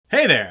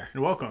Hey there,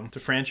 and welcome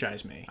to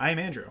Franchise Me. I am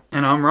Andrew.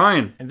 And I'm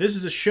Ryan. And this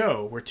is a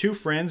show where two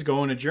friends go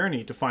on a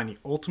journey to find the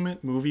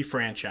ultimate movie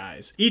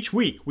franchise. Each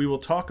week, we will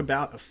talk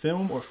about a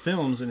film or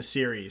films in a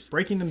series,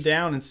 breaking them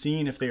down and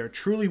seeing if they are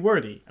truly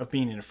worthy of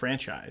being in a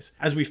franchise.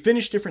 As we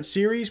finish different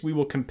series, we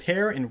will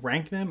compare and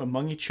rank them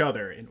among each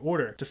other in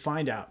order to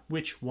find out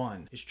which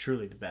one is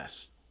truly the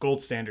best.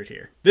 Gold standard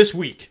here. This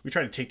week, we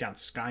try to take down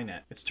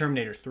Skynet. It's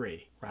Terminator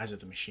 3, Rise of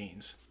the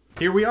Machines.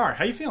 Here we are.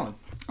 How you feeling?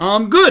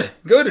 Good.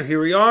 Here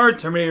we are,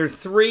 Terminator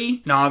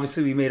 3. Now,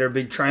 obviously, we made our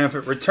big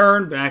triumphant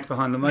return back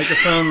behind the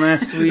microphone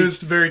last week. It was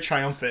very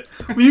triumphant.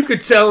 Well, you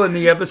could tell in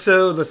the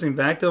episode, listening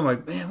back to them,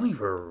 like, man, we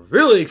were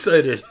really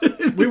excited.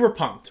 We were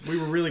pumped. We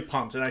were really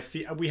pumped.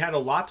 And we had a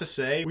lot to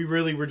say. We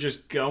really were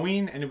just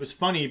going. And it was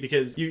funny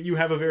because you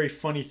have a very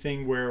funny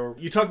thing where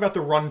you talk about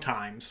the run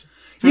times.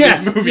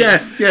 These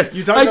movies. Yes.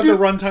 You talk about the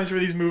run times for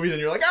these movies,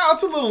 and you're like, "Oh,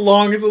 it's a little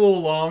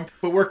long."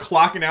 But we're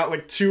clocking out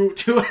like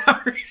 2.5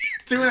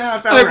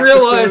 hours. I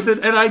realized it,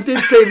 and I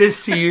did say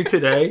this to you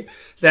today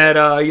that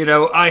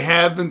I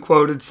have been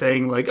quoted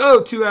saying like,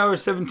 "Oh, 2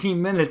 hours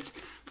 17 minutes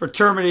for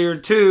Terminator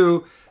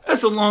 2."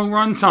 That's a long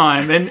run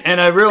time.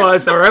 And I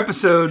realized our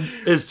episode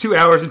is 2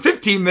 hours and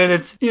 15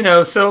 minutes,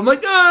 so I'm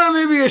like,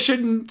 maybe I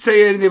shouldn't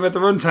say anything about the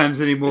run times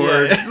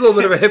anymore. Yeah. It's a little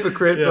bit of a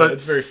hypocrite. Yeah, but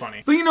it's very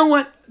funny. But you know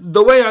what?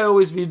 The way I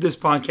always view this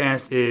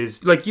podcast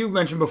is, like you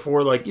mentioned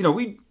before, like,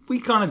 we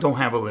kind of don't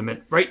have a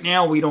limit. Right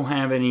now, we don't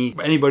have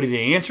anybody to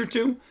answer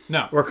to.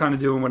 No. We're kind of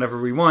doing whatever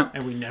we want.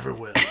 And we never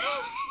will.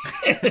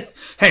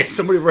 Hey,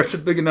 somebody writes a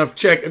big enough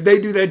check. If they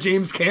do that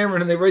James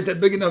Cameron and they write that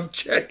big enough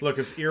check. Look,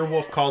 if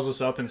Earwolf calls us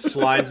up and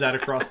slides that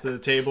across the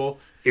table,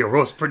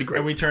 Earwolf's pretty great.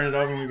 and we turn it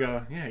over and we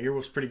go, yeah,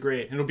 Earwolf's pretty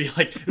great. And it'll be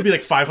like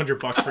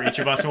 $500 for each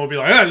of us, and we'll be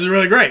like, yeah, this is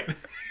really great.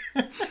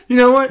 You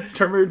know what?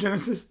 Terminator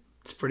Genesis,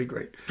 it's pretty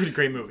great. It's a pretty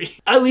great movie.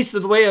 At least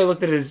the way I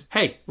looked at it is,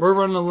 hey, we're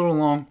running a little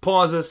long.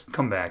 Pause us,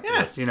 come back to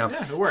this. Yeah,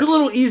 it works. It's a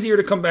little easier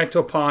to come back to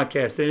a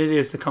podcast than it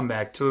is to come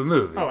back to a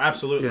movie. Oh,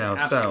 absolutely.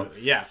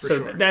 Absolutely. Yeah, for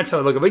sure. So that's how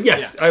I look at it. But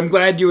yes, I'm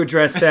glad you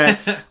addressed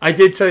that. I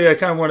did tell you I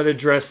kind of wanted to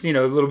address, a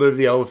little bit of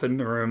the elephant in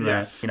the room.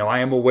 Yes. That, I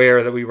am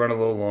aware that we run a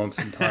little long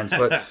sometimes,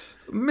 but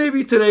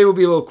maybe today will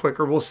be a little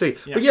quicker. We'll see.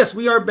 Yeah. But yes,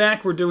 we are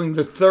back. We're doing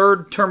the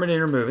third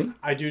Terminator movie.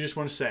 I do just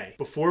want to say,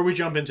 before we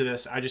jump into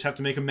this, I just have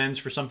to make amends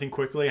for something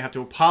quickly. I have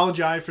to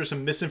apologize for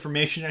some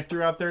misinformation I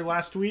threw out there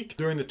last week.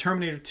 During the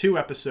Terminator 2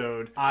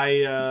 episode,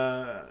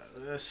 I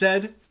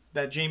said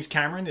that James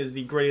Cameron is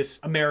the greatest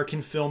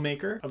American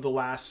filmmaker of the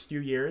last few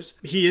years.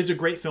 He is a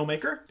great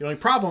filmmaker. The only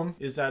problem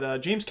is that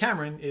James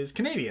Cameron is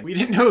Canadian. We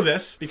didn't know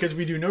this because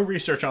we do no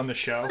research on this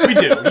show. We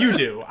do. You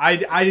do. I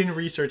didn't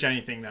research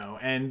anything, though.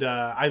 And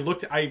I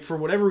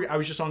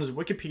was just on his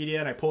Wikipedia,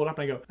 and I pull it up,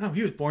 and I go, oh,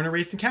 he was born and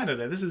raised in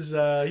Canada.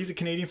 He's a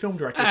Canadian film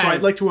director. So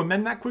I'd like to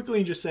amend that quickly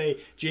and just say,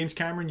 James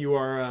Cameron, you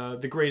are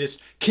the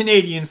greatest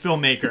Canadian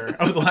filmmaker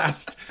of the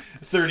last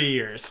 30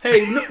 years.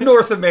 Hey,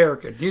 North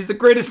American. He's the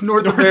greatest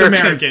North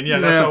American. Yeah,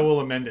 that's how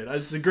we'll amend it.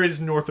 It's the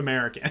greatest North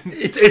American.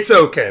 It's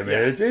okay,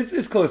 man. Yeah.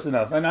 It's close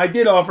enough. And I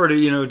did offer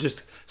to,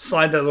 just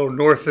slide that little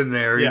North in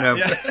there,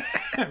 Yeah.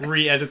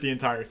 Re-edit the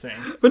entire thing.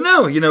 But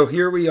no,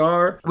 here we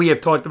are. We have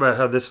talked about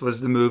how this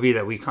was the movie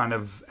that we kind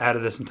of, out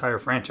of this entire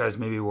franchise,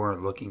 maybe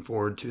weren't looking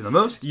forward to the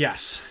most.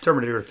 Yes.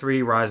 Terminator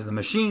 3, Rise of the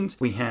Machines.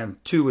 We have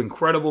two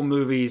incredible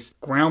movies,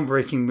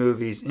 groundbreaking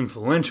movies,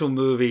 influential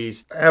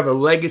movies, have a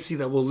legacy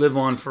that will live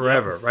on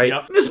forever, right?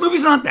 Yep. This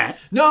movie's not that.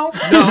 No,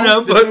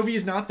 this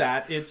movie's not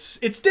that.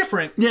 It's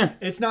different. Yeah.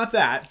 It's not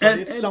that, but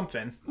it's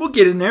something. We'll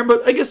get in there,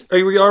 but I guess,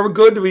 are we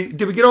good?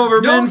 Did we get all of our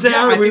men's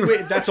out? I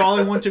think that's all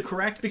I want to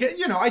correct, because,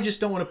 I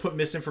just don't want to put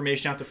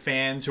misinformation out to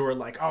fans who are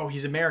like, oh,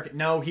 he's American.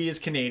 No, he is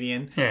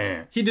Canadian.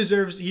 Yeah. He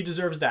deserves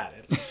that,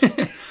 at least.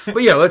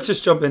 But yeah, let's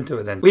just jump into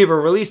it then. We have a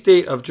release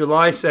date of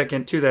July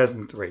 2nd,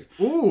 2003.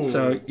 Ooh.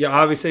 So, yeah,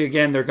 obviously,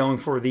 again, they're going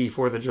for the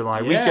 4th of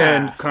July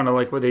weekend, kind of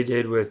like what they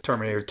did with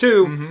Terminator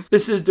 2. Mm-hmm.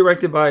 This is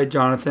directed by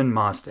Jonathan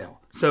Mostow.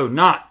 So,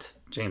 not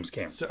James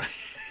Cameron. So,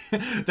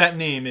 that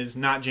name is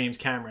not James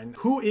Cameron.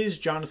 Who is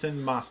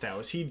Jonathan Mostow?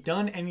 Has he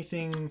done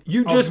anything?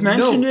 You just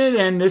mentioned it,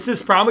 and this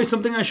is probably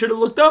something I should have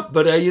looked up,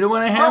 but you know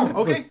what, I haven't.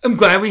 Oh, okay. I'm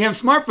glad we have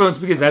smartphones,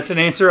 because that's an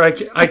answer I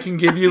can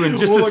give you in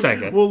just a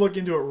second. We'll look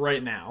into it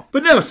right now.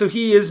 But no, so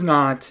he is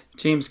not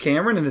James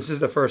Cameron, and this is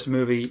the first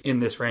movie in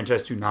this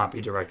franchise to not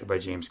be directed by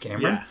James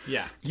Cameron.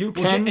 Yeah.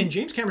 And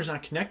James Cameron's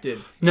not connected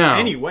in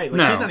any way. He's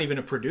not even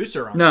a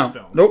producer on this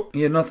film. Nope,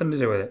 he had nothing to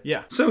do with it.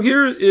 Yeah. So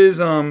here is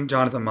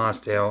Jonathan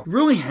Mostow.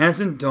 Really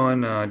hasn't done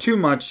too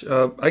much.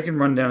 I can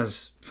run down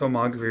his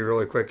filmography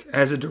really quick.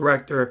 As a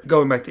director,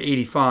 going back to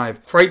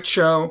 85, Fright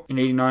Show. In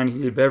 89,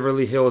 he did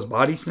Beverly Hills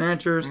Body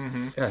Snatchers.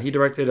 Mm-hmm. He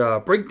directed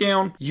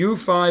Breakdown,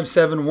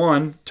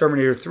 U-571,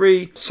 Terminator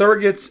 3,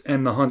 Surrogates,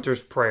 and The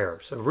Hunter's Prayer.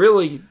 So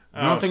really,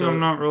 nothing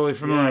I'm not really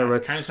familiar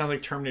with. Kind of sounds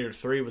like Terminator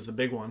 3 was the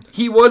big one.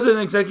 He was an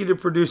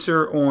executive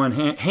producer on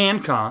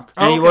Hancock,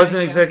 and he was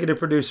an executive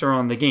producer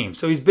on The Game.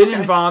 So he's been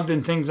involved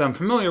in things I'm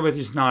familiar with,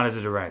 just not as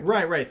a director.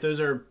 Right. Those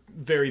are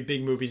very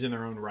big movies in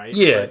their own right.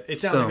 Yeah. But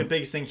it sounds like the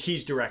biggest thing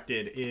he's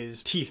directed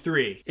is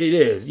T3. It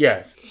is,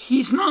 yes.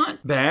 He's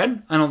not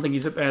bad. I don't think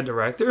he's a bad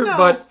director.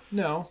 But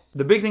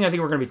the big thing I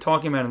think we're going to be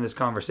talking about in this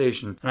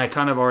conversation, and I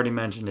kind of already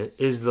mentioned it,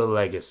 is the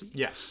legacy.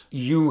 Yes.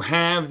 You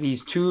have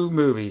these two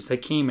movies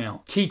that came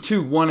out.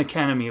 T2 won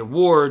Academy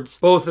Awards.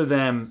 Both of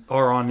them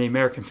are on the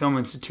American Film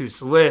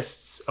Institute's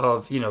lists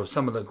of,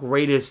 some of the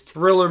greatest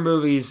thriller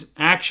movies,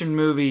 action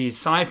movies,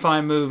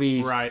 sci-fi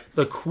movies. Right.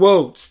 The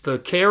quotes, the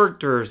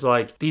characters,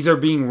 like, these are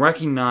being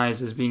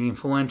recognized as being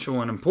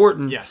influential and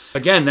important. Yes.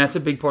 Again, that's a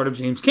big part of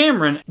James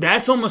Cameron.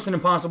 That's almost an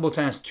impossible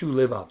task to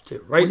live up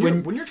to, right?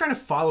 When you're trying to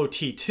follow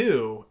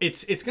T2,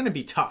 it's going to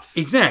be tough.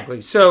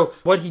 Exactly. So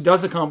what he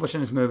does accomplish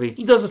in this movie,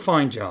 he does a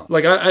fine job.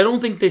 Like, I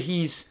don't think that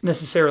he's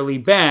necessarily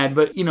bad,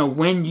 but,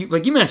 when you,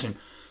 like you mentioned,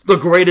 the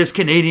greatest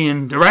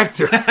Canadian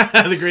director.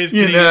 The greatest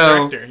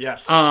Canadian director,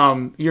 yes.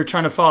 You're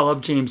trying to follow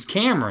up James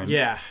Cameron.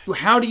 Yeah.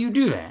 How do you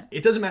do that?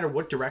 It doesn't matter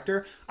what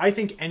director. I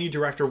think any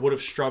director would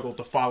have struggled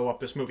to follow up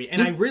this movie.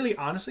 And I really,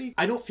 honestly,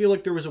 I don't feel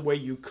like there was a way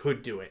you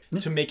could do it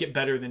to make it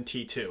better than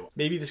T2.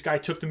 Maybe this guy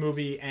took the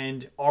movie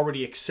and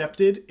already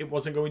accepted it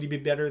wasn't going to be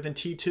better than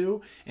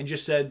T2 and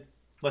just said,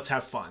 let's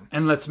have fun.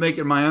 And let's make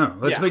it my own.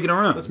 Let's make it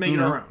our own. Let's make it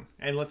our own.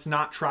 And let's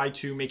not try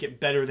to make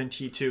it better than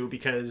T2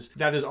 because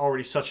that is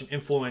already such an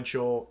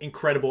influential,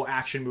 incredible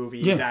action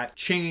movie that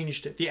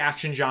changed the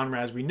action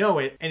genre as we know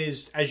it and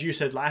is, as you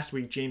said last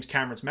week, James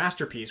Cameron's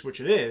masterpiece,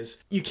 which it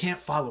is. You can't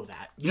follow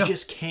that. You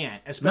just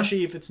can't,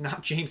 especially if it's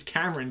not James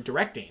Cameron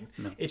directing.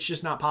 No. It's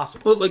just not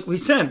possible. Well, like we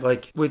said,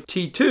 like with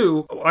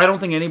T2, I don't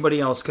think anybody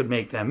else could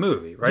make that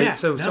movie, right? Yeah,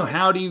 so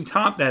how do you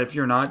top that if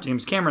you're not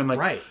James Cameron?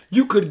 Like,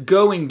 you could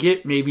go and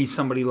get maybe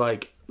somebody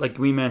like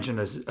we mentioned,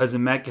 as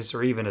Zemeckis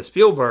or even a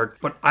Spielberg,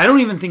 but I don't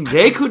even think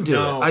they could do it.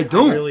 I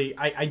don't.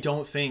 I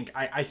don't think.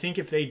 I think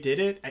if they did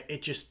it,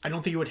 I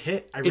don't think it would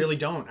hit. I really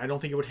don't. I don't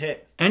think it would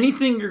hit.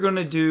 Anything you're going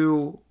to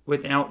do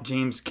without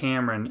James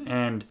Cameron,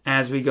 and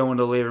as we go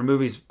into later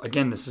movies,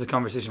 again, this is a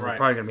conversation we're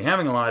probably going to be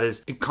having a lot,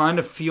 is it kind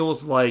of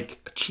feels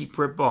like a cheap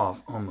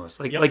ripoff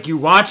almost. Like you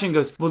watch and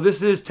goes, well,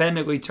 this is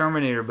technically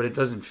Terminator, but it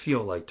doesn't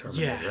feel like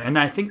Terminator. Yeah. And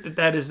I think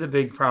that is the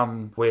big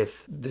problem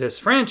with this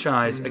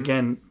franchise. Mm-hmm.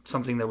 Again,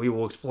 something that we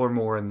will explore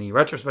more in the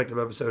retrospective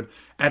episode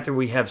after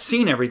we have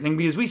seen everything,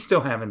 because we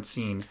still haven't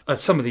seen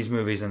some of these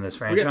movies in this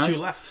franchise. We got 2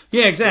 left.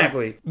 Yeah,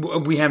 exactly. Yeah.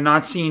 We have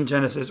not seen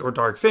Genesis or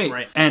Dark Fate.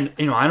 Right. And,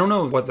 I don't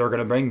know what they're going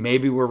to bring.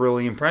 Maybe we're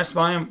really impressed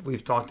by them.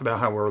 We've talked about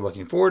how we're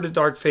looking forward to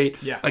Dark Fate.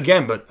 Yeah.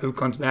 Again, but who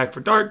comes back for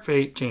Dark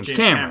Fate? James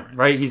Cameron,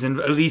 right? He's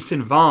at least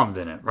involved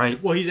in it,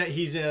 right? Well,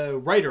 he's a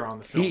writer on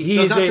the film. He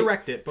does not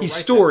direct it, but he's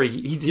story.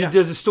 He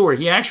does a story.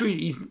 He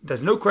actually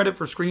does no credit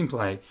for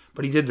screenplay,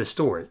 but he did the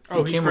story.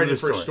 Oh, he's credited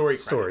for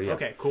story. Yeah.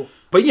 Okay, cool.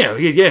 But yeah,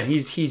 again,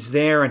 he's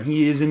there and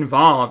he is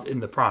involved in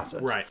the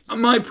process. Right.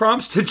 My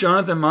props to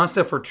Jonathan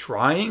Mosta for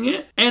trying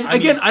it. And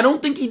I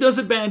don't think he does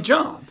a bad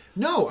job.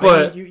 No,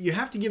 but you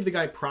have to give the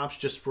guy props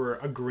just for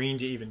agreeing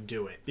to even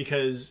do it.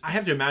 Because I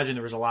have to imagine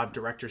there was a lot of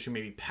directors who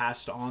maybe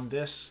passed on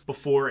this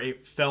before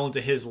it fell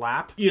into his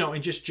lap.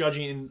 And just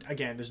judging, and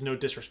again, there's no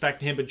disrespect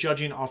to him, but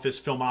judging off his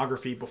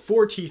filmography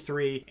before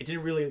T3, it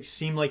didn't really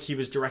seem like he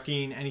was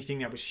directing anything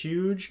that was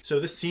huge. So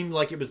this seemed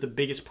like it was the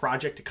biggest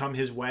project to come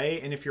his way.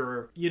 And if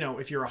you're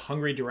a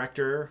hungry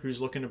director who's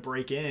looking to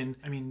break in,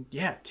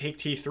 take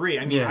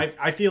T3.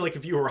 I feel like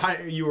if you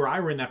or I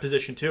were in that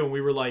position too, and we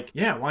were like,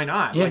 yeah, why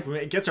not? Yeah. Like,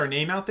 it gets our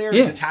name out there,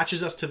 it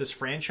attaches us to this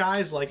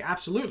franchise, like,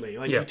 absolutely,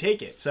 like, you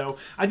take it. So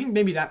I think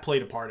maybe that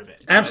played a part of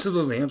it.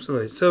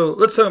 Absolutely. So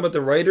let's talk about the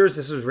writers.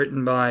 This was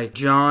written by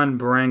John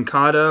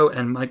Brancato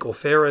and Michael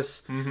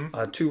Ferris,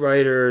 2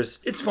 writers.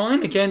 It's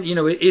fine. Again,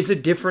 it is a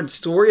different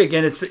story.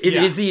 Again, this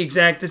is the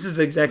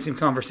exact same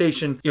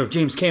conversation.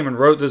 James Cameron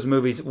wrote those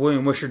movies.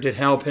 William Wisher did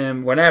help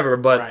him, whatever,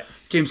 but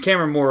James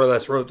Cameron more or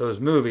less wrote those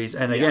movies,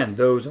 and again,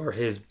 those are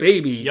his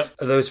babies.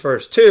 Those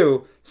first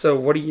 2. So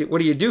what do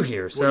you do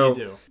here?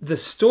 The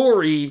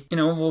story,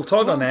 we'll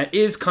talk on that,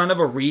 is kind of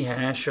a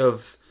rehash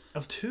of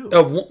 2.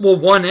 Well,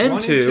 1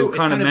 and 2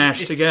 kind of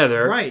mashed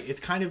together. Right. It's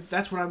kind of,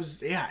 that's what I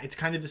was, it's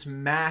kind of this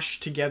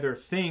mashed together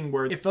thing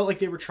where it felt like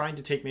they were trying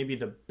to take maybe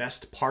the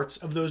best parts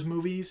of those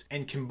movies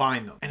and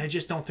combine them. And I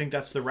just don't think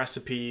that's the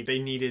recipe they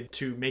needed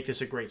to make this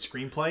a great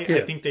screenplay. Yeah.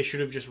 I think they should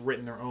have just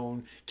written their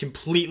own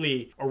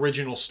completely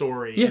original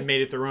story and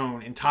made it their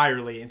own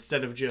entirely,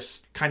 instead of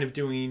just kind of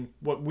doing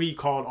what we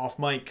called off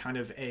mic kind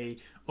of a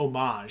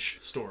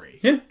homage story.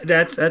 Yeah,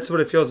 that's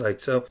what it feels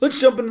like. So let's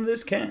jump into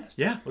this cast.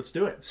 Yeah, let's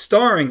do it.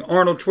 Starring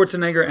Arnold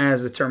Schwarzenegger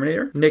as the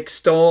Terminator, Nick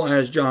Stahl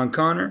as John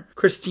Connor,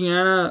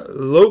 Christiana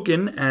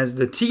Loken as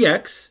the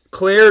TX,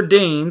 Claire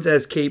Danes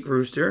as Kate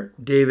Brewster,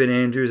 David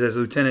Andrews as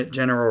Lieutenant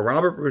General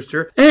Robert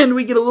Brewster, and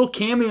we get a little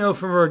cameo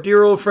from our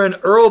dear old friend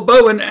Earl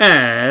Bowen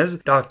as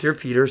Dr.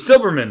 Peter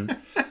Silberman.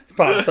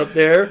 Pops up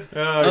there.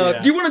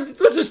 Do you want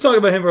to? Let's just talk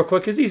about him real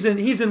quick, because he's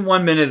in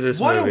 1 minute of this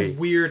movie. What a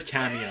weird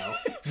cameo!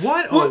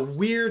 What a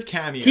weird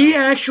cameo. He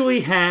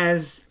actually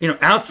has,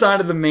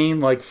 outside of the main,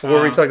 like,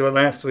 four we talked about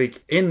last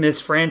week, in this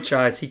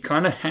franchise, he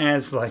kind of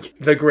has, like,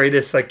 the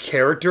greatest, like,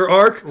 character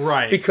arc.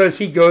 Right. Because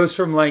he goes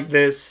from, like,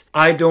 this,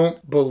 I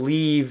don't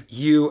believe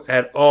you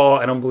at all.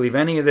 I don't believe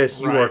any of this.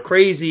 You are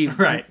crazy.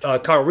 Right.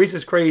 Kyle Reese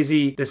is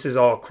crazy. This is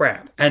all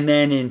crap. And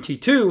then in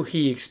T2,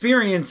 he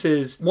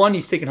experiences, one,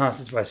 he's taken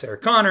hostage by Sarah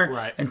Connor.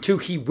 Right. And two,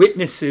 he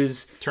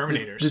witnesses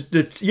Terminators.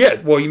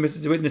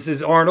 He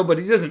witnesses Arnold, but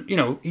he doesn't,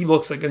 he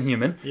looks like a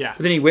human. Yeah.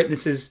 But then he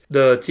witnesses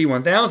the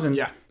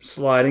T-1000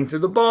 sliding through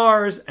the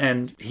bars,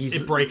 and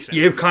it breaks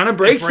him. It kind of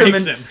breaks him.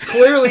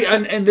 Clearly,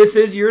 and this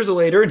is years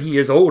later, and he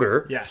is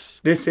older.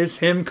 Yes. This is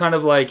him kind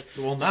of like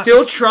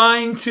still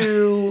trying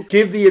to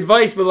give the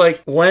advice, but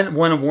like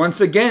when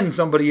once again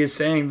somebody is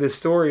saying this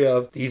story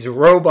of these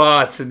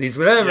robots and these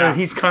whatever, and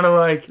he's kind of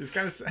like,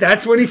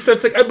 that's when he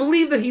starts like, I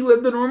believe that he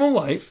lived a normal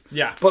life.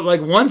 Yeah. But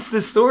like once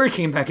this story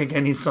came back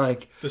again, he's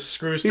like, the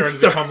screw started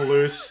to come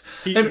loose.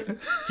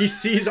 He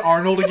sees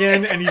Arnold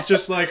again, and he's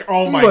just like,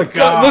 oh my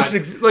God.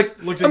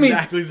 Looks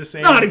exactly the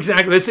same. Not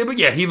exactly the same, but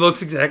yeah, he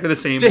looks exactly the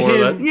same. To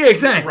him, yeah,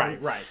 exactly.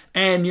 Right.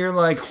 And you're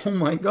like, oh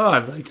my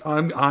God, like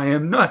I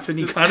am nuts, and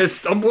he kind of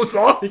stumbles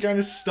off. He kind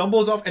of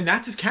stumbles off, and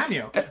that's his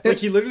cameo. Like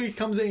he literally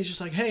comes in, he's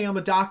just like, hey, I'm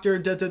a doctor,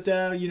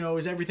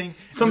 is everything. And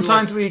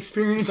sometimes we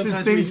experience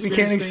things we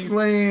can't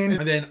explain.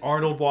 And then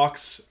Arnold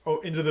walks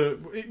into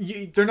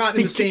they're not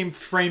in the same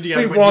frame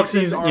together. He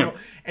sees Arnold,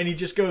 and he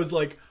just goes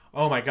like,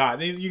 oh my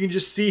God. And you can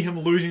just see him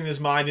losing his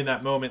mind in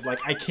that moment. Like,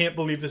 I can't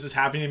believe this is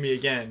happening to me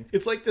again.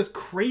 It's like this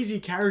crazy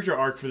character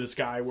arc for this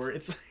guy where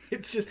it's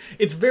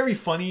very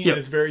funny and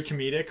it's very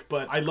comedic,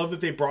 but I love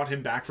that they brought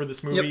him back for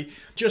this movie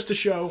just to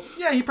show,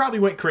 he probably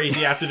went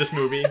crazy after this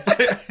movie.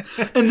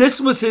 And this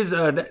was his,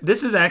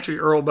 this is actually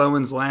Earl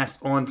Bowen's last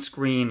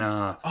on-screen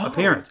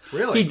appearance.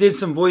 Really? He did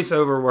some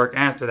voiceover work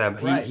after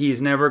that, but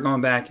he's never gone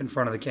back in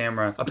front of the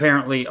camera,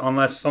 apparently,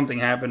 unless something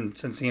happened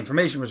since the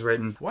information was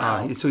written.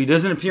 Wow. So he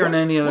doesn't appear in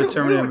any other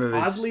Terminator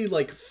movies. Oddly,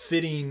 like,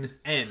 fitting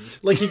end.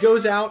 Like, he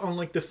goes out on,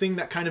 like, the thing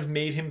that kind of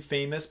made him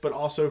famous, but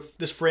also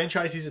this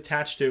franchise he's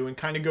attached to, and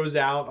kind of goes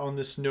out on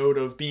this note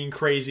of being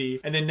crazy,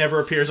 and then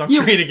never appears on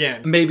screen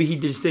again. Maybe he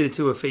just did it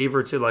to a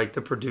favor to, like,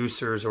 the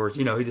producers, or,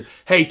 he did,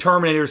 hey,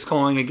 Terminator's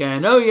calling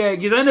again. Oh, yeah,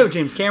 because I know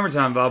James Cameron's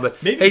on involved,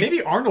 but...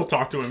 Maybe Arnold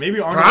talked to him. Maybe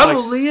Arnold...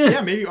 Probably,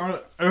 Yeah, maybe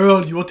Arnold...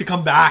 Earl, you want to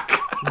come back?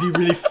 It'd be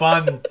really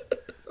fun.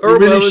 We'll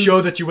really show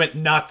that you went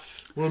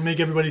nuts. We'll make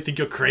everybody think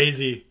you're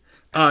crazy.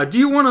 Do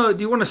you want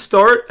to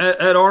start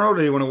at Arnold, or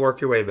do you want to work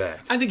your way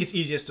back? I think it's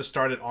easiest to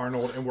start at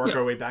Arnold and work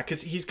our way back,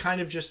 because he's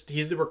kind of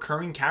he's the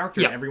recurring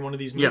character in every one of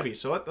these movies.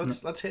 So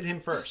let's hit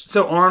him first.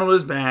 So Arnold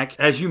is back,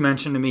 as you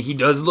mentioned to me. He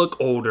does look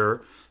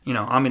older.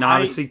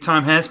 Obviously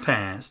time has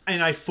passed.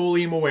 And I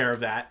fully am aware of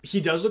that. He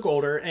does look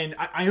older, and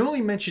I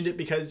only mentioned it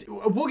because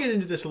we'll get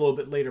into this a little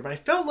bit later, but I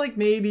felt like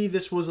maybe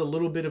this was a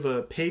little bit of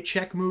a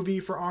paycheck movie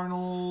for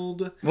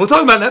Arnold. We'll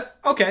talk about that.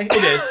 Okay,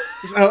 it is.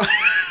 So...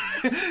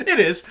 It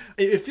is.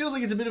 It feels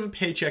like it's a bit of a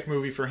paycheck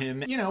movie for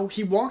him.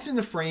 He walks in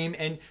the frame,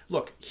 and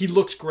look, he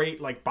looks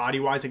great, like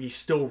body-wise, like he's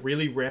still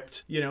really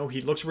ripped.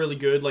 He looks really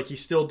good, like he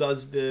still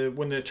does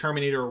when the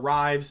Terminator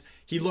arrives.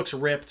 He looks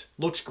ripped,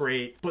 looks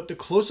great, but the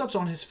close-ups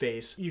on his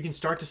face, you can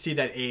start to see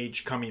that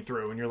age coming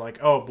through, and you're like,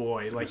 oh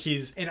boy, like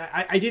and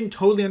I didn't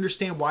totally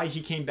understand why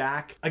he came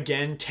back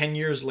again 10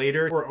 years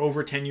later, or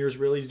over 10 years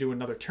really, to do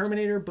another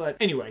Terminator, but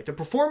anyway, the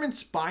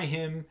performance by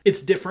him, it's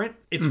different.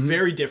 It's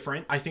very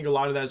different. I think a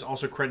lot of that is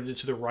also credited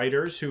to the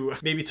writers, who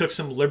maybe took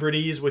some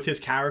liberties with his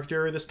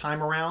character this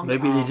time around.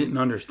 Maybe they didn't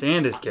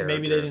understand his character.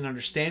 Maybe they didn't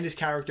understand his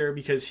character,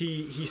 because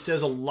he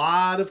says a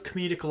lot of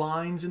comedic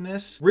lines in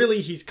this.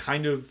 Really, he's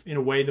kind of, in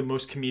a way, the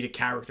most comedic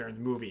character in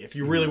the movie. If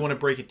you really want to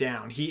break it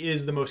down, he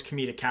is the most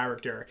comedic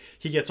character.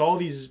 He gets all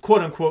these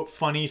quote-unquote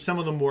funny, some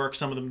of them work,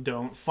 some of them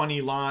don't,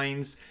 funny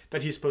lines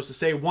that he's supposed to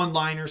say,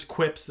 one-liners,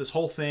 quips, this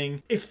whole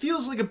thing. It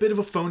feels like a bit of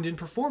a phoned-in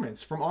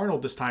performance from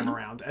Arnold this time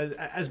around.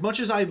 As much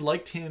as I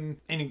liked him,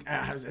 and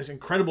as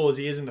incredible as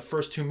he is in the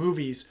first two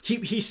movies,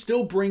 he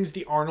still brings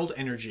the Arnold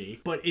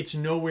energy, but it's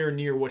nowhere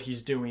near what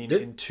he's doing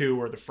in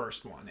 2 or the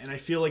first one. And I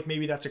feel like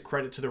maybe that's a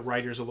credit to the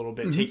writers a little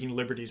bit, taking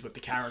liberties with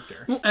the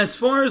character. Well, as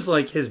far as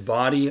like his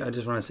body, I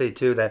just want to say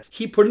too that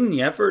he put in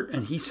the effort,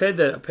 and he said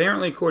that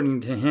apparently,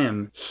 according to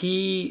him,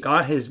 he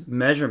got his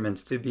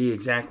measurements to be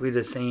exactly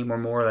the same, or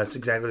more or less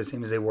exactly the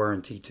same as they were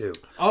in T2.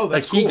 Oh,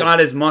 that's cool. He got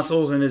his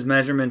muscles and his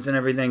measurements and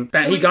everything.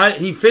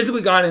 He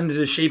physically got into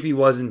the shape he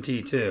was in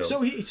T2.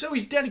 So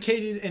he's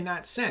dedicated in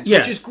that sense,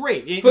 which is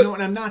great.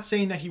 And I'm not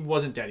saying that he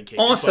wasn't dedicated.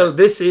 Also,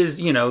 this is,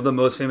 the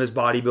most famous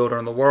bodybuilder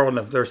in the world, and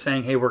if they're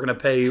saying, hey, we're going to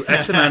pay you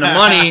X amount of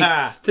money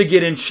to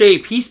get in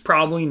shape, he's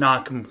probably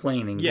not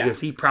complaining, because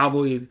he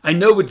probably I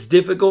know it's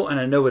difficult and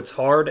I know it's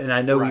hard and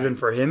I know Right. even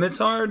for him it's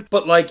hard,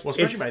 but like, Well,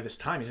 especially it's, by this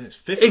time, he's in his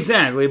 50s.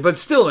 exactly, but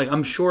still, like,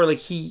 I'm sure,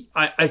 like,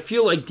 I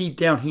feel like deep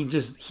down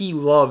he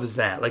loves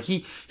that. Like,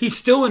 he's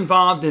still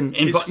involved in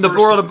the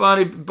world of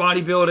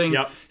bodybuilding.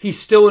 Yep. He's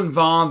still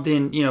involved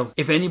in, you know,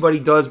 if anybody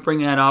does bring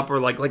that up, or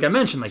like I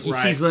mentioned, like, he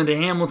Right. sees Linda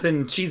Hamilton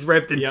and she's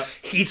ripped and Yep.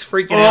 he's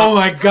freaking out. Oh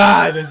my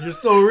God, you're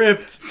so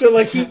ripped. So,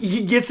 like,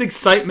 he gets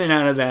excitement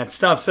out of that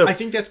stuff. So I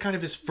think that's kind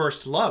of his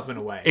first love in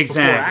a way.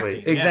 exactly, before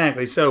acting.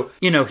 exactly. So,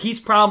 you know, he's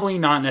probably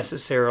not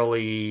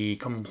necessarily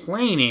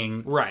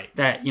complaining, Right.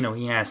 that, you know,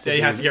 he has to That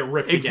he has to get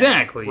ripped again.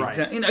 exactly. Right.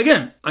 And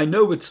again, I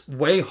know it's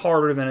way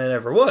harder than it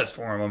ever was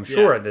for him, I'm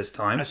sure, Yeah. at this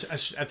time.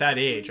 At that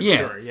age, I'm Yeah,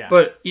 sure. Yeah.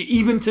 but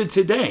even to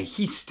today,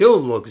 he still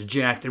looks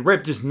jacked and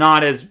ripped, just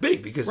not as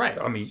big because, Right.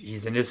 I mean,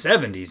 he's in his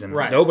 70s and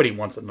Right. nobody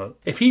wants him to.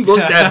 If he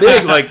looked that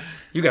big, like,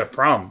 you got a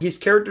problem. His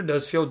character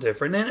does feel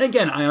different. And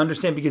again, I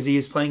understand because he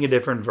is playing a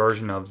different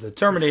version of the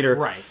Terminator.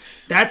 Right.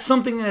 That's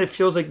something that it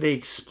feels like they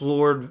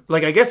explored.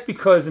 Like, I guess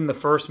because in the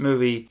first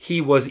movie,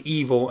 he was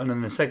evil, and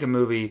in the second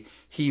movie,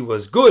 he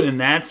was good. And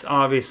that's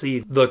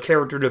obviously the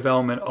character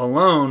development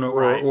alone,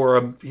 Right. or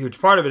a huge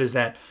part of it is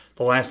that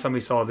the last time we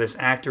saw this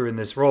actor in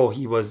this role,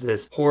 he was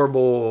this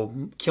horrible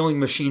killing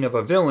machine of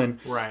a villain.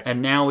 Right.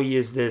 And now he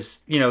is this,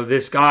 you know,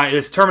 this guy,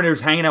 this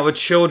Terminator's hanging out with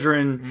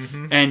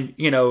children and,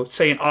 you know,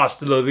 saying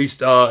hasta la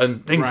vista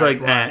and things Right,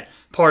 like that. right.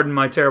 Pardon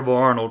my terrible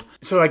Arnold.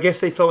 So I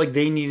guess they felt like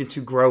they needed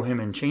to grow him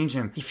and change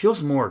him. He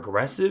feels more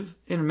aggressive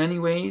in many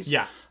ways.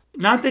 Yeah.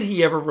 Not that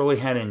he ever really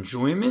had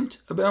enjoyment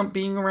about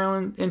being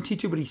around in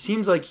T2, but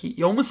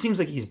he almost seems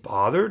like he's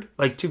bothered,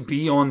 like, to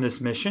be on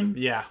this mission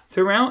Yeah.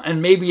 throughout.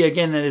 And maybe,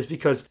 again, that is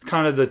because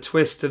kind of the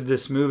twist of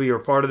this movie, or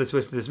part of the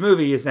twist of this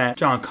movie, is that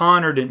John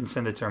Connor didn't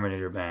send the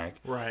Terminator back.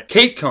 Right.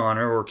 Kate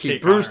Connor, or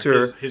Kate Connor,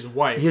 Brewster, his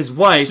wife. his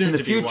wife in the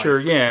Soon-to-be future,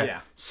 wife. yeah,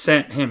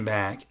 sent him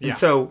back. Yeah. And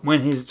so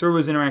when through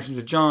his interactions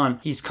with John,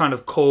 he's kind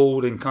of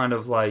cold and kind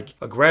of like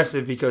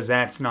aggressive because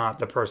that's not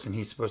the person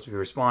he's supposed to be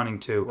responding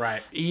to.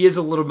 Right. He is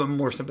a little bit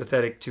more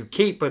sympathetic to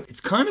Kate, but it's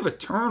kind of a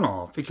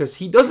turnoff because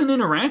he doesn't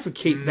interact with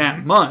Kate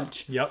that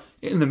much. Yep.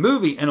 In the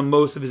movie, and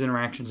most of his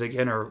interactions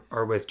again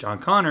are with John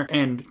Connor,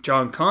 and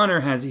John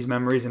Connor has these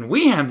memories, and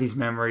we have these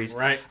memories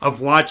Right.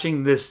 of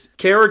watching this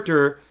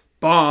character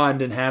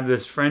bond and have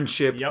this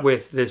friendship Yep.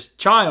 with this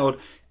child,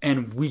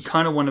 and we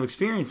kind of want to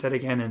experience that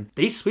again, and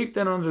they sweep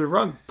that under the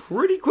rug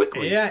pretty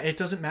quickly. Yeah, it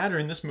doesn't matter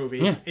in this movie.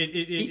 Yeah.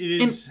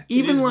 It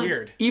And is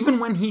weird. Even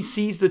when he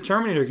sees the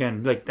Terminator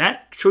again, like,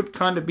 that should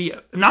kind of be,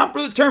 not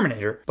for the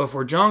Terminator, but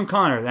for John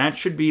Connor, that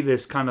should be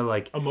this kind of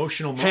like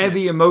Emotional moment.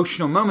 heavy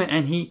emotional moment.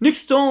 And Nick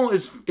Stoll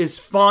is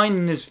fine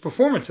in his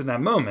performance in that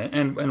moment,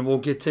 and we'll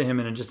get to him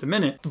in just a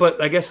minute. But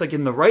I guess, like,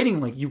 in the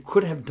writing, like, you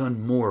could have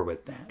done more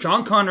with that.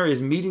 John Connor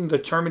is meeting the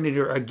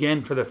Terminator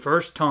again for the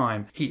first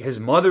time. His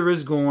mother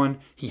is gone.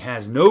 He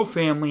has no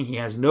family. He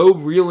has no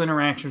real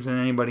interactions with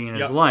anybody in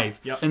his life.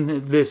 Yep. And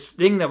this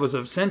thing that was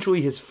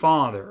essentially his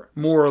father,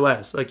 more or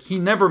less. Like, he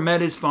never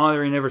met his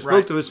father. He never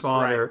spoke to his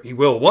father. Right. He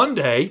will one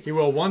day. He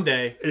will one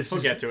day. This We'll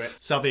is- get to it.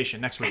 Salvation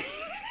next week.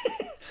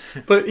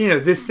 But, you know,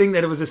 this thing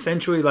that it was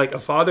essentially like a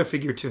father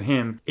figure to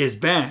him is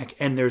back.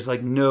 And there's,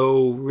 like,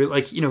 no real,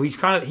 like, you know,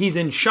 he's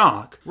in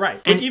shock.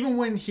 Right. And And even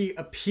when he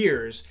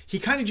appears, he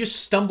kind of just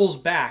stumbles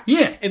back.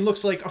 Yeah. And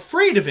looks like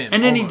afraid of him.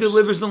 And then he almost.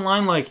 delivers the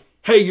line like,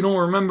 hey, you don't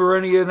remember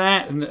any of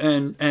that?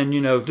 And you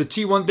know, the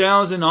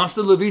T-1000,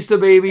 hasta la vista,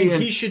 baby.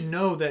 And he should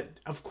know that,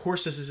 of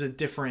course, this is a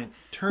different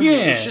Terminator.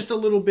 Yeah. It's just a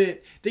little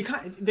bit. They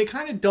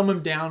kind of dumb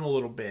him down a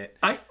little bit.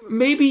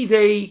 Maybe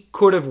they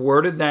could have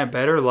worded that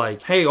better,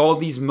 like, hey, all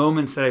these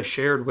moments that I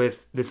shared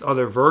with this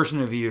other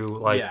version of you,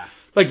 like, Yeah.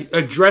 like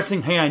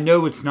addressing, hey, I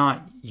know it's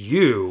not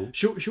you.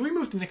 Should we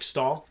move to Nick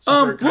Stahl?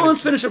 Well,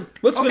 let's finish up.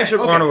 Let's finish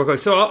up Arnold real quick.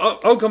 So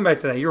I'll come back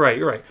to that. You're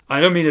right.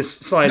 I don't mean to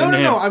slide No, into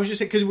him. I was just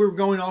saying because we were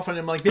going off on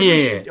him like maybe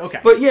we should. Okay.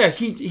 But yeah,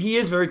 he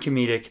is very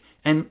comedic,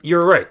 and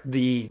you're right.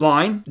 The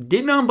line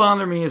did not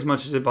bother me as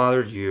much as it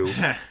bothered you,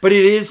 but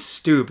it is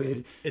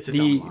stupid. It's a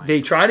dumb line.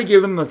 They try to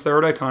give him a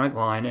third iconic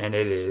line, and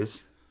it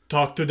is,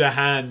 Talk to the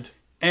hand.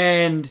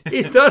 and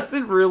it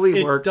doesn't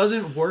really It work.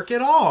 doesn't work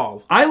at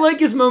all. I like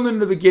his moment in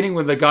the beginning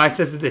when the guy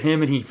says it to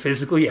him and he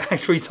physically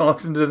actually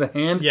talks into the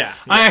hand. Yeah.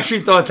 I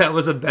actually thought that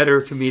was a better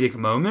comedic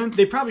moment.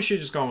 They probably should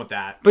have just gone with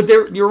that. But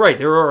you're right.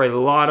 There are a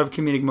lot of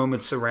comedic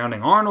moments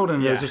surrounding Arnold,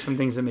 and those Yeah. are some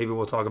things that maybe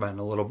we'll talk about in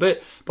a little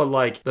bit. But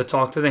like the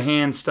talk to the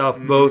hand stuff,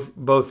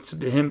 Mm-hmm.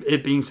 both him,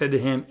 it being said to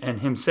him,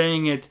 and him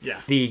saying it. Yeah.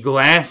 The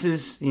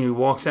glasses. He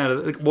walks out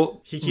of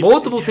He keeps-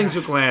 multiple yeah. things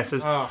with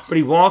glasses, Oh. but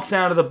he walks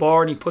out of the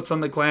bar and he puts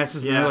on the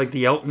glasses, and Yeah. they're like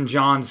the Elton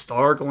John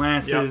star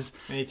glasses.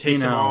 And he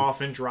takes them off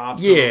and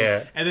drops Yeah.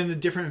 them. And then the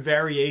different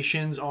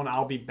variations on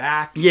I'll Be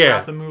Back Yeah.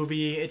 throughout the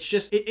movie. It's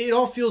just, it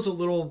all feels a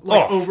little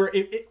like Off.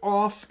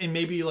 off, and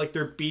maybe like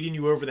they're beating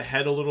you over the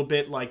head a little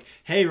bit. Like,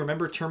 hey,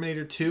 remember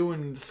Terminator 2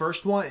 and the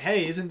first one?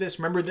 Hey, isn't this,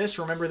 remember this?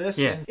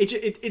 Yeah. And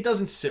it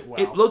doesn't sit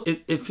well.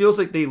 It feels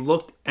like they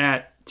looked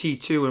at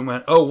T2 and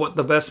went, oh, what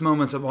the best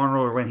moments of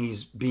Arnold are when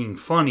he's being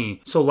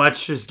funny. So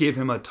let's just give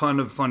him a ton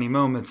of funny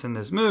moments in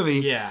this movie.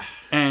 Yeah.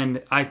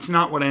 And it's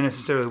not what I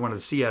necessarily wanted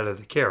to see out of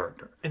the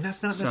character. And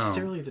that's not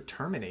necessarily the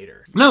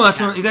Terminator. No,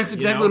 that's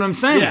exactly what I'm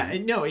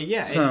saying.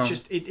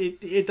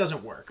 It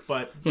doesn't work.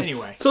 But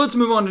anyway. So let's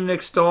move on to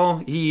Nick Stahl.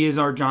 He is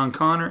our John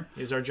Connor.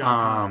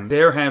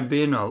 There have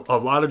been a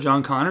lot of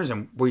John Connors,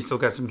 and we still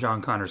got some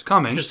John Connors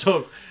coming.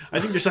 I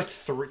think there's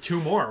like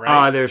two more,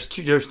 right? There's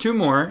two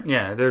more.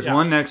 Yeah, there's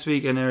one next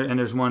week, and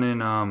there's one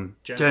in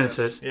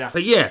Genesis. Yeah.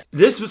 But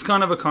this was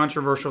kind of a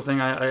controversial thing.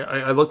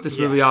 I looked this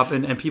movie up,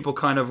 and people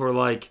kind of were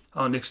like,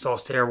 "Oh, Nick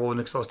Stahl's terrible.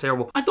 Nick Stahl's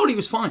terrible." I thought he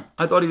was fine.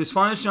 I thought he was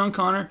fine as John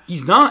Connor.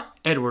 He's not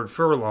Edward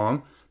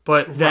Furlong,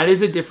 but that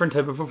is a different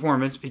type of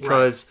performance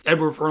because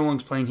Edward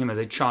Furlong's playing him as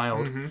a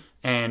child. Mm-hmm.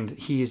 And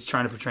he's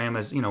trying to portray him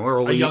as,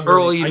 early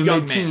to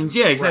mid-teens.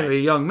 Yeah, exactly, a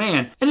young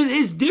man. And it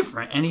is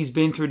different, and he's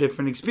been through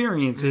different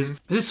experiences.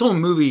 Mm-hmm. This whole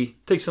movie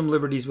takes some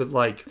liberties with,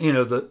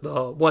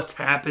 the what's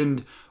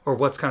happened or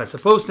what's kind of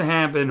supposed to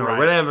happen or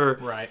whatever.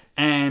 Right.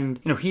 And,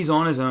 he's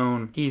on his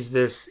own. He's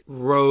this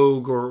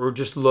rogue or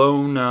just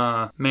lone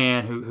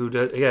man who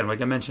does, again, like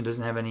I mentioned,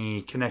 doesn't have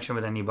any connection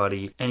with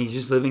anybody. And he's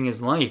just living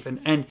his life.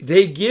 And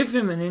they give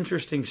him an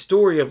interesting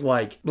story of,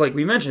 like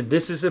we mentioned,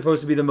 this is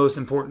supposed to be the most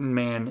important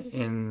man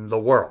in the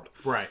world.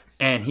 Right.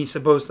 And he's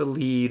supposed to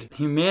lead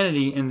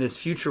humanity in this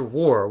future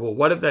war. Well,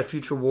 what if that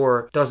future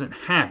war doesn't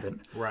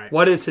happen? Right.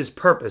 What is his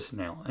purpose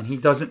now? And he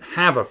doesn't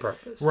have a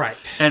purpose. Right.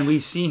 And we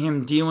see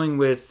him dealing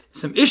with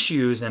some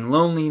issues and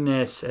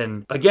loneliness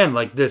and, again,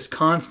 like this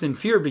constant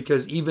fear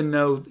because even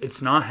though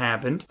it's not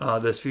happened,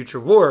 this future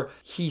war,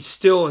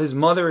 his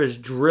mother is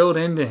drilled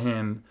into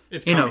him.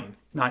 It's coming.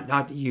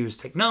 Not to use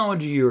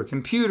technology or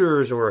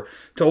computers or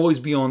to always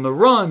be on the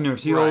run or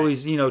to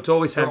always, to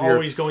always have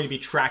always going to be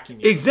tracking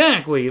you.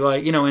 Exactly.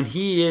 And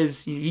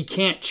he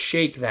can't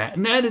shake that.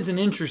 And that is an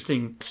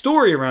interesting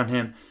story around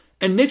him.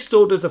 And Nick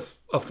Stahl does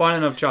a fine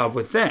enough job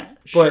with that.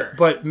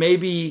 But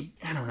maybe,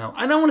 I don't know.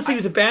 I don't want to say he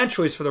was a bad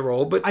choice for the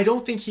role, but I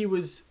don't think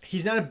he's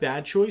not a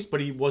bad choice,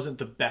 but he wasn't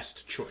the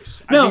best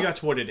choice. I think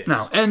that's what it is.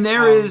 No, and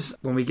there is,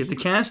 when we get to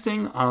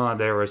casting,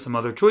 there were some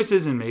other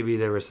choices, and maybe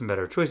there were some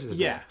better choices.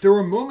 There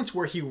were moments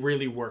where he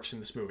really works in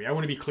this movie. I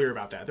want to be clear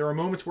about that. There are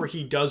moments where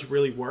he does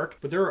really work,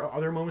 but there are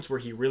other moments where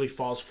he really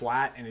falls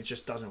flat, and it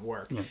just doesn't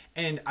work. Yeah.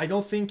 And I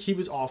don't think he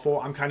was awful.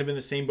 I'm kind of in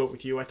the same boat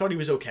with you. I thought he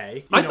was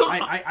okay.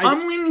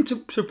 I'm leaning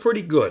to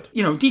pretty good.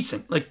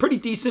 Decent. Like, pretty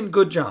decent,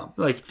 good job.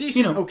 Like,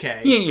 decent,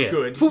 okay. Yeah.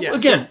 Good.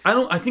 Again,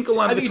 I think a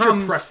lot of the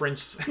problems... I think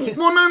it's your preference.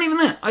 Well, not even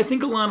that. I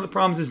think a lot of the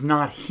problems is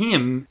not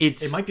him.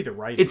 It might be the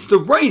writing. It's the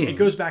writing. It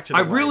goes back to the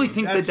writing. I really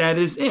think that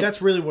is it.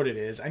 That's really what it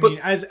is. I mean,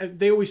 as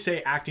they always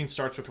say, acting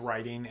starts with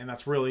writing, and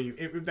that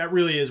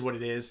really is what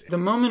it is. The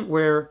moment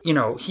where,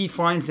 he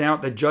finds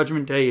out that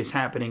Judgment Day is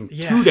happening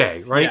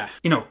today, right?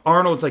 Yeah.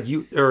 Arnold's like,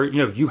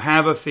 you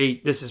have a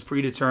fate. This is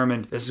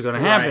predetermined. This is going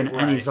to happen.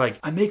 Right. And he's like,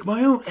 I make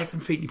my own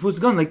effing fate. And he pulls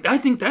the gun. Like, I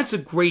think that's a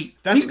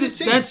great... That's a good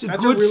scene. That's a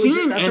good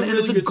scene. And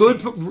it's a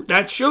good...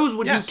 That shows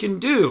what he can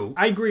do.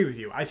 I agree with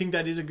you. I think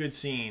that is a good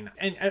scene.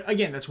 And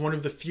again, that's one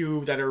of the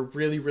few that are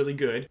really, really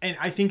good. And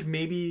I think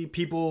maybe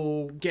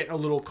people get a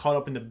little caught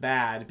up in the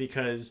bad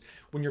because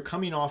when you're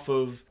coming off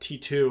of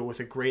T2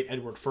 with a great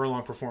Edward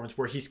Furlong performance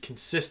where he's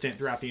consistent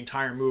throughout the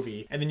entire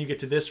movie, and then you get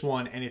to this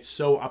one and it's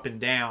so up and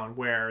down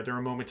where there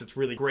are moments it's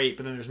really great,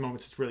 but then there's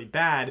moments it's really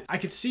bad, I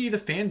could see the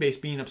fan base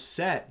being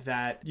upset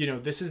that,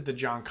 this is the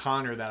John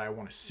Connor that I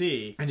want to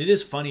see. And it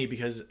is funny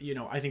because,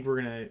 I think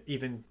we're going to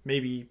even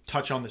maybe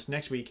touch on this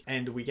next week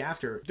and the week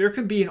after. There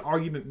could be an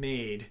argument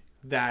made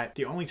that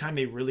the only time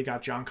they really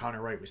got John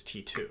Connor right was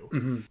T2.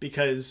 Mm-hmm.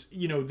 Because,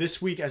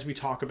 this week as we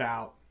talk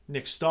about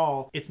Nick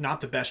Stahl, it's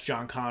not the best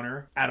John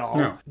Connor at all.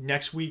 No.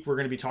 Next week, we're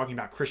going to be talking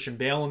about Christian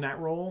Bale in that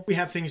role. We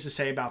have things to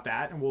say about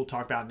that, and we'll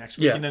talk about it next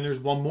week. Yeah. And then there's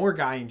one more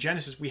guy in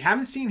Genesis. We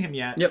haven't seen him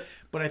yet,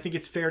 but I think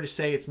it's fair to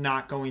say it's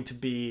not going to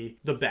be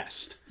the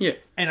best. Yeah.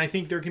 And I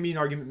think there can be an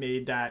argument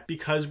made that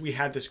because we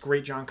had this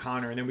great John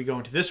Connor, and then we go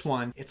into this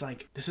one, it's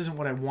like, this isn't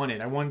what I wanted.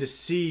 I wanted to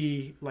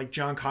see, like,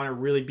 John Connor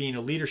really being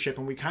a leadership,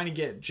 and we kind of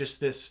get just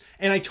this.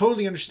 And I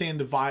totally understand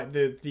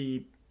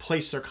the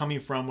place they're coming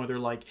from, where they're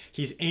like,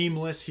 he's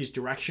aimless, he's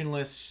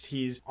directionless,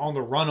 he's on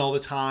the run all the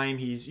time,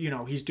 he's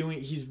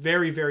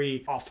very,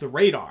 very off the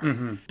radar.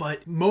 Mm-hmm.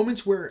 But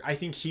moments where I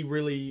think he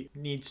really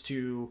needs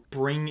to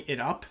bring it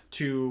up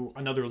to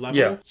another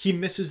level, he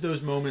misses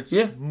those moments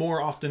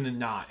more often than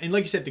not. And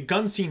like you said, the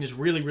gun scene is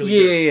really, really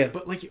good. Yeah.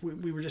 But like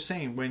we were just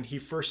saying, when he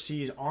first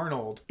sees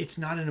Arnold, it's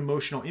not an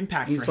emotional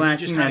impact for him. He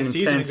just kind of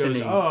sees him and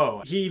goes,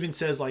 oh. He even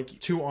says, like,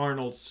 to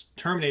Arnold's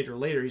Terminator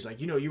later, he's like,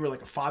 you were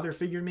like a father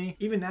figure to me.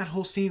 Even that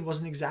whole scene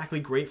wasn't exactly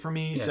great for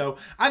me. So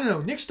I don't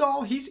know. Nick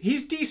Stahl,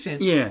 he's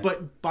decent,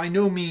 but by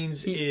no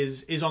means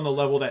is on the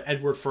level that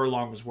Edward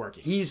Furlong was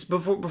working. He's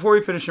before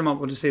we finish him up,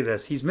 we'll just say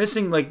this: he's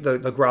missing like the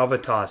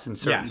gravitas in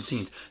certain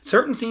scenes.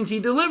 Certain scenes he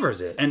delivers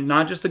it, and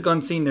not just the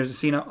gun scene. There's a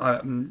scene that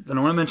I want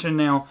to mention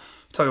now.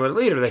 Talk about it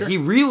later. That he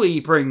really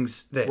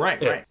brings that.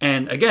 Right.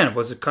 And again, it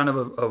was a kind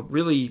of a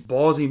really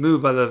ballsy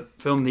move by the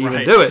film to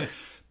even do it.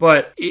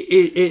 But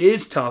it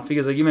is tough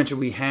because, like you mentioned,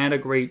 we had a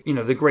great,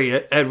 the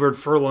great Edward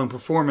Furlong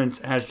performance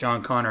as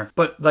John Connor.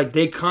 But like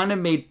they kind of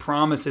made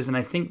promises, and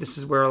I think this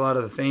is where a lot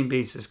of the fan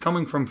base is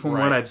coming from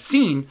what I've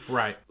seen.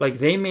 Right. Like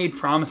they made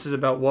promises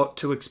about what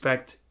to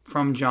expect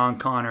from John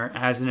Connor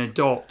as an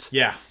adult.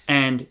 Yeah.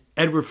 And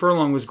Edward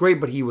Furlong was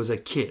great, but he was a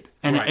kid.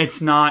 And it's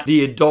not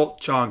the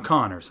adult John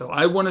Connor. So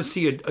I want to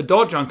see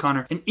adult John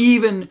Connor. And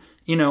even,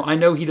 I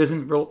know he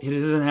doesn't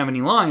have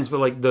any lines, but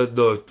like the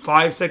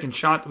 5-second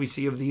shot that we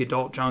see of the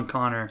adult John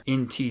Connor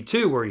in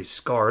T2 where he's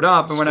scarred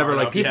up and whatever,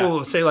 like people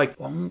will say like,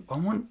 well, I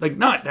want, like,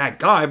 not that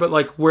guy, but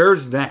like,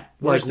 where's that?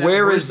 Where's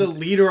the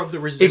leader of the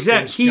resistance?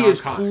 Exactly. He John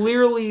is Connor.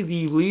 Clearly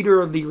the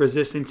leader of the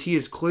resistance. He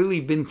has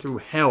clearly been through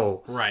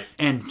hell. Right.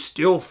 And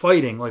still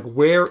fighting. Like,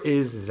 where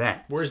is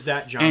that? Where's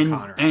that John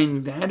Connor?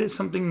 And that is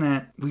something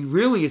that we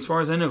really, as far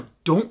as I know,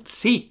 don't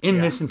see in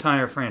this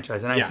entire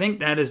franchise. And I think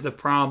that is the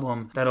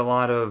problem that a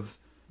lot of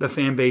the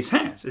fan base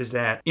has, is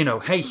that,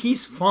 hey,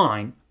 he's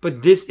fine,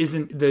 but this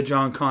isn't the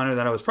John Connor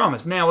that I was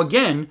promised. Now,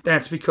 again,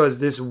 that's because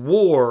this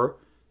war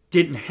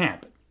didn't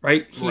happen.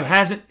 Right? He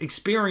hasn't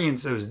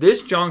experienced those.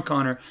 This John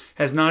Connor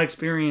has not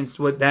experienced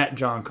what that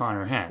John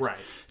Connor has. Right.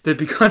 That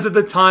because of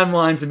the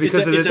timelines and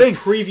because of the thing,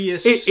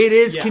 previous. It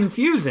is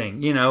confusing,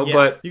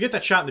 but you get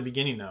that shot in the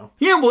beginning though.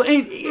 Yeah, well,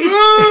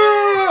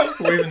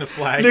 waving the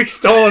flag. Nick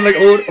Stahl, like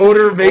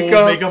older makeup,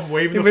 old makeup,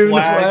 waving the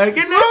flag.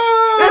 And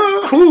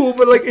that's cool,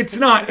 but like it's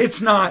not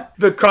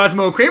the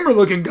Cosmo Kramer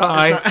looking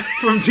guy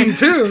from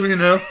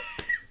T2,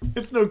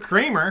 It's no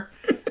Kramer.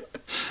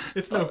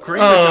 It's no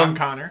Kramer, John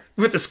Connor.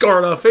 With the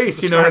scarred off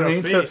face, you know what I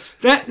mean? Face. So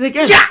that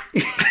again,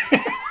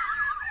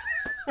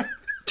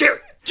 Jerry,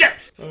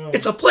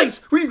 it's a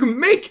place where you can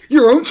make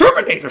your own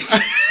Terminators.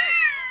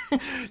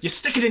 You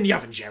stick it in the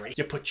oven, Jerry.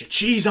 You put your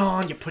cheese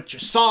on, you put your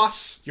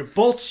sauce, your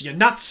bolts, your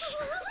nuts,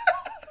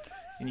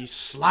 and you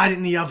slide it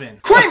in the oven.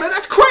 Kramer,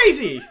 that's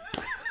crazy!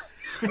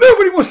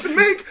 Nobody wants to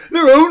make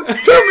their own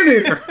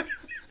Terminator.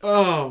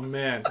 Oh,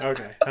 man.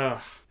 Okay.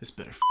 This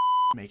better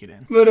make it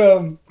in. But,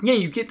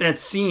 you get that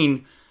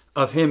scene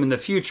of him in the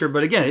future,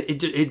 but again,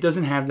 it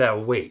doesn't have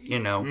that weight,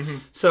 Mm-hmm.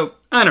 So,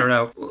 I don't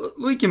know.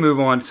 We can move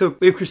on. So,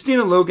 we have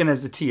Christina Logan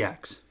as the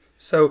TX.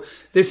 So,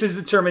 this is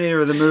the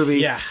Terminator of the movie.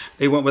 Yeah.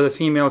 They went with a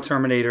female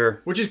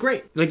Terminator. Which is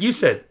great. Like you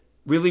said,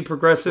 really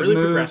progressive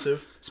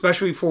move.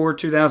 Especially for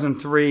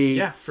 2003.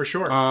 Yeah, for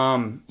sure.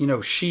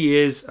 She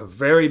is a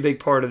very big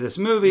part of this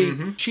movie.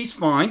 Mm-hmm. She's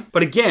fine.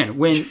 But again,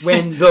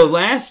 when the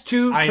last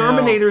two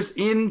Terminators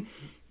in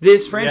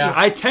this franchise,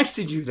 I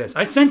texted you this.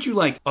 I sent you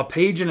like a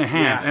page and a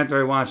half after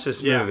I watched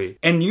this movie.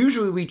 And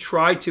usually we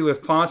try to,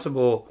 if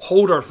possible,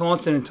 hold our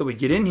thoughts in until we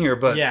get in here.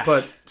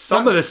 But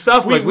some of the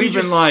stuff, we've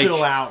been like,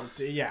 spill out.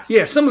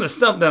 Some of the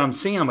stuff that I'm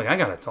seeing, I'm like, I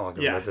gotta talk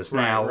about this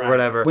now or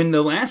whatever. When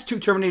the last two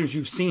Terminators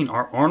you've seen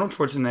are Arnold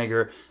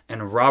Schwarzenegger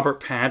and Robert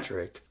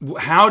Patrick,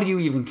 how do you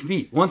even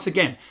compete? Once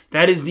again,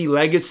 that is the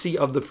legacy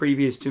of the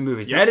previous two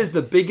movies. That is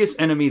the biggest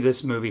enemy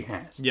this movie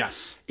has.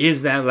 Yes.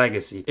 Is that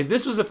legacy. If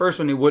this was the first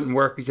one, it wouldn't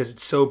work because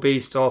it's so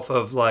based off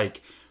of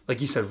like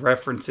you said,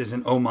 references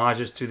and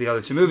homages to the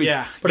other two movies.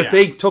 But if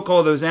they took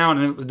all those out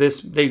and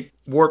they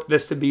warped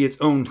this to be its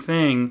own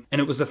thing,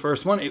 and it was the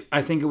first one,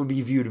 I think it would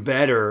be viewed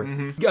better.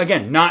 Mm-hmm.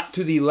 Again, not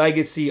to the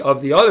legacy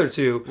of the other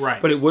two,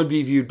 but it would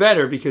be viewed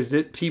better because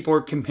people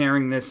are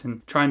comparing this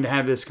and trying to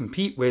have this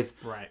compete with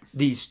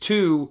these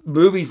two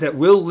movies that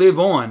will live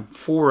on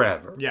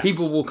forever. Yes.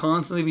 People will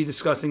constantly be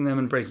discussing them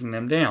and breaking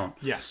them down.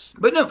 Yes.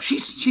 But no,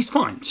 she's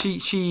fine.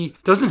 She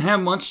doesn't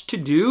have much to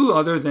do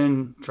other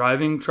than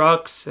driving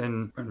trucks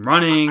and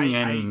running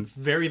and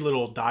very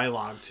little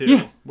dialogue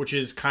too, which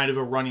is kind of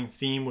a running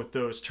theme with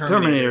those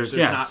Terminators. There's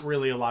not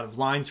really a lot of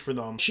lines for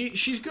them.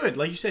 She's good.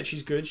 Like you said,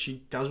 she's good.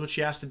 She does what she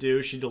has to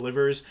do. She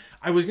delivers.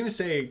 I was going to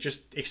say,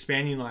 just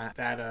expanding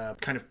that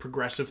kind of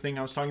progressive thing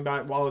I was talking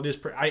about, while it is,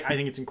 I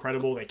think it's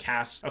incredible they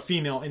cast a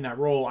female in that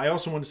role. I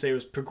also want to say it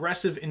was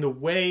progressive in the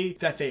way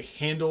that they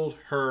handled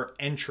her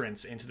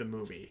entrance into the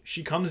movie.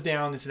 She comes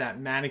down into that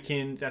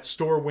mannequin, that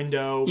store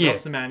window,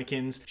 melts the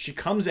mannequins. She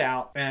comes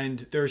out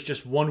and there's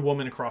just one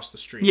woman across the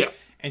street. Yeah.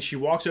 And she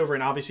walks over,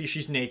 and obviously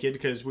she's naked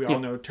because we all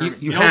know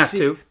you have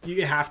to.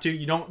 You have to.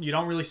 You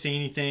don't really see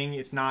anything.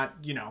 It's not,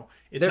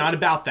 it's not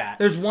about that.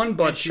 There's one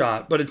butt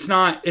shot, but it's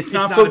not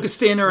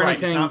focused in or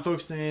anything. It's not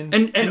focused in.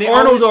 And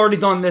Arnold's already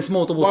done this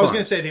multiple times. I was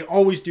going to say they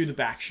always do the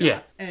back shot. Yeah.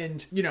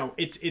 And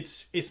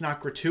it's not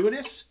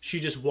gratuitous.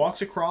 She just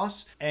walks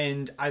across,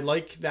 and I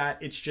like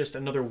that it's just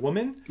another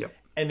woman. Yep.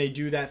 And they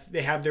do that.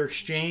 They have their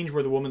exchange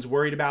where the woman's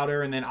worried about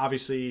her, and then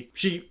obviously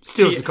she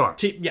steals the car.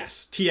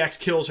 TX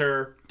kills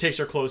her, takes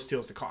her clothes,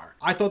 steals the car.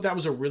 I thought that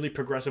was a really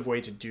progressive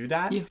way to do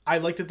that. Yeah. I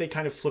like that they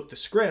kind of flipped the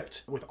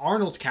script with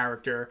Arnold's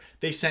character.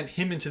 They sent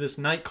him into this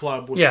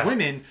nightclub with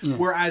women,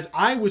 whereas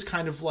I was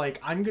kind of like,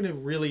 I'm gonna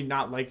really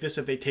not like this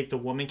if they take the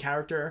woman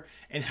character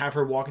and have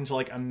her walk into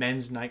like a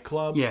men's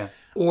nightclub. Yeah.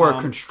 Or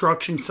a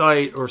construction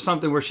site or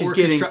something where she's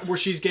getting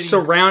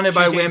surrounded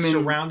by women.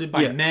 Surrounded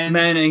by men.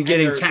 And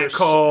getting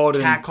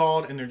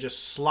catcalled. And they're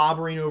just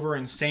slobbering over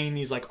and saying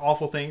these like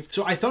awful things.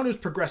 So I thought it was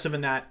progressive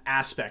in that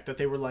aspect, that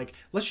they were like,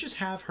 let's just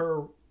have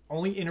her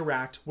only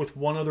interact with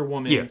one other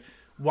woman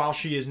while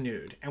she is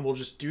nude, and we'll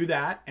just do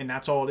that, and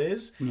that's all it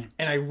is.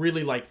 And I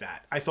really like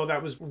that. I thought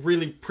that was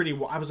really pretty.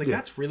 I was like,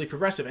 that's really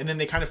progressive. And then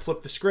they kind of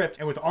flipped the script,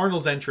 and with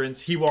Arnold's entrance,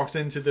 he walks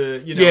into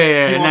the he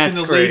walks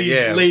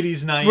into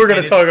ladies' night. We're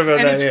gonna talk about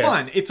that. And it's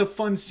fun. It's a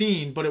fun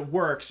scene, but it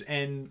works,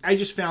 and I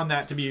just found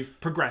that to be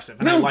progressive,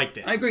 and I liked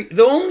it. I agree.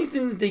 The only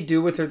thing that they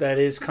do with her that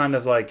is kind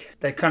of like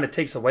that kind of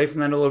takes away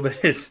from that a little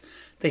bit is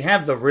they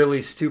have the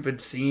really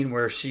stupid scene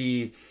where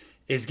she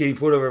is getting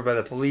pulled over by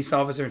the police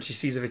officer, and she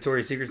sees a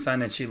Victoria's Secret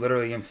sign, and she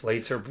literally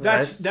inflates her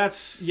breasts.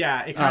 That's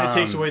it kind of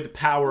takes away the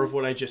power of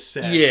what I just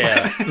said.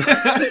 Yeah.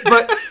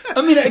 But,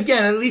 I mean,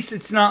 again, at least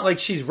it's not like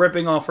she's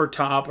ripping off her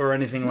top or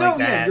anything like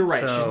that. No, you're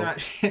right. So. She's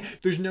not.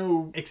 There's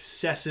no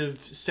excessive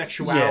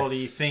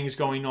sexuality things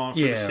going on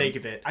for the sake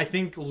of it. I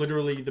think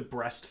literally the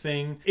breast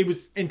thing, it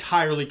was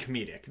entirely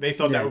comedic. They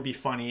thought that would be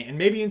funny, and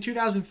maybe in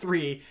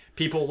 2003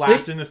 people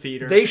laughed in the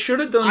theater. They should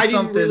have done something.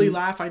 I didn't really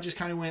laugh. I just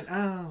kind of went,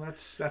 oh,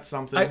 that's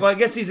something.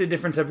 I guess he's a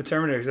different type of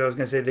Terminator, because I was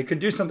going to say they could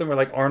do something where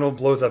like Arnold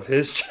blows up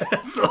his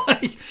chest,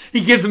 like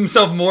he gives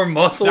himself more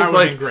muscles. That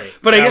would be great.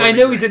 But I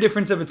know he's a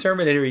different type of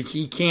Terminator.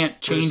 He can't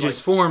change his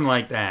form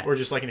like that. Or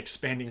just like an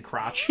expanding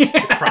crotch. The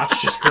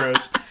crotch just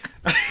grows.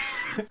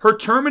 Her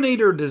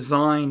Terminator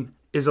design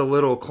is a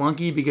little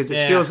clunky because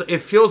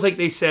it feels like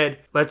they said,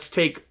 let's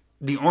take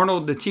the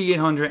Arnold, the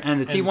T-800,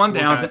 and the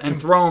T-1000 and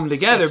throw them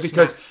together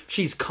because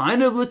she's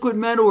kind of liquid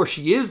metal, or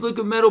she is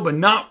liquid metal, but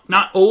not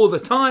all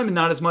the time and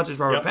not as much as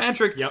Robert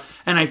Patrick.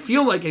 And I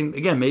feel like, and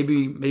again,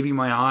 maybe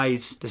my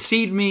eyes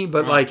deceived me,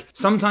 but like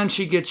sometimes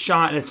she gets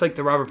shot and it's like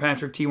the Robert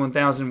Patrick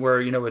T-1000 where,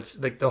 it's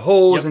like the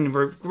holes and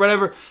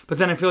whatever. But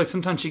then I feel like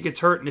sometimes she gets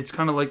hurt and it's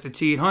kind of like the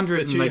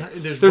T-800 and like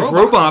there's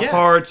robot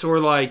parts,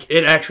 or like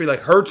it actually like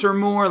hurts her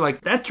more.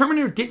 Like that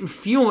Terminator didn't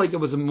feel like it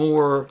was a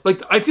more,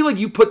 like I feel like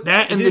you put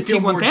that in the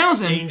T-1000.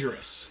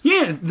 Dangerous.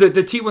 Yeah,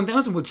 the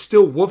T-1000 would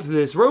still whoop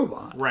this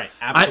robot. Right,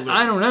 absolutely.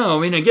 I don't know.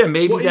 I mean, again,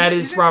 maybe that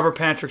is Robert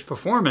Patrick's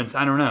performance.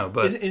 I don't know.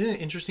 But isn't it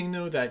interesting,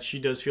 though, that she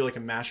does feel like a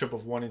mashup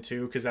of 1 and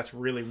 2? Because that's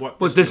really what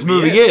this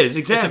movie is.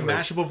 Exactly. It's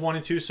a mashup of 1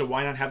 and 2, so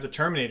why not have the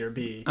Terminator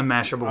be a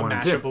mashup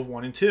of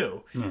 1 and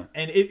 2? Yeah.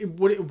 And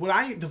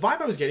the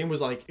vibe I was getting was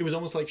like, it was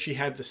almost like she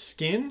had the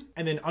skin,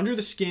 and then under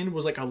the skin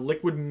was like a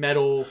liquid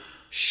metal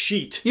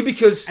sheet. Yeah,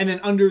 because... And then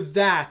under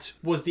that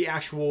was the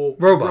actual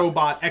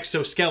robot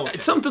exoskeleton.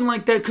 Something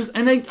like that.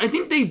 And I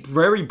think they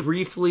very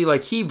briefly,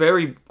 like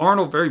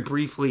Arnold very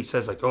briefly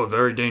says like, oh,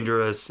 very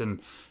dangerous. And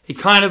he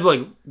kind of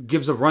like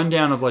gives a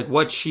rundown of like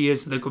what she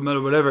is, liquid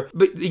metal, whatever.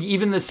 But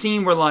even the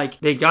scene where like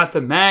they got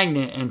the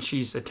magnet and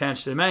she's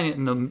attached to the magnet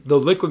and the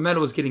liquid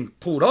metal is getting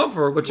pulled off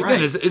her, which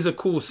again is a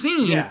cool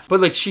scene. Yeah. But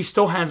like she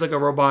still has like a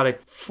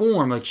robotic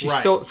form. Like she's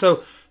still...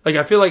 So... Like,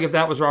 I feel like if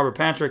that was Robert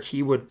Patrick,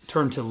 he would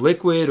turn to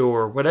liquid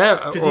or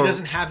whatever. Because he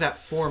doesn't have that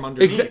form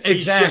underneath.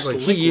 Exactly.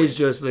 He is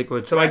just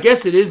liquid. So I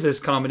guess it is this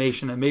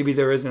combination that maybe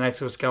there is an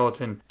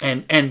exoskeleton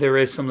and there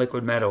is some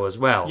liquid metal as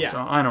well. Yeah.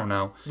 So I don't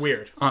know.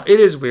 Weird. It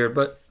is weird,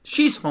 but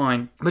she's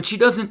fine. But she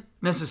doesn't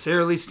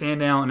necessarily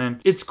stand out,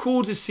 and it's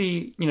cool to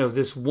see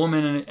this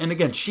woman, and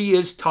again, she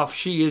is tough,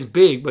 she is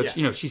big, but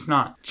she's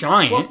not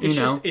giant.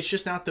 Well, it's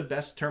just not the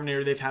best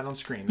Terminator they've had on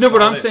screen. That's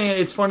but I'm saying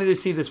it's funny to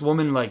see this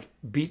woman like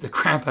beat the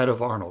crap out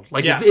of Arnold.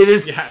 Like it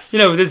is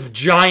this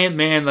giant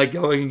man like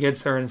going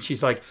against her, and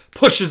she's like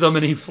pushes him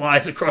and he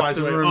flies across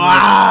the room.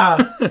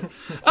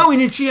 Oh, and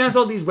then she has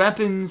all these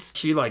weapons.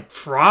 She like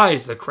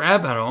fries the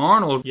crap out of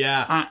Arnold.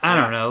 I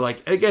don't know,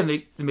 like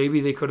again,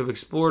 maybe they could have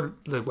explored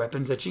the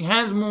weapons that she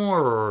has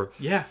more, or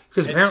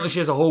because apparently she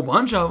has a whole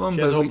bunch of them. She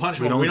has a whole bunch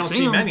of them. We don't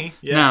see many.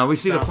 No, we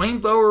see the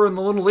flamethrower and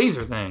the little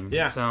laser thing.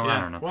 So I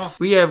don't know. Well,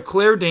 we have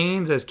Claire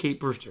Danes as Kate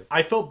Brewster.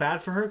 I felt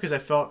bad for her because I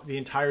felt the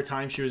entire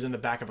time she was in the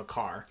back of a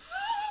car.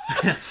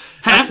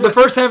 The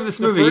first half of this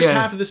movie. The first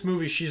half of this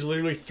movie, she's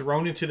literally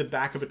thrown into the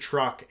back of a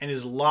truck and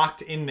is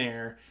locked in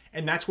there.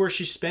 And that's where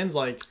she spends,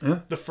 like,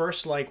 the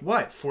first,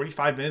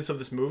 45 minutes of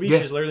this movie?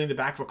 She's literally in the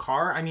back of a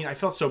car. I mean, I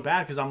felt so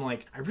bad because I'm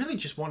like, I really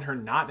just want her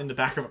not in the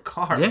back of a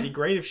car. It'd be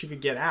great if she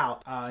could get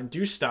out and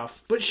do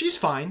stuff. But she's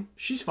fine.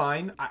 She's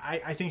fine.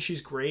 I think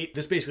she's great.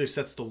 This basically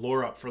sets the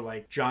lore up for,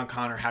 like, John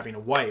Connor having a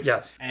wife.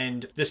 Yes.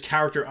 And this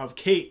character of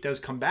Kate does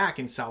come back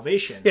in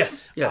Salvation.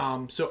 Yes.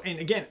 So, and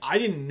again, I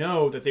didn't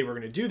know that they were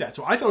going to do that.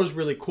 So I thought it was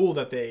really cool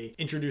that they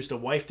introduced a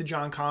wife to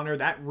John Connor.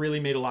 That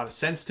really made a lot of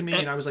sense to me.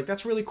 And I was like,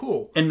 that's really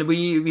cool. And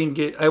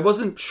I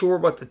wasn't sure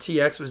what the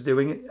TX was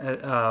doing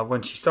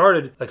when she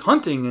started like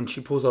hunting, and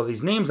she pulls all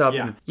these names up,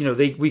 and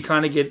we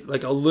kind of get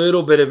like a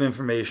little bit of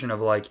information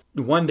of like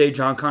one day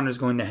John Connor's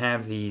going to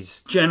have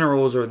these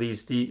generals or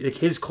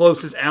his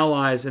closest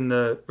allies in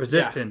the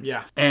resistance,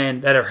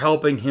 and that are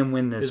helping him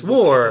win this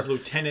war. His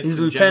lieutenants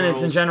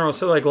and generals.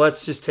 So like,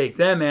 let's just take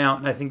them out,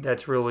 and I think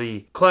that's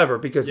really clever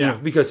because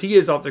because he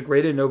is off the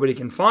grid and nobody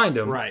can find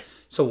him. Right.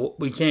 So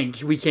we can't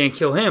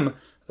kill him.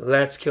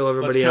 Let's kill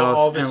everybody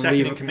else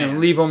and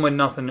leave them with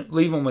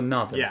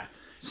nothing. Yeah.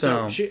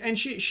 So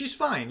she's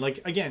fine. Like,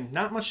 again,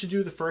 not much to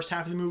do the first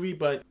half of the movie,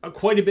 but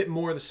quite a bit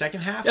more the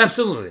second half.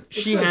 Absolutely.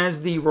 She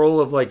has the role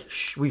of, like,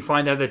 we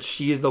find out that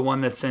she is the one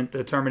that sent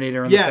the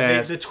Terminator in the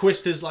past. The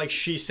twist is, like,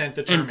 she sent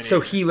the Terminator. And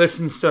so he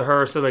listens to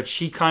her, so, like,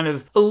 she kind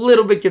of a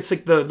little bit gets,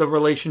 like, the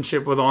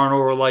relationship with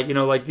Arnold, or, like, you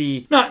know, like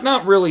the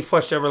not really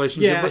fleshed out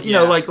relationship, but, you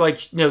know, like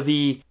you know,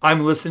 the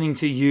I'm listening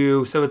to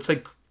you. So it's,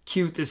 like,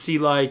 cute to see,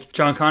 like,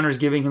 John Connor's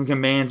giving him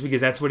commands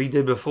because that's what he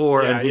did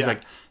before, and he's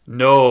like,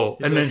 no.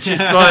 And then she's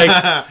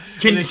like,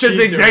 she says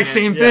the exact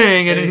same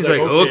thing, and he's like,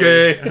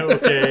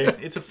 okay.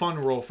 It's a fun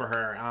role for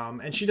her,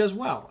 and she does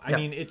well. I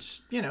mean,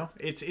 it's, you know,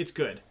 it's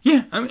good.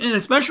 Yeah, I mean, and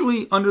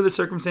especially under the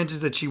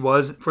circumstances that she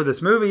was for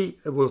this movie,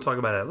 we'll talk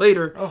about that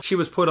later. She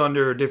was put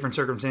under different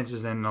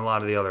circumstances than a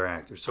lot of the other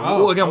actors. So,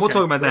 we'll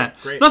talk about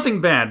that. Great. Nothing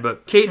bad,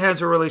 but Kate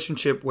has a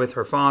relationship with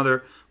her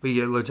father. We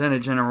get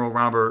Lieutenant General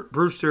Robert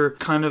Brewster.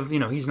 Kind of, you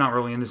know, he's not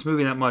really in this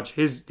movie that much.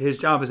 His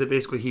job is that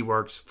basically he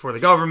works for the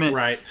government.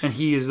 Right. And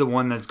he is the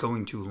one that's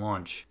going to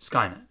launch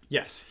Skynet.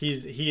 Yes, he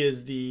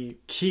is the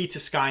key to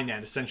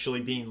Skynet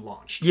essentially being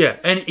launched. Yeah,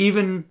 and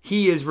even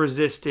he is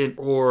resistant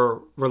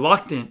or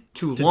reluctant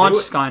to launch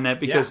Skynet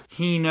because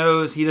he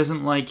knows he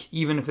doesn't like,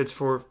 even if it's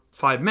for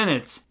 5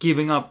 minutes,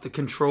 giving up the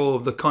control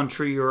of the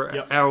country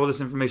or all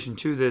this information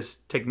to this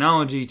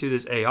technology, to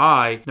this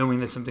AI, knowing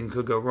that something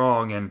could go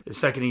wrong. And the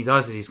second he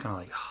does it, he's kind of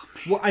like, oh,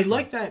 man. Well, I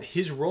like that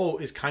his role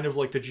is kind of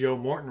like the Joe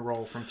Morton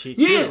role from T2.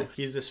 Yeah.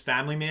 He's this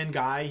family man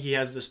guy. He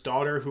has this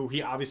daughter who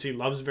he obviously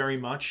loves very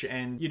much.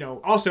 And, you know,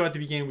 also at the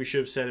beginning we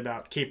should have said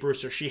about Kate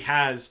Brewster,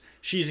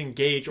 she's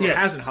engaged or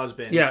has a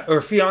husband. Yeah,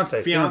 or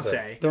fiance.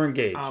 They're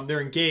engaged.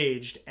 They're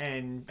engaged,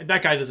 and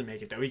that guy doesn't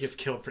make it, though. He gets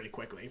killed pretty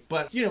quickly.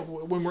 But, you know,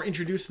 when we're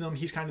introducing them,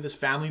 he's kind of this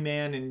family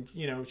man, and,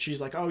 you know, she's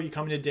like, oh, you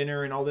coming to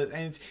dinner and all that.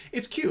 And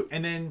it's cute.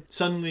 And then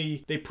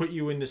suddenly they put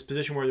you in this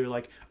position where they're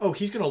like, oh,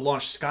 he's going to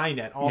launch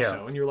Skynet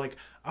also. Yeah. And you're like,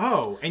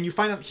 oh, and you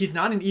find out he's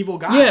not an evil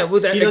guy. Yeah,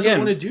 well, he doesn't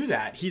want to do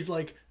that. He's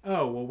like,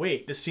 oh, well,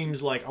 wait, this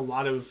seems like a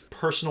lot of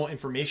personal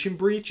information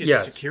breach. It's a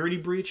security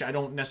breach. I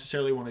don't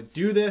necessarily want to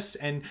do this.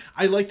 And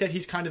I like that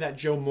he's kind of that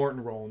Joe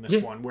Morton role in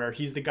this one, where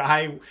he's the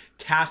guy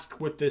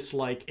tasked with this,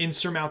 like,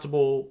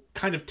 insurmountable,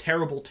 kind of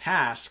terrible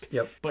task.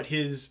 But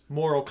his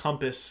moral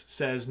compass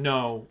says,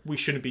 no, we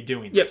shouldn't be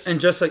doing this. And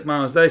just like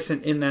Miles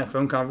Dyson in that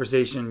phone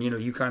conversation, you know,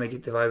 you kind of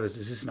get the vibe as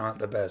this is not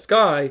the best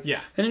guy.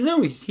 Yeah. And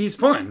no, he's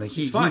fine. Like,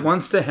 he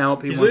wants to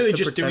help. He's literally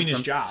just doing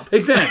his job.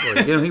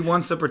 Exactly. You know, he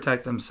wants to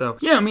protect them. So,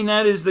 yeah, I mean,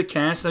 that is the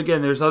cast.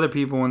 Again, there's other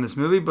people in this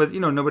movie, but, you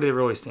know, nobody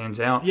really stands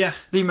out. Yeah.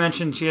 You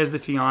mentioned she has the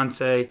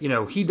fiance. You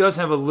know, he does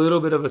have a little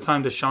bit of a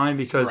time to shine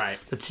because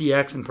the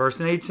TX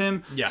impersonates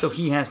him. Yes. So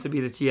he has to be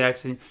the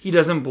TX, and he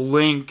doesn't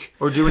blink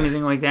or do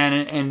anything like that.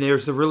 And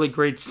there's the really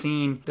great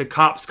scene. The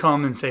cops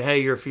come and say,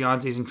 hey, your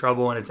fiance's in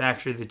trouble, and it's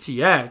actually the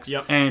TX.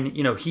 Yep. And,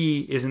 you know,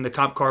 he is in the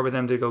cop car with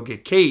them to go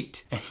get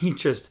Kate, and he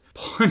just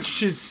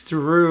punches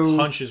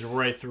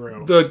right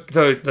through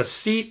the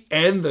seat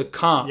and the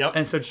cop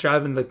and starts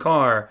driving the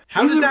car.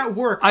 How does that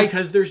work?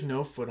 Because there's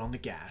no foot on the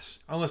gas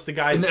unless the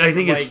guy's I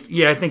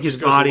think his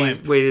body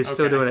weight is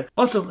still doing it.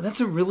 Also,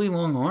 that's a really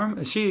long arm.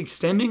 Is she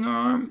extending her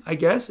arm? I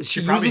guess is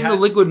she using the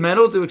liquid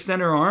metal to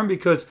extend her arm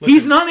because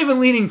he's not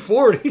even leaning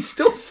forward. He's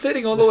still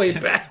sitting all the way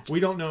back. We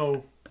don't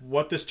know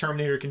what this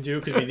Terminator can do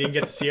because we didn't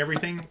get to see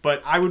everything,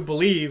 but I would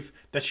believe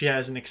that she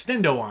has an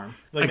extendo arm.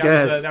 Like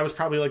that was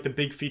probably like the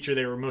big feature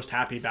they were most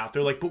happy about.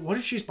 They're like, but what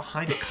if she's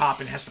behind a cop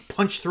and has to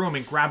punch through him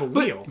and grab a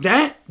wheel?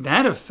 That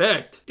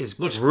effect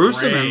looks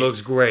gruesome and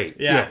looks great.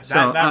 Yeah,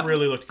 that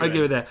really looked good. I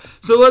give it that.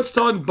 So let's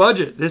talk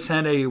budget. This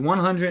had a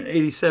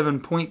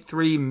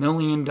 $187.3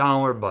 million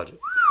budget.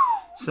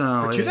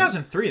 So for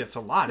 2003, that's a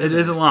lot. It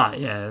is a lot,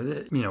 yeah.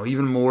 You know,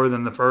 even more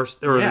than the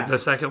first or the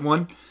second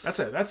one. That's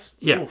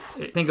oof.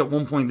 I think at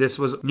one point this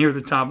was near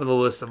the top of the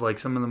list of like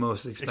some of the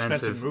most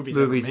expensive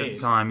movies at the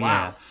time.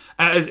 Wow. Yeah.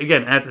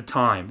 Again, at the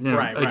time, you know,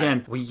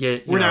 again,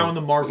 we're now in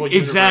the Marvel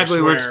universe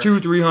exactly where it's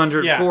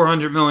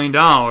 $400 million,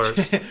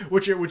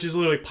 which is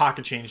literally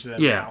pocket change to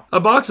them. Now. A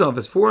box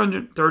office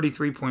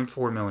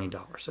 $433.4 million,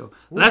 so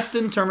less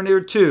than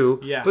Terminator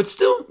 2, but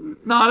still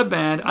not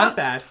bad.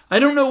 I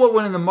don't know what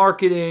went in the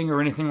marketing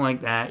or anything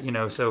like that, you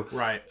know. So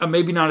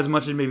maybe not as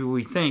much as maybe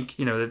we think,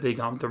 you know, that they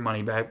got their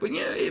money back, but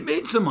yeah, it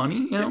made some money.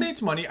 You know, it made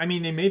some money. I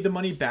mean, they made the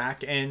money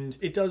back, and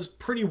it does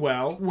pretty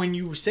well. When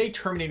you say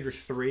Terminator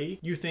 3,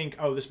 you think,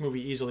 oh, this movie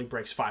easily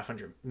breaks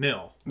 500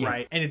 mil,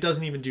 right? And it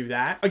doesn't even do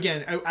that.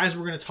 Again, as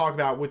we're going to talk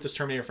about with this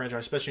Terminator franchise,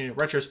 especially in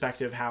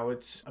retrospective, how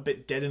it's a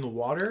bit dead in the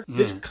water.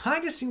 This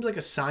kind of seems like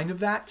a sign of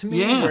that to me,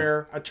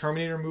 where a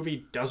Terminator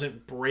movie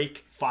doesn't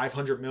break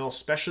 500 mil,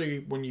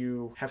 especially when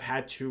you have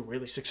had two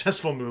really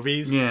successful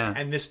movies,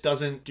 and this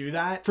doesn't do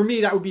that. For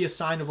me, that would be a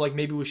sign of like,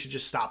 maybe we should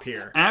just stop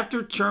here.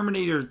 After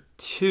Terminator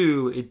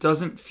 2, it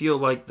doesn't feel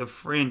like the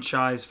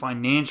franchise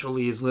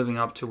financially is living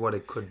up to what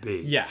it could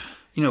be. Yeah.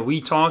 You know,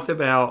 we talked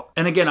about,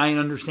 and again, I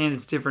understand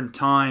it's different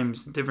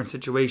times, different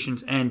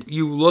situations, and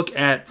you look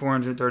at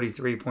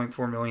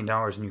 $433.4 million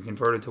and you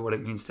convert it to what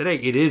it means today,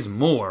 it is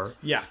more.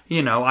 Yeah.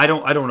 You know, I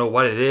don't know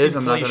what it is. Inflation,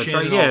 I'm not going to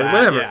try. and Yeah, all that,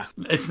 whatever. yeah.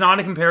 It's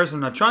not a comparison.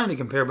 I'm not trying to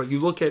compare, but you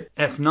look at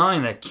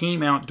F9 that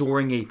came out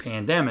during a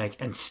pandemic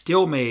and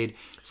still made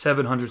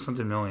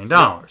 $700-something million.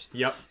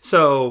 Yep.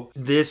 So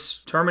this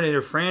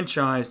Terminator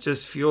franchise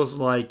just feels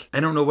like, I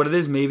don't know what it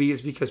is. Maybe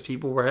it's because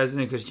people were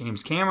hesitant because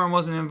James Cameron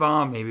wasn't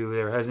involved. Maybe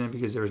they were hesitant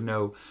because there was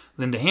no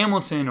Linda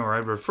Hamilton or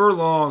Edward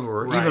Furlong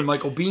or even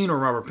Michael Biehn or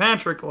Robert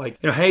Patrick. Like,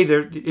 you know, hey,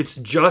 it's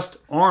just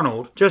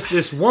Arnold, just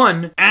this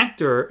one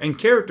actor and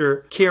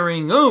character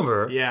carrying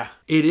over. Yeah.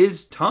 It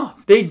is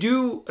tough. They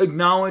do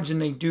acknowledge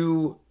and they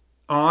do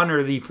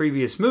honor the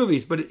previous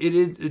movies, but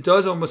it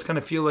does almost kind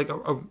of feel like a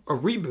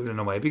reboot in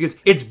a way, because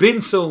it's been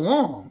so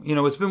long. You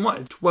know, it's been,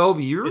 what, 12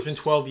 years? It's been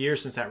 12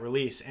 years since that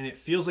release, and it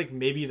feels like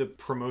maybe the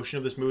promotion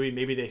of this movie,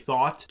 maybe they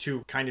thought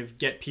to kind of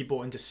get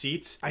people into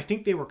seats. I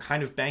think they were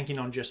kind of banking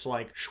on just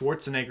like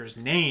Schwarzenegger's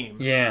name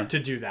to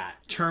do that.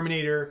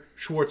 Terminator,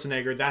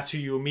 Schwarzenegger, that's who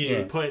you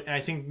immediately put, and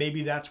I think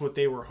maybe that's what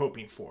they were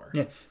hoping for.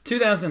 Yeah.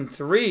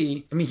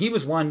 2003, I mean, he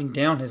was winding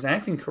down his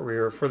acting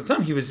career for the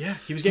time. He was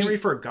getting ready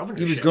for a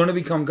governorship. He was going to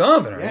become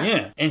governor.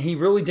 And he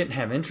really didn't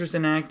have interest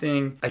in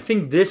acting. I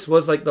think this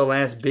was like the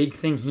last big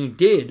thing he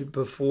did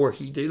before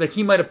he did. Like,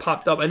 he might have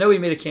popped up. I know he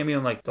made a cameo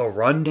in like The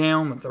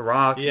Rundown with The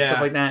Rock and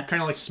stuff like that.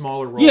 Kind of like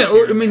smaller roles. Yeah,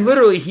 or I mean,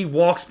 literally, he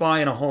walks by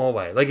in a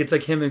hallway. Like, it's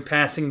like him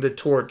passing the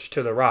torch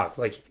to The Rock.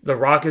 Like, The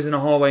Rock is in a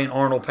hallway and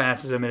Arnold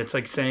passes him, and it's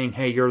like saying,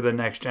 hey, you're the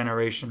next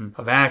generation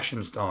of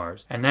action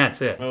stars. And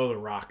that's it. Oh, The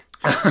Rock.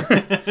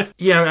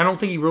 Yeah, I don't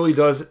think he really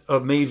does a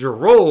major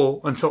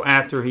role until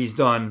after he's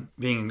done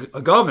being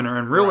a governor,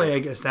 and really, I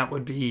guess that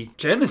would be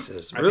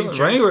Genesis, really,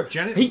 right?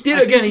 He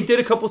did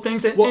a couple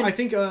things. I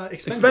think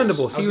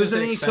Expendables. He was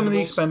in some of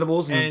the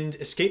Expendables and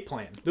Escape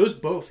Plan. Those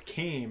both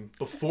came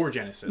before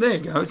Genesis. There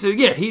you go. So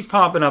yeah, he's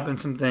popping up in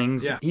some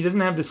things. Yeah. He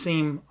doesn't have the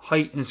same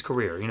height in his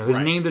career. You know, his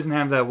name doesn't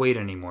have that weight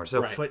anymore.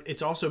 So, but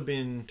it's also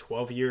been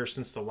 12 years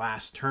since the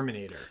last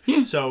Terminator.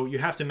 Yeah. So you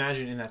have to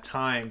imagine in that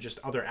time, just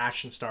other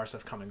action stars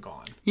have come and gone.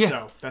 Yeah,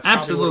 so that's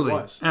probably what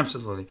it was.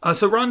 Absolutely.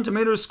 So Rotten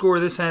Tomatoes score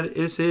is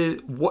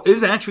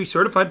actually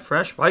certified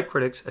fresh by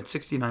critics at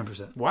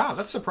 69%. Wow,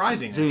 that's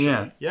surprising. So,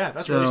 yeah,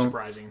 that's really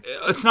surprising.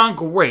 It's not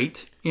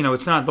great. You know,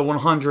 it's not the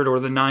 100 or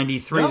the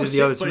 93 that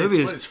the other two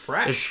movies. But it's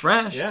fresh. It's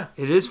fresh. Yeah.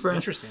 It is fresh.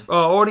 Interesting.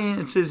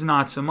 Audiences,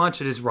 not so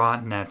much. It is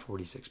rotten at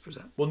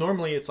 46%. Well,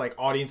 normally it's like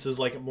audiences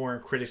like it more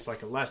and critics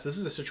like it less. This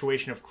is a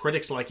situation of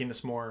critics liking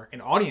this more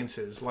and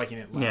audiences liking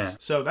it less. Yeah.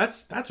 So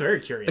that's very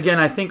curious. Again,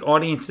 I think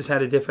audiences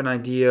had a different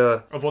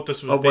idea of what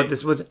this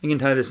was. You can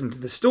tie this into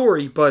the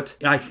story, but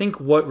I think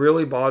what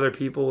really bothered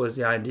people is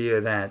the idea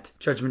that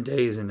Judgment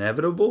Day is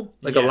inevitable.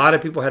 Like, a lot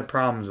of people had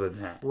problems with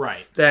that.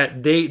 Right.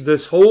 That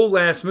this whole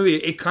last movie,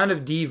 it kind of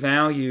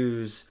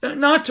devalues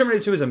not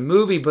Terminator 2 as a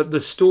movie, but the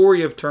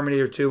story of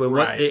Terminator 2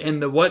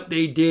 and what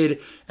they did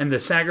and the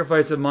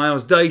sacrifice of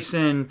Miles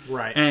Dyson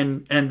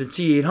and the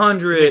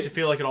T-800. It makes it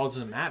feel like it all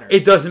doesn't matter.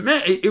 It doesn't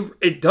matter.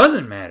 It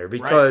doesn't matter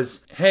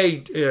because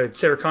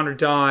Sarah Connor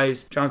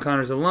dies, John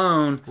Connor's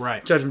alone,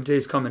 Judgment Day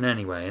is coming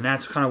anyway, and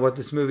that's kind of what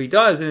this movie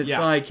does. And it's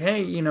like,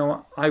 hey, you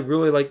know, I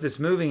really like this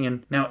movie,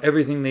 and now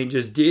everything they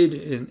just did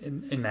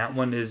in that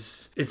one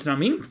it's not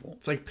meaningful.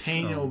 It's like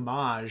paying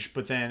homage,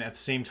 but then at the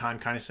same time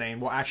kind of saying,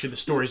 well, actually the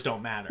stories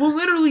don't matter. Well,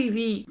 literally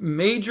the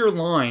major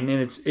line,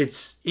 and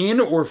it's in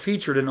or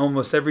featured in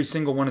almost every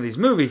single one of these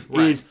movies,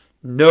 is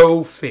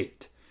no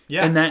fate.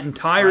 Yeah. And that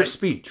entire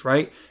speech,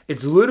 right?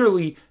 It's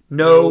literally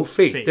no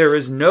fate. There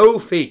is no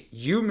fate.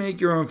 You make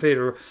your own fate.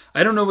 Or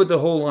I don't know what the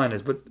whole line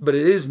is, but it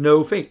is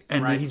no fate.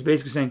 And he's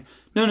basically saying,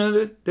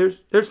 no, there's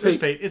fate. There's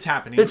fate. It's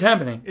happening. It's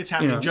happening. It's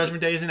happening. You know? Judgment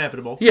Day is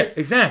inevitable. Yeah,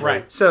 exactly.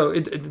 Right. So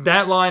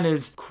that line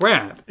is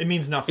crap. It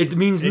means nothing. It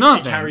means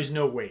nothing. It carries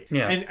no weight.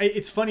 Yeah. And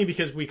it's funny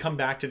because we come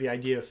back to the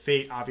idea of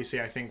fate,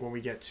 obviously, I think, when we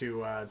get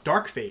to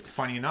Dark Fate,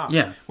 funny enough.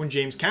 Yeah. When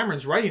James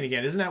Cameron's writing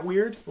again. Isn't that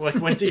weird? Like,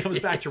 once he comes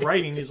back to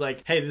writing, he's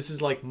like, hey, this is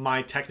like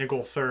my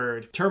technical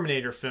third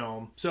Terminator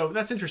film. So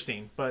that's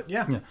interesting. But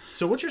yeah.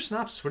 So what's your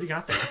synopsis? What do you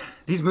got there?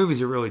 These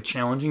movies are really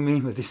challenging me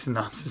with these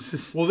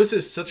synopsises. Well, this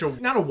is such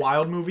not a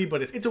wild movie,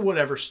 but it's a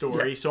whatever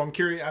story. So I'm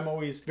curious. I'm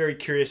always very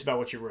curious about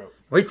what you wrote.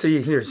 Wait till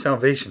you hear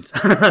Salvations.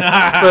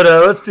 But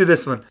let's do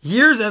this one.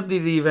 Years after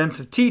the events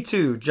of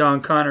T2,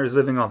 John Connor is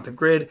living off the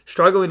grid,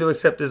 struggling to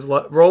accept his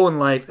role in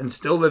life and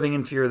still living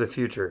in fear of the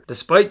future.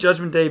 Despite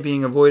Judgment Day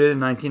being avoided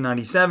in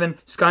 1997,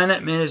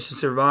 Skynet managed to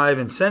survive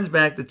and sends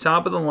back the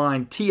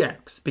top-of-the-line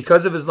TX.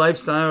 Because of his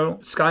lifestyle,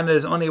 Skynet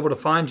is unable to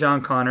find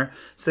John Connor,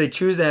 so they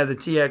choose to have the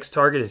TX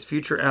target his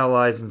future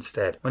allies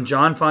instead. When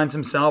John finds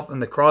himself in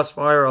the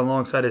crossfire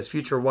alongside his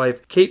future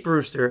wife, Kate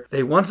Brewster,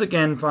 they once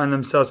again find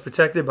themselves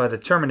protected by the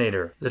Terminator.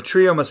 Terminator. The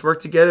trio must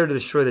work together to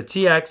destroy the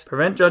TX,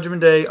 prevent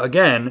Judgment Day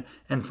again,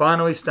 and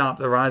finally stop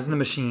the rise of the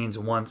machines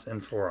once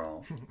and for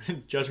all.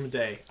 Judgment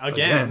Day.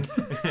 Again.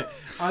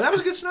 That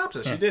was a good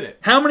synopsis. You did it.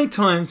 How many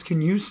times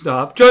can you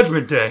stop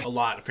Judgment Day? A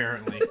lot,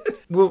 apparently.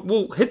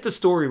 We'll hit the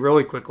story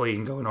really quickly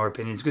and go into our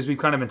opinions because we've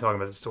kind of been talking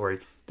about the story.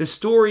 The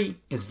story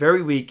is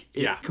very weak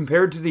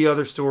compared to the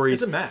other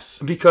stories. It's a mess.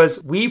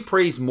 Because we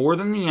praise more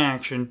than the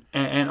action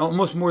and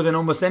almost more than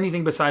almost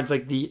anything besides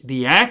like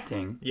the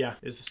acting. Yeah,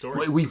 is the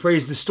story. We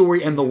praise the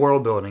story and the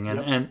world building.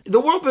 And the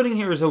world building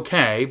here is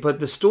okay, but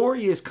the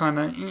story is kind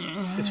of...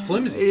 It's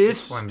flimsy. It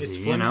is flimsy. It's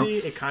flimsy.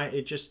 You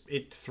know?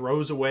 It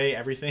throws away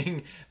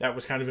everything that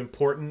was kind of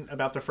important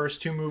about the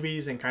first two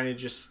movies and kind of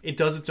just... It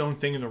does its own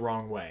thing in the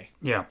wrong way.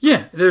 Yeah.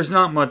 Yeah, there's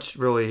not much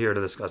really here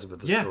to discuss about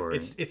the story.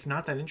 Yeah, it's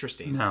not that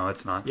interesting. No,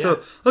 it's not. Yeah.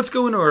 So let's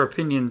go into our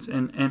opinions.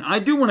 And I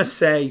do want to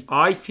say,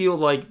 I feel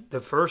like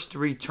the first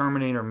three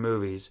Terminator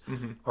movies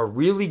are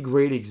really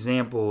great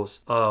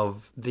examples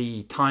of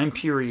the time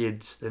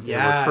periods that they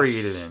were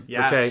created in.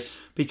 Yes.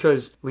 Okay?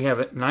 Because we have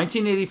a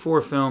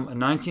 1984 film, a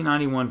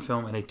 1991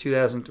 film, and a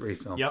 2003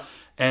 film. Yep.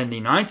 And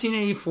the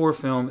 1984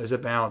 film is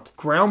about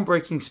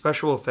groundbreaking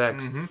special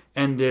effects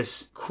and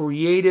this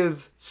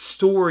creative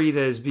story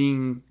that is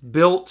being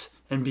built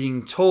and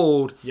being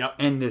told,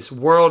 and this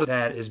world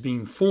that is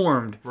being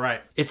formed.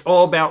 Right. It's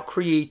all about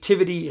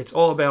creativity. It's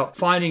all about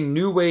finding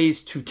new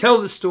ways to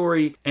tell the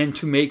story and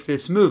to make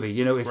this movie.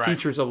 You know, it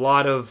features a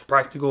lot of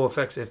practical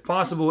effects if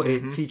possible.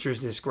 It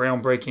features this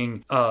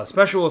groundbreaking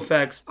special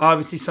effects.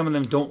 Obviously, some of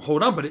them don't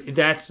hold up, but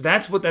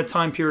that's what that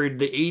time period,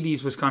 the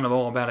 80s, was kind of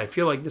all about. I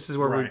feel like this is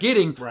where we're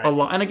getting a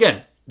lot. And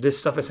again, this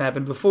stuff has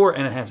happened before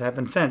and it has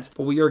happened since.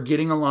 But we are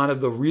getting a lot of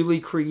the really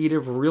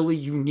creative, really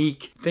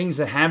unique things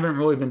that haven't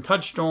really been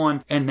touched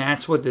on. And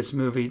that's what this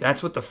movie,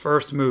 that's what the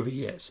first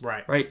movie is.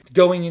 Right.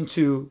 Going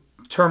into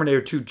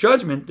Terminator 2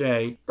 Judgment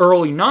Day,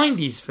 early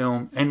 90s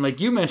film, and like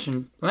you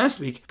mentioned last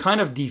week,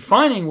 kind of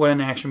defining what an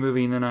action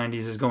movie in the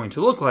 90s is going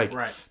to look like.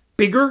 Right.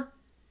 Bigger,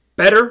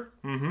 better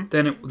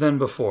than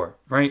before.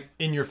 Right.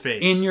 In your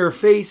face. In your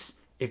face,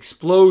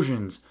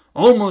 explosions.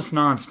 Almost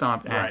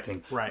non-stop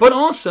acting. Right. But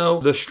also,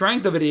 the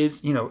strength of it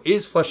is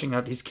fleshing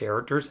out these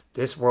characters,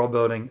 this world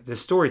building, this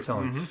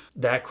storytelling,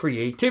 that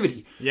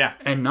creativity. Yeah.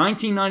 And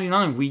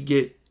 1999, we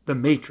get The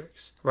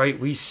Matrix, right?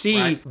 We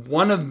see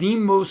one of the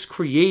most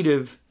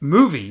creative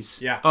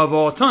movies of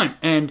all time.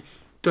 And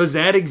does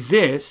that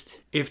exist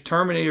if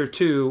Terminator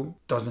 2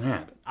 doesn't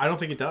happen? I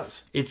don't think it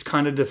does. It's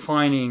kind of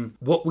defining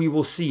what we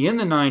will see in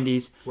the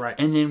 90s. Right.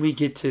 And then we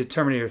get to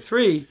Terminator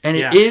 3, and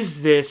it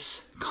is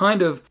this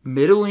kind of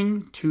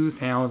middling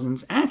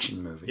 2000s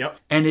action movie. Yep.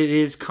 And it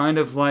is kind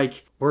of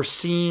like we're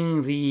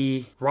seeing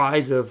the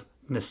rise of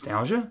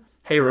nostalgia.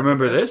 Hey,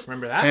 remember this?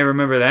 Remember that? Hey,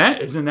 remember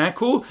that? Isn't that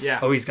cool? Yeah.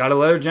 Oh, he's got a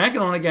leather jacket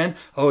on again.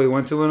 Oh, he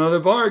went to another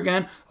bar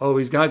again. Oh,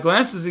 he's got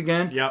glasses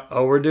again. Yep.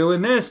 Oh, we're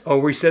doing this. Oh,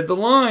 we said the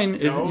line.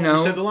 We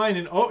said the line,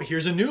 and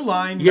here's a new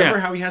line. Yeah. Remember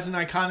how he has an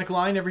iconic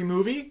line every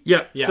movie?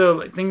 Yeah.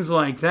 So things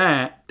like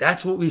that,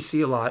 that's what we see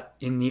a lot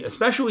in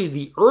especially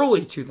the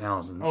early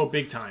 2000s. Oh,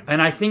 big time.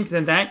 And I think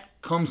that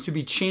comes to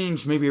be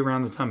changed maybe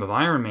around the time of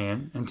Iron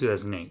Man in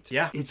 2008.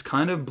 Yeah. It's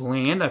kind of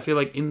bland. I feel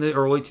like in the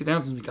early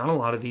 2000s, we got a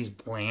lot of these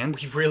bland.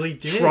 We really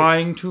did.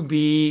 Trying to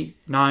be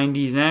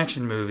 90s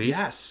action movies.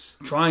 Yes.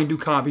 Trying to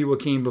copy what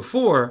came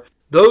before.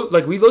 Though,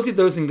 like, we look at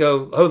those and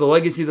go, oh, the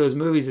legacy of those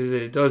movies is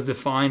that it does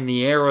define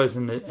the eras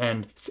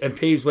and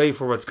paves way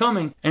for what's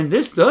coming. And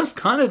this does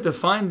kind of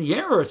define the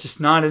era. It's just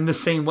not in the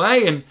same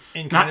way.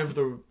 And kind of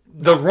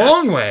the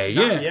wrong way,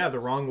 the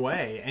wrong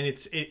way. And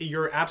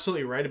you're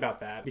absolutely right about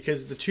that,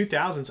 because the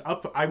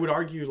 2000s I would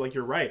argue, like,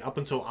 you're right, up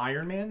until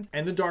Iron Man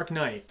and The Dark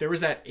Knight, there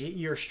was that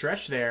 8-year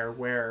stretch there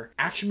where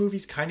action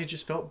movies kind of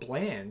just felt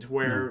bland,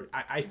 where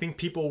I think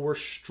people were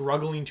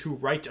struggling to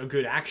write a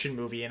good action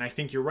movie. And I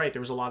think you're right,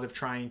 there was a lot of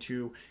trying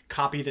to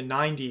copy the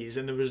 90s,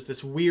 and there was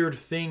this weird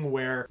thing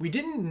where we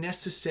didn't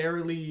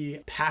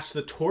necessarily pass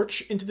the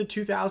torch into the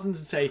 2000s and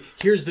say,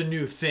 here's the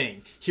new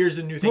thing,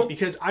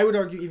 because I would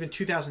argue even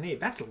 2008,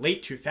 that's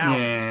late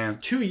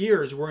 2000s. 2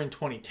 years we're in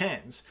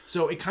 2010s.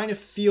 So it kind of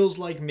feels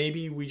like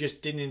maybe we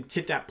just didn't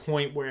hit that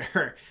point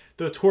where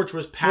the torch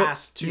was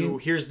passed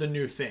here's the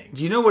new thing.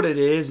 Do you know what it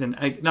is? And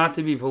not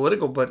to be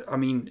political, but I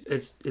mean,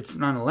 it's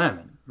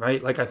 9/11.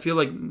 Right? Like, I feel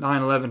like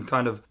 9/11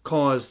 kind of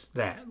caused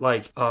that.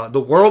 Like, the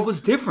world was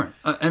different.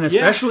 And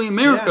especially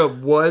America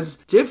was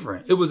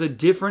different. It was a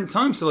different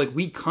time. So, like,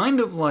 we kind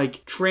of,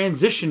 like,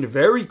 transitioned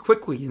very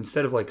quickly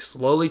instead of, like,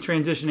 slowly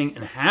transitioning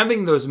and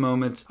having those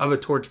moments of a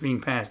torch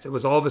being passed. It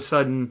was all of a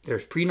sudden,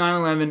 there's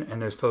pre-9/11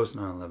 and there's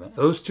post-9/11.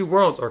 Those two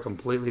worlds are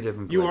completely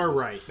different places. You are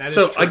right. That is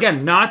true. So,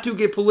 again, not to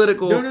get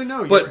political.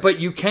 No. But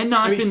you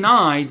cannot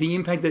deny the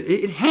impact that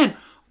it had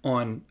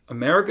on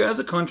America as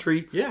a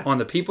country, Yeah. on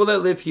the people that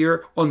live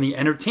here, on the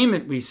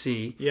entertainment we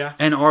see, Yeah.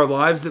 and our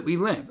lives that we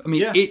live. I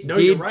mean, Yeah. it No,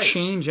 you're did right.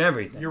 change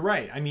everything. You're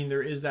right. I mean,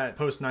 there is that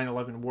post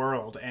 9/11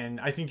 world, and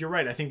I think you're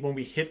right. I think when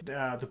we hit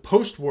the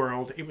post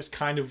world, it was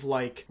kind of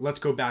like, let's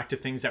go back to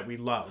things that we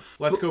love.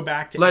 Let's go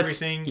back to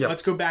everything. Yep.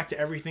 Let's go back to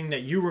everything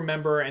that you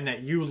remember and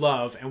that you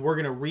love, and we're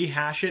gonna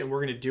rehash it, and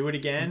we're gonna do it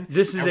again.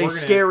 This is and a we're gonna-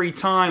 scary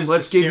time. this is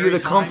Let's a give you scary the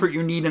time. comfort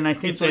you need, and I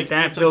think It's like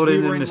built we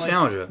in were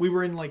nostalgia. we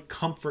were in like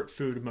comfort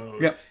food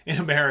mode Yep. in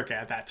America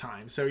at that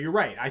time. So you're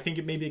right. I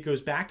think maybe it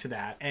goes back to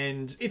that,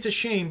 and it's a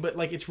shame, but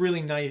like it's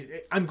really nice.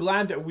 I'm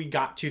glad that we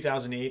got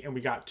 2008 and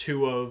we got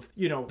two of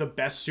the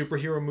best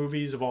superhero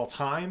movies of all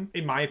time,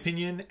 in my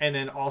opinion, and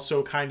then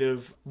also kind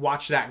of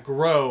watch that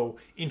grow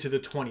into the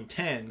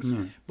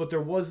 2010s. But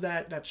there was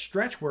that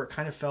stretch where it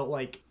kind of felt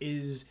like,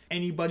 is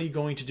anybody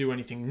going to do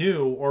anything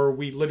new, or are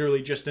we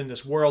literally just in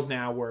this world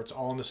now where it's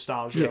all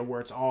nostalgia, where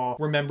it's all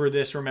remember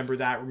this, remember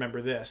that,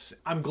 remember this.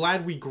 I'm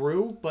glad we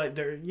grew, but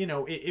there,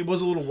 it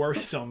was a little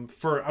worrisome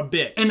for a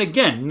bit. And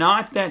again,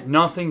 not that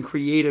nothing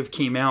creative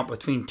came out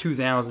between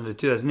 2000 to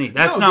 2008.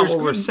 That's not what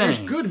we're saying.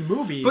 There's good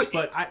movies,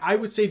 but I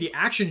would say the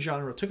action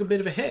genre took a bit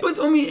of a hit. But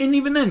I mean, and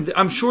even then,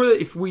 I'm sure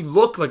that if we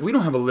look, like, we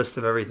don't have a list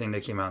of everything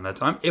that came out in that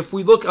time. If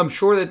we look, I'm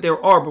sure that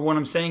there are, but what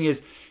I'm saying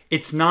is,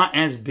 it's not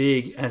as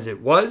big as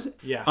it was.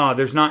 Yeah.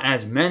 There's not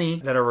as many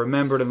that are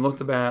remembered and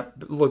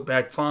look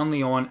back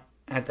fondly on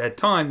at that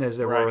time as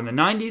there were in the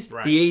 90s,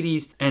 the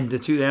 80s, and the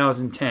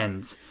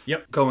 2010s.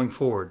 Going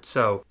forward.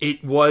 So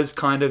it was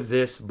kind of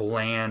this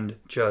bland,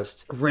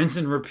 just rinse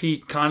and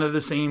repeat, kind of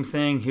the same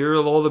thing. Here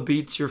are all the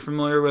beats you're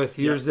familiar with.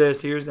 Here's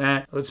this, here's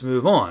that. Let's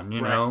move on, you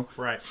know?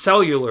 Right.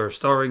 Cellular,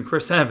 starring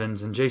Chris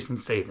Evans and Jason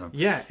Statham.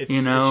 Yeah, it's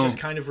just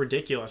kind of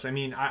ridiculous. I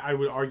mean, I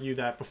would argue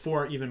that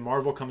before even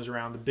Marvel comes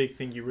around, the big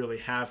thing you really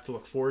have to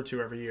look forward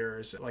to every year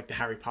is like the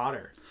Harry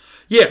Potter.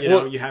 Yeah,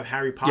 you have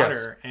Harry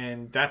Potter,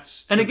 and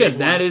that's... And again,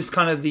 that is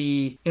kind of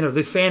the,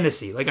 the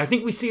fantasy. Like, I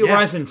think we see a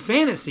rise in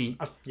fantasy.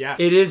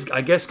 It is,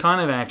 I guess,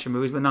 kind of action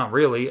movies, but not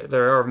really.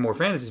 There are more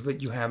fantasies,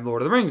 but you have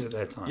Lord of the Rings at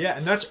that time. Yeah,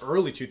 and that's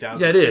early 2000s,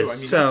 that is. too. I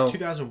mean, that's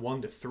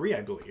 2001 to 3,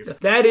 I believe.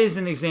 That is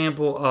an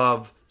example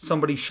of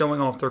somebody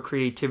showing off their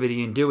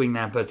creativity and doing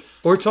that, but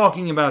we're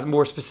talking about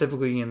more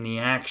specifically in the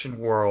action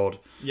world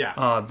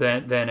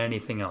than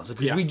anything else.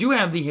 Because we do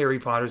have the Harry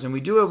Potters and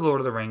we do have Lord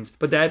of the Rings,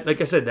 but that,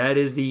 like I said, that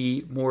is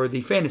more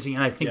the fantasy.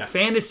 And I think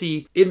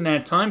fantasy in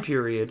that time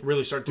period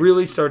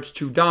really starts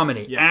to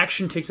dominate. Yeah.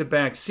 Action takes a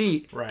back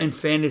seat, and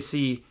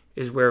fantasy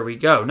is where we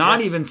go.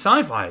 Not even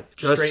sci-fi,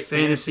 just straight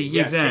fantasy.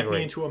 Yeah, exactly. Take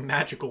me into a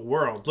magical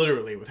world,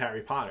 literally, with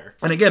Harry Potter.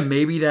 And again,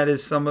 maybe that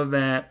is some of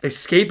that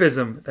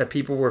escapism that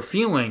people were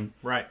feeling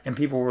and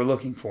people were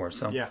looking for.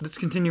 So let's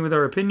continue with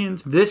our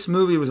opinions. This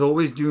movie was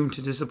always doomed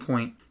to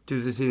disappoint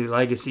due to the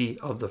legacy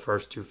of the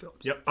first two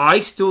films. I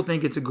still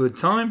think it's a good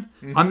time.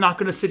 I'm not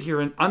going to sit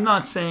here and I'm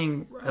not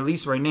saying, at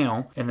least right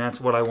now, and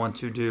that's what I want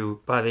to do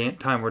by the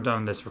time we're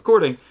done this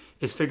recording,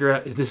 is figure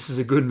out if this is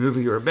a good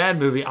movie or a bad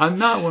movie. I'm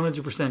not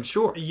 100%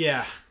 sure.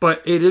 Yeah.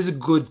 But it is a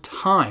good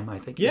time, I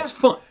think. It's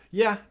fun.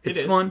 Yeah,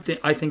 it's fun.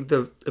 I think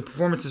the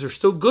performances are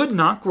still good,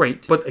 not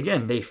great. But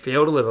again, they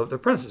fail to live up to their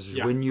predecessors.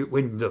 Yeah.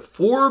 When the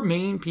four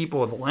main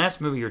people of the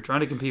last movie you're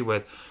trying to compete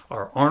with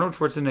are Arnold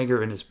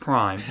Schwarzenegger in his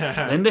prime,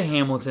 Linda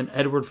Hamilton,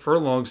 Edward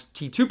Furlong's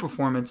T2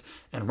 performance,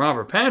 and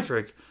Robert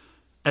Patrick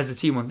as the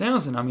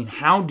T-1000, I mean,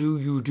 how do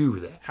you do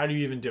that? How do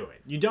you even do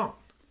it? You don't.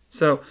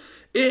 So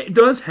it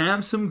does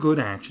have some good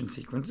action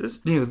sequences.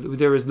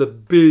 There is the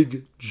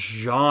big,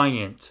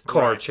 giant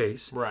car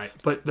chase. Right.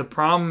 But the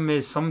problem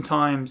is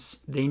sometimes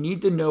they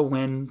need to know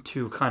when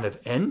to kind of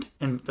end.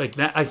 And like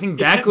that, I think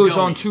that goes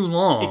on too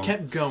long. It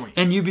kept going.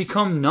 And you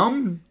become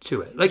numb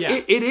to it. Like,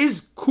 it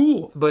is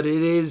cool, but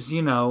it is,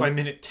 by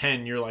minute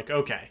 10, you're like,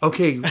 okay.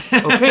 Okay.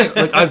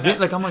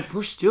 I'm like,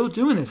 we're still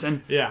doing this.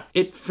 And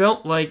it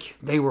felt like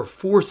they were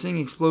forcing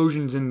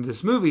explosions into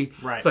this movie.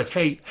 Right. It's like,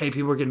 hey,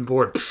 people are getting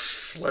bored.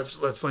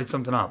 Let's light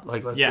something up.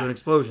 Like, let's do an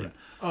explosion.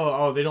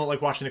 Oh, they don't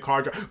like watching the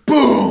car drive.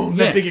 Boom!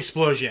 That big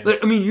explosion.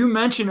 I mean, you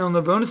mentioned on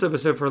the bonus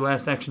episode for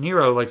Last Action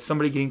Hero, like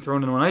somebody getting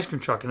thrown into an ice cream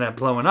truck and that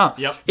blowing up.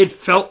 Yep. It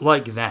felt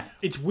like that.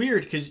 It's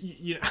weird because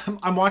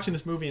I'm watching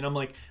this movie and I'm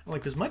like,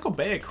 was Michael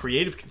Bay a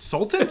creative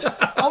consultant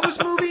on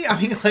this movie? I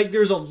mean, like,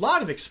 there's a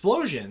lot of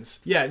explosions.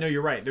 Yeah, no,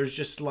 you're right. There's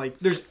just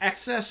there's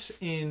excess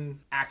in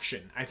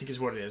action, I think is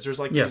what it is. There's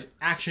this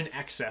action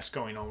excess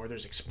going on where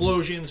there's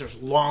explosions,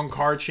 there's long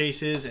car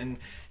chases, and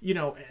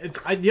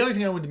the other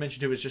thing I wanted to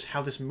mention too is just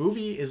how this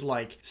movie is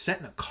set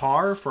in a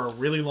car for a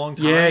really long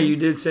time. Yeah, you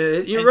did say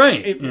it. You're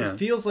right. It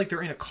feels like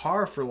they're in a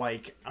car for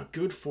a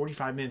good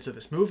 45 minutes of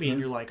this movie, and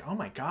you're like, oh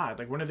my god,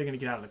 when are they going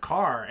to get out of the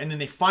car? And then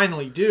they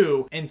finally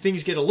do, and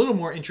things get a little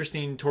more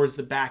interesting towards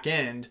the back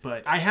end.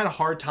 But I had a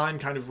hard time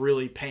kind of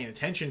really paying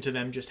attention to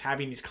them just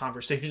having these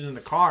conversations in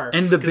the car,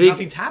 and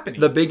nothing's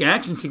happening. The big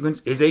action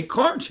sequence is a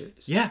car chase.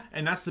 Yeah,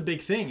 and that's the big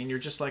thing, and you're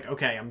just like,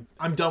 okay,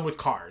 I'm done with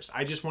cars.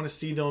 I just want to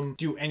see them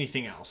do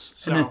anything else.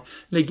 So and then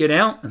they get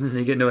out, and then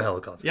they get into a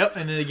helicopter. Yep,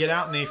 and then they get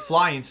out and they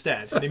fly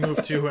instead. They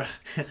move to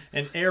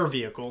an air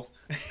vehicle.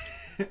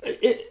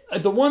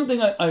 The one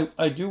thing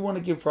I do want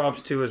to give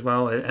props to as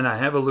well, and I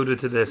have alluded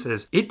to this,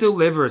 is it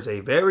delivers a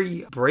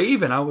very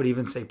brave and I would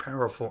even say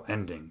powerful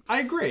ending. I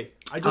agree.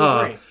 I do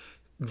agree.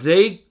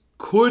 They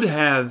could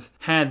have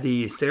had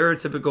the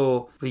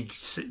stereotypical, we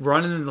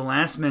run into the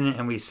last minute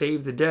and we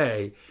save the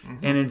day.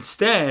 And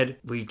instead,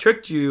 we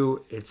tricked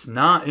you. It's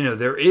not,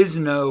 there is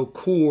no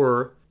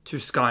core to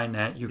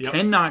Skynet. You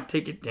cannot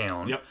take it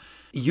down. Yep.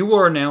 You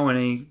are now in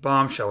a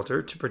bomb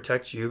shelter to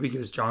protect you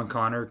because John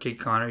Connor, Kate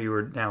Connor, you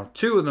are now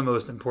two of the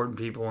most important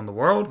people in the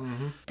world.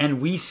 And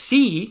we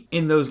see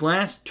in those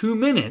last 2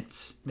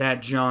 minutes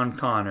that John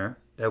Connor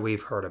that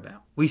we've heard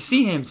about. We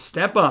see him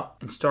step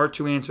up and start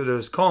to answer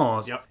those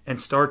calls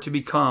and start to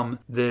become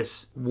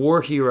this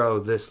war hero,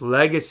 this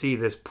legacy,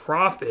 this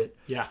prophet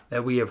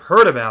that we have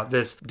heard about,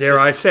 this, dare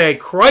I say,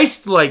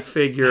 Christ-like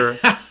figure.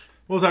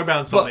 We'll talk about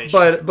in Salvation.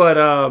 But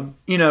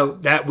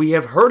that we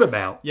have heard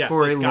about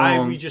for this a guy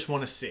long we just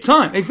want to see.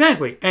 time.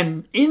 Exactly.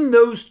 And in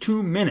those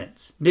 2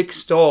 minutes, Nick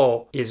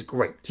Stahl is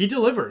great. He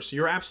delivers.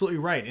 You're absolutely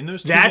right. In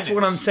those 2 minutes. That's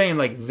what I'm saying.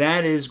 Like,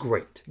 that is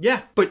great.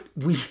 Yeah. But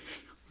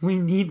we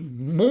need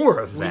more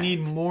of that. We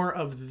need more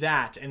of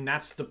that, and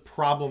that's the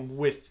problem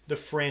with the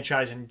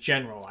franchise in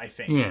general, I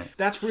think. Yeah.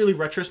 That's really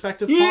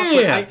retrospective talk,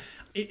 but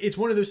it's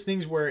one of those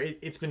things where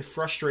it's been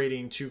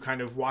frustrating to kind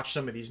of watch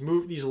some of these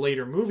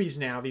later movies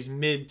now, these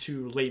mid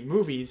to late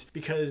movies,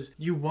 because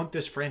you want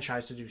this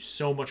franchise to do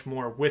so much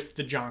more with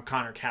the John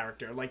Connor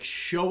character. Like,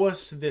 show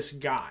us this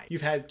guy. You've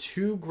had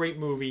 2 great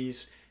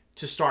movies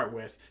to start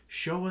with.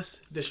 Show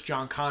us this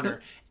John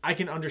Connor. I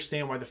can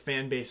understand why the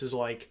fan base is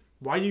like,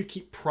 why do you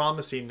keep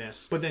promising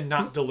this, but then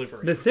not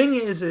delivering? The thing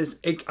is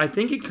I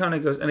think it kind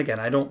of goes, and again,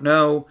 I don't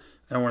know,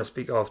 I don't want to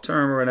speak off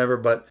term or whatever,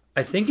 but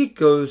I think it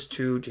goes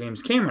to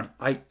James Cameron.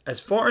 As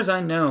far as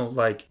I know,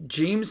 like,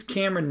 James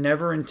Cameron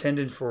never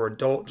intended for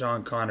adult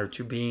John Connor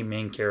to be a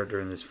main character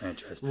in this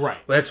franchise. Right.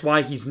 That's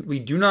why we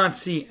do not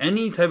see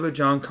any type of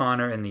John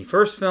Connor in the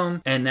first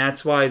film, and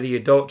that's why the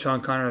adult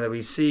John Connor that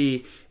we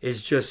see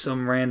is just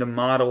some random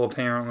model,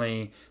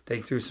 apparently. They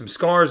threw some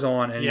scars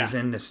on, and he's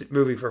in this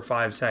movie for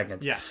 5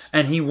 seconds. Yes.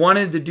 And he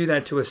wanted to do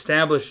that to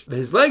establish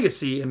his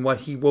legacy and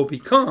what he will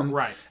become.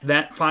 Right.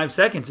 That 5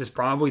 seconds is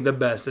probably the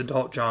best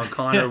adult John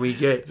Connor we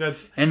get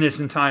in this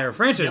entire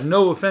franchise. Yep.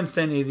 No offense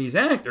to any of these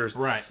actors.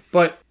 Right.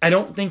 But I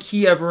don't think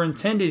he ever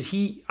intended,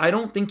 I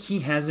don't think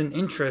he has an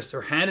interest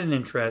or had an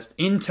interest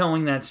in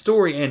telling that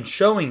story and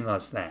showing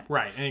us that.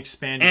 Right, and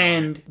expanding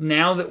And on it.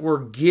 now that we're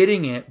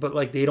getting it, but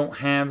like they don't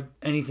have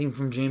anything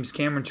from James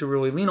Cameron to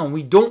really lean on.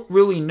 We don't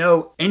really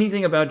know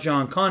anything about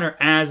John Connor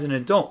as an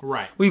adult.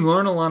 Right. We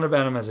learn a lot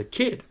about him as a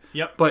kid.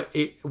 Yep. But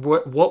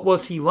what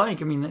was he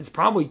like? I mean, it's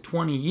probably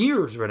 20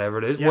 years or whatever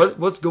it is. Yep.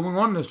 What's going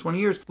on in those 20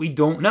 years? We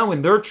don't know.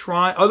 And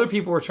other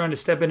people are trying to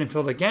step in and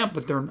fill the gap,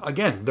 but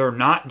they're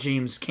not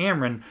James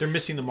Cameron. They're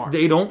missing the mark.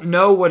 They don't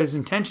know what his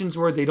intentions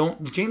were.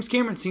 James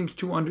Cameron seems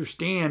to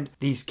understand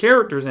these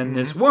characters in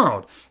this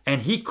world.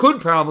 And he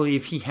could probably,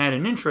 if he had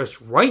an interest,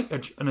 write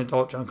an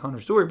adult John Connor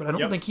story, but I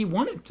don't think he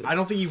wanted to. I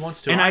don't think he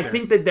wants to And either. I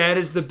think that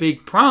is the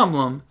big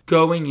problem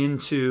going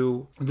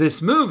into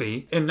this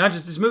movie, and not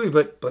just this movie,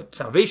 but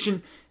Salvation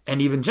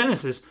and even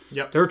Genesis.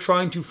 Yep. They're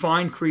trying to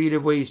find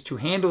creative ways to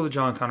handle the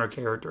John Connor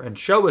character and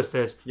show us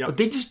this, but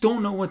they just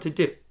don't know what to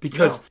do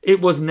because it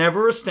was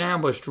never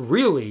established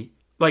really.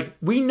 Like,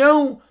 we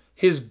know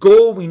his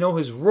goal, we know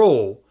his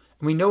role,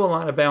 and we know a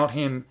lot about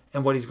him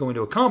and what he's going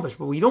to accomplish,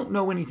 but we don't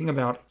know anything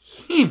about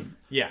him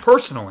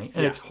personally,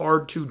 and it's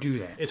hard to do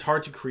that. It's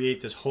hard to create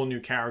this whole new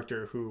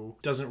character who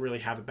doesn't really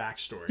have a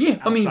backstory. Yeah,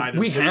 I mean,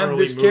 we have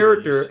this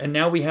character, and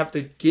now we have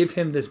to give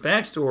him this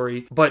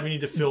backstory, but we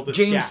need to fill this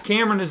James gap.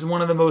 Cameron is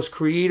one of the most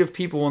creative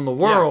people in the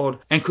world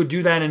and could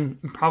do that in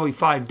probably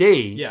 5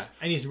 days. Yeah,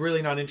 and he's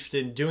really not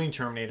interested in doing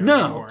Terminator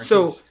No, anymore.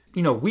 so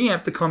we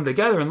have to come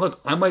together and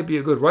look, I might be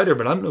a good writer,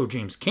 but I'm no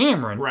James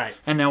Cameron. Right.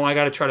 And now I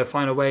got to try to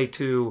find a way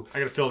to... I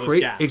got to fill those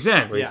gaps.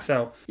 Exactly. Yeah.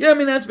 So, I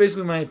mean, that's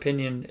basically my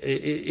opinion.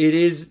 It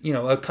is,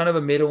 a kind of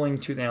a middling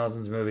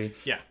 2000s movie.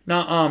 Yeah.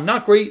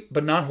 Not great,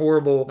 but not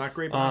horrible. Not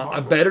great, but not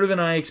horrible. Better than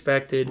I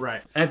expected.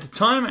 Right. At the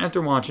time,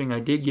 after watching, I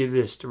did give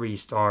this 3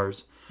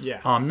 stars. Yeah.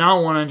 I'm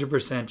not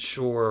 100%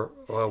 sure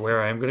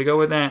where I'm going to go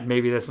with that.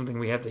 Maybe that's something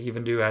we have to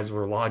even do as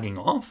we're logging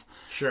off.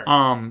 Sure.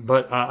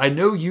 But I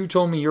know you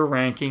told me your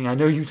ranking. I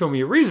know you told me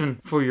your reason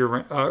for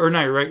your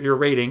your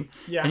rating.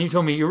 Yeah. And you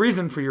told me your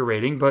reason for your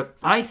rating. But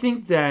I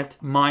think that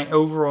my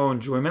overall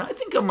enjoyment, I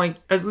think I might,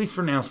 at least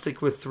for now,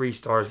 stick with 3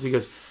 stars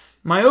because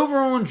my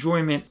overall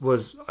enjoyment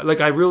was, like,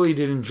 I really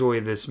did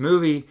enjoy this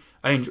movie.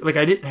 I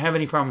didn't have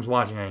any problems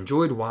watching. I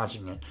enjoyed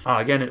watching it.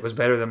 Again, it was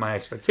better than my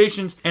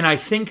expectations. And I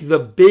think the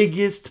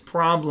biggest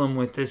problem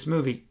with this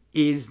movie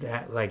is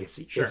that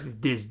legacy. Sure.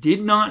 If this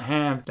did not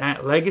have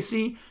that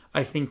legacy,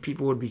 I think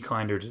people would be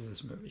kinder to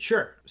this movie.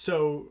 Sure.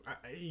 So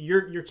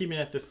you're keeping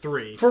it at the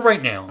 3 for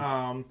right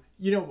now.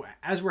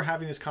 As we're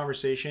having this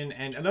conversation,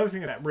 and another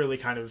thing that really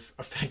kind of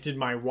affected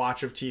my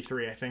watch of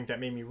T3, I think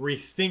that made me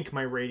rethink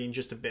my rating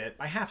just a bit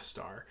by half a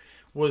star,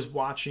 was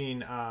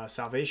watching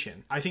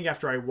Salvation. I think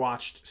after I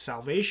watched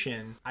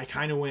Salvation, I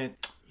kind of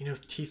went,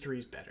 T3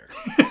 is better.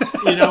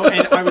 And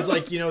I was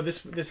like,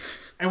 this,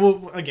 and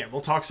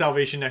we'll talk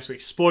Salvation next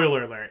week.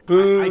 Spoiler alert.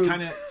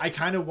 I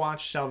kind of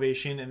watched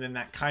Salvation, and then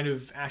that kind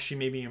of actually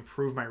made me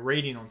improve my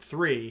rating on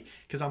 3,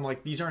 because I'm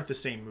like, these aren't the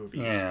same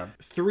movies. Yeah.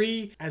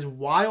 3, as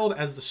wild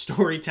as the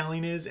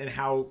storytelling is, and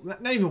how,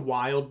 not even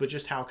wild, but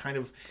just how kind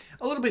of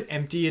a little bit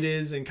empty it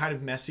is and kind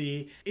of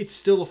messy, it's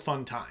still a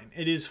fun time.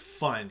 It is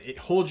fun. It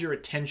holds your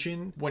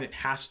attention when it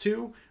has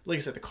to. Like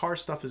I said, the car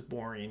stuff is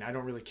boring. I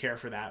don't really care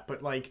for that.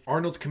 But like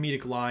Arnold's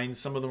comedic lines,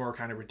 some of them are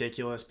kind of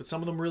ridiculous, but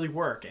some of them really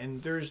work.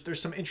 And there's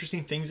some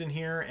interesting things in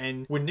here.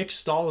 And when Nick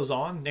Stahl is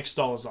on, Nick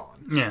Stahl is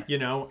on. Yeah.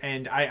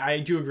 And I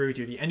do agree with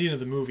you. The ending of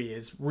the movie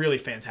is really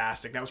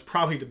fantastic. That was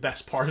probably the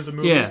best part of the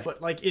movie. Yeah.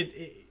 But like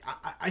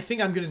I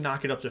think I'm going to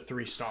knock it up to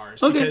 3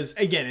 stars. Okay. Because,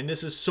 again, and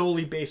this is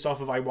solely based off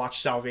of I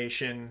watched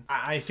Salvation,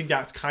 I think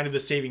that's kind of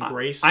the saving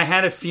grace. I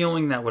had a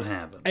feeling that would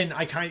happen. And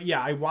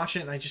I watched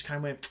it and I just kind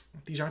of went,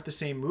 these aren't the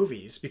same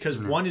movies. Because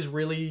one is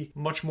really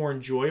much more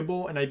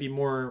enjoyable and I'd be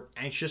more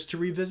anxious to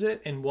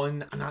revisit. And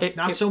one,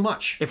 not so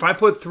much. If I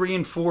put 3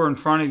 and 4 in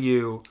front of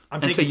you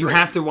and say you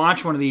have to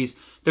watch one of these,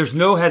 there's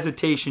no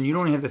hesitation. You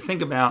don't even have to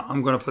think about,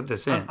 I'm going to put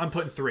this in. I'm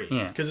putting 3.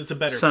 Yeah. Because it's a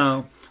better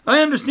time. I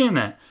understand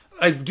that.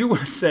 I do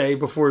want to say,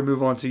 before we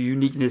move on to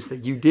uniqueness,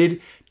 that you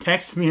did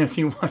text me as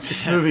you watched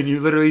this movie, and you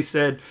literally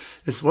said,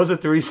 this was a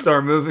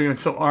 3-star movie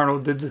until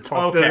Arnold did the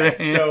talk to the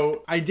hand.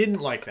 So I didn't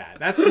like that.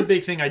 That's the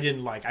big thing I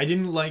didn't like. I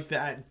didn't like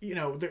that,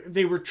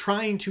 they were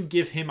trying to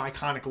give him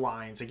iconic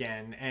lines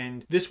again,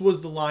 and this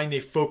was the line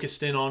they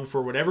focused in on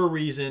for whatever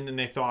reason, and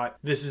they thought,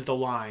 this is the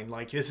line.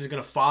 Like, this is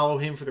going to follow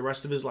him for the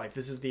rest of his life.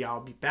 This is the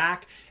I'll be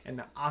back and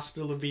the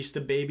hasta la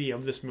vista baby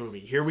of this movie.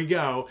 Here we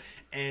go.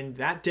 And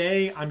that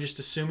day, I'm just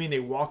assuming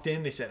they walked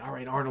in, they said, all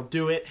right, Arnold,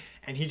 do it.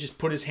 And he just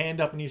put his hand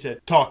up and he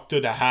said, talk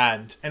to the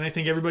hand. And I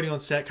think everybody on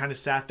set kind of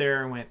sat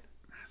there and went,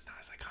 that's not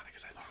as iconic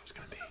as I thought it was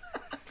going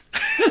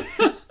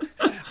to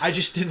be. I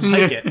just didn't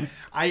like it.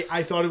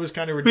 I thought it was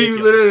kind of ridiculous.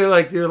 You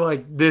literally, you're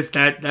like,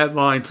 that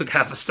line took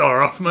half a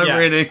star off my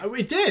rating.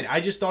 It did.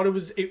 I just thought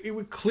it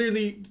would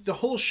clearly, the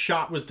whole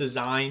shot was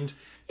designed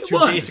to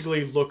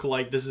basically look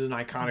like this is an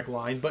iconic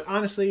line. But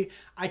honestly,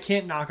 I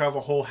can't knock off a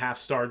whole half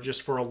star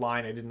just for a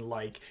line I didn't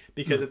like.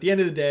 Because at the end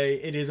of the day,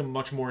 it is a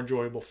much more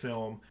enjoyable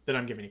film than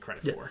I'm giving it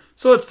credit for.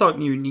 So let's talk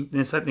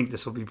uniqueness. I think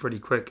this will be pretty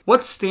quick.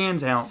 What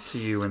stands out to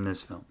you in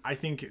this film? I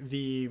think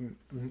the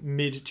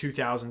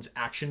mid-2000s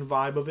action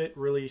vibe of it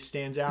really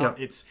stands out.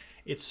 Yep.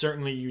 It's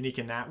certainly unique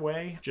in that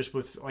way, just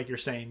with, like you're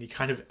saying, the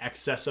kind of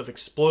excess of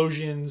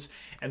explosions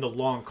and the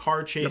long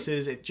car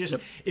chases.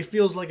 Yep. It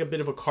feels like a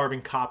bit of a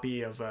carbon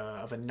copy of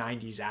a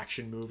 90s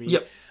action movie.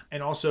 Yep.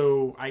 And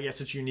also, I guess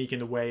it's unique in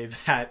the way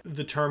that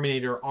the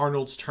Terminator,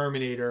 Arnold's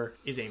Terminator,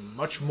 is a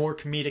much more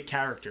comedic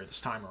character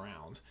this time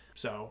around.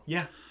 So,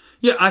 yeah.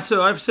 Yeah,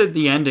 so I've said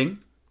the ending.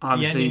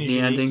 Obviously, the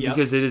ending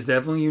because it is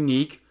definitely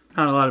unique.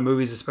 Not a lot of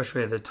movies,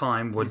 especially at the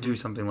time, would do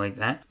something like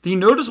that. The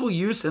noticeable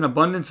use and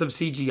abundance of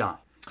CGI.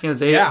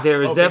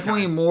 There is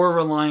definitely more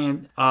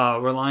reliance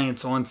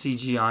on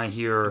CGI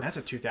here. And that's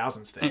a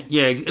 2000s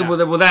thing.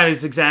 Well, that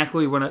is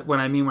exactly what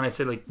I mean when I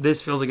say like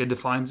this feels like it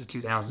defines the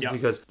 2000s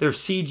because there's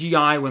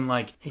CGI when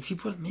like if you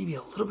put maybe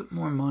a little bit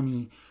more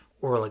money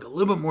or like a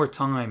little bit more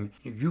time,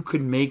 you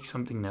could make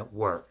something that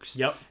works.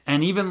 Yep.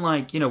 And even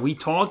like we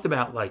talked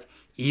about like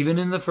even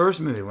in the first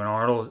movie when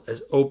Arnold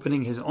is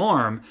opening his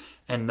arm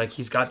and like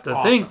he's got the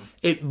thing,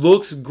 it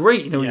looks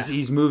great.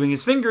 He's moving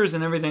his fingers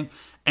and everything.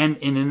 And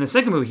in the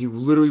second movie, he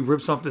literally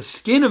rips off the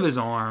skin of his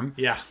arm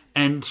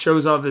and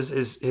shows off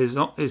his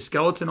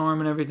skeleton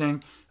arm and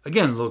everything.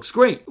 Again, looks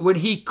great. When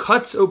he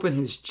cuts open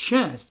his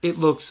chest, it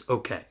looks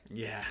okay.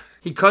 Yeah.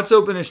 He cuts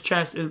open his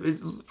chest. It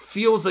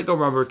feels like a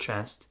rubber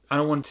chest. I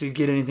don't want to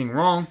get anything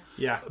wrong.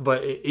 Yeah.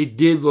 But it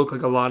did look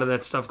like a lot of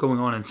that stuff going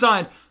on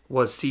inside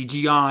was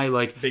CGI,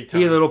 like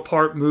he had a little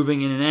part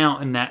moving in and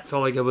out, and that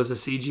felt like it was a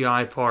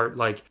CGI part.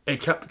 Like I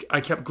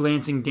kept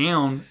glancing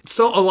down,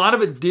 so a lot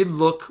of it did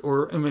look,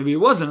 or maybe it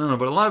wasn't, I don't know,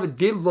 but a lot of it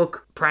did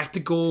look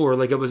practical, or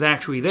like it was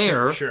actually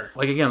there. Sure.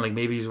 Like again, like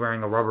maybe he's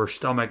wearing a rubber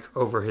stomach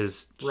over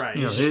his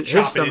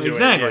his stomach,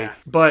 exactly.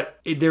 But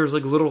there's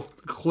like little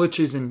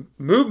glitches and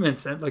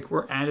movements that like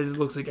were added. It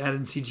looks like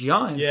added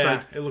CGI. It's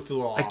like, it looked a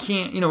little off. I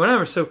can't,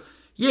 whatever. So.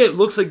 Yeah, it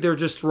looks like they're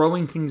just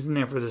throwing things in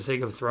there for the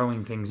sake of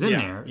throwing things in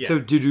there to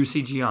do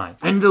CGI.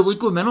 And the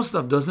liquid metal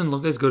stuff doesn't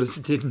look as good as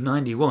it did in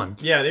 91.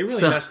 Yeah, they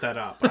really messed that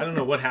up. I don't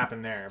know what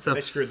happened there, but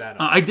they screwed that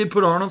up. I did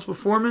put Arnold's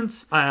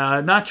performance.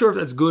 Not sure if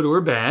that's good or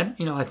bad.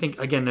 I think,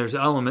 again, there's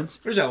elements.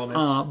 There's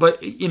elements.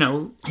 But,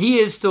 he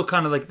is still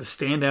kind of like the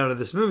standout of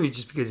this movie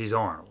just because he's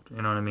Arnold.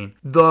 You know what I mean?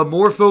 The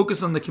more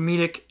focus on the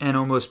comedic and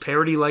almost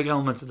parody-like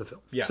elements of the film.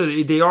 Yes. So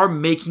they are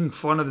making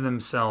fun of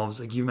themselves,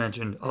 like you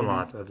mentioned, a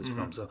lot throughout this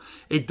film. So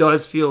it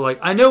does feel like...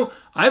 I know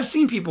I've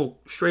seen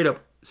people straight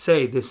up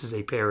say this is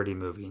a parody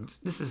movie. And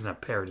this isn't a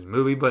parody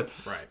movie, but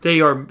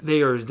they are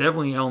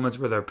definitely elements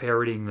where they're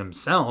parodying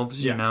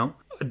themselves, you know?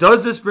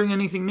 Does this bring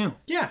anything new?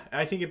 Yeah,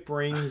 I think it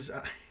brings...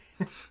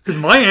 Because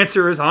my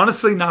answer is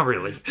honestly not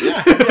really.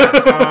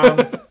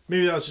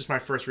 Maybe that was just my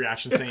first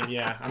reaction saying,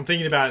 yeah. I'm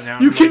thinking about it now.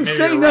 You I'm can like, maybe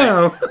say you're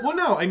no. right. Well,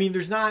 no. I mean,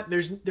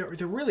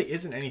 there really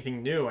isn't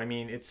anything new. I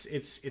mean,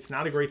 it's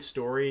not a great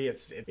story.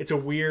 It's a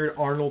weird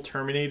Arnold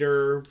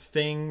Terminator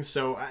thing.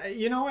 So,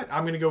 you know what?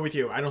 I'm going to go with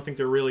you. I don't think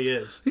there really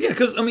is. Yeah,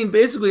 because, I mean,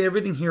 basically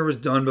everything here was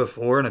done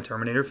before in a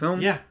Terminator film.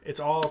 Yeah, it's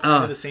all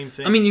kind of the same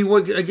thing. I mean,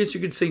 I guess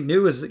you could say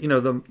new is,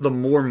 the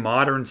more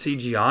modern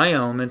CGI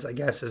elements, I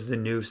guess, is the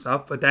new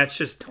stuff. But that's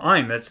just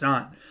time. That's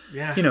not...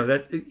 Yeah.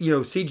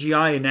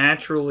 CGI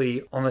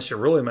naturally, unless you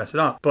really mess it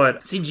up,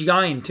 but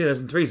CGI in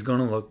 2003 is going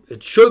to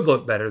it should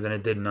look better than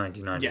it did in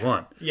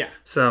 1991. Yeah.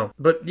 So,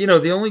 but,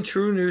 the only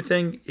true new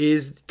thing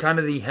is kind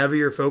of the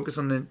heavier focus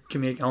on the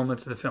comedic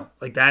elements of the film.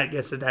 Like that, I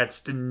guess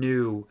that's the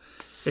new,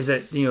 is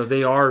that,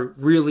 they are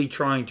really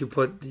trying to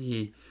put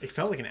the... It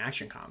felt like an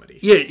action comedy.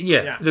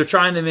 Yeah. They're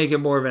trying to make it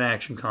more of an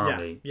action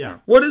comedy. Yeah.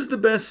 What is the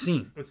best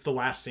scene? It's the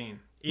last scene.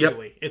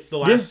 Easily. Yep. It's the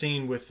last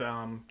scene with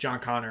John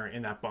Connor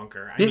in that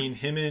bunker. I mean,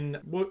 him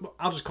and...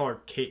 I'll just call her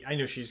Kate. I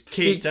know she's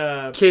Kate...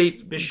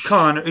 Kate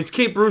Connor. It's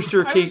Kate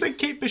Brewster. I would say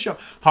Kate Bishop.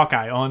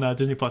 Hawkeye on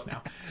Disney Plus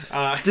now.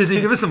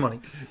 Disney, give us some money.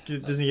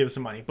 Disney, give us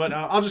some money. But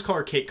I'll just call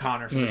her Kate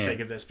Connor for the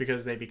sake of this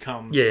because they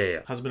become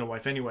husband and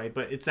wife anyway.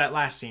 But it's that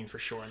last scene for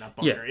sure in that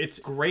bunker. Yeah. It's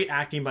great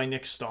acting by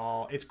Nick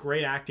Stahl. It's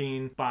great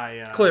acting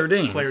by Claire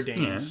Danes.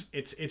 Yeah.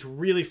 It's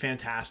really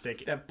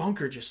fantastic. That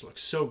bunker just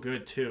looks so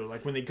good too.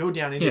 Like when they go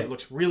down into it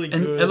looks really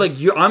good. And like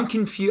I'm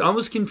confused. I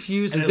was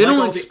confused. And they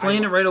don't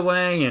explain it right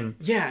away. And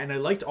I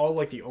liked all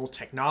like the old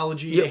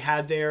technology they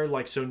had there,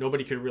 like so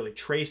nobody could really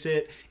trace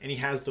it. And he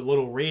has the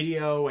little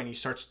radio, and he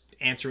starts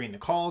answering the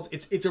calls.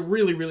 It's a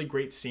really, really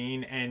great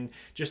scene, and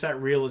just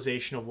that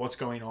realization of what's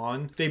going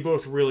on. They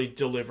both really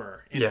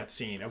deliver in that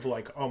scene of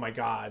like, oh my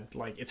god,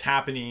 like it's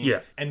happening,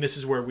 and this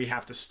is where we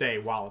have to stay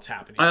while it's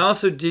happening. I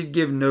also did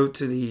give note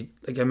to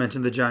like I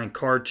mentioned, the giant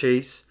car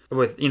chase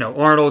with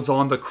Arnold's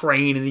on the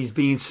crane and he's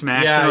being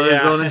smashed into the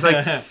building. It's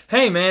like,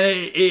 hey man,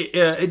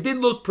 it did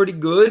look pretty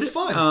good. It's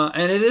fun,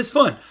 and it is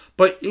fun.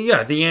 But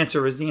yeah, the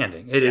answer is the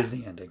ending. It is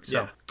the ending.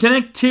 So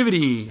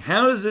connectivity.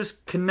 How does this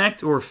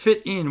connect or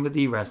fit in with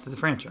the rest of the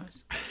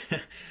franchise?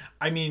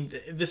 I mean,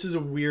 this is a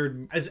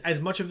weird...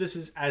 As much of this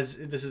is as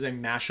this is a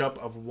mashup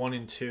of 1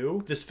 and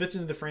 2, this fits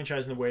into the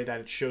franchise in the way that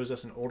it shows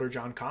us an older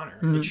John Connor.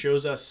 Mm-hmm. It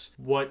shows us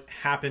what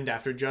happened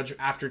after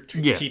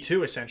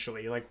T2,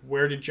 essentially. Like,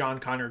 where did John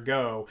Connor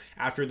go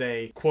after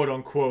they,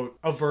 quote-unquote,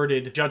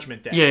 averted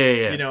Judgment Day?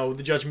 Yeah.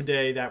 The Judgment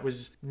Day that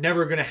was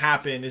never going to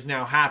happen is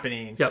now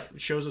happening. Yep.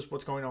 It shows us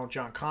what's going on with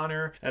John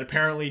Connor, that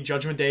apparently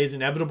Judgment Day is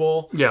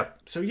inevitable. Yeah.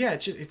 So, yeah,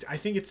 I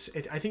think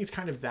it's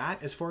kind of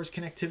that as far as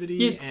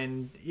connectivity,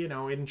 and,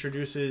 it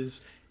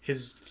introduces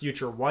his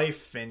future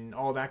wife and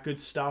all that good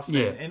stuff.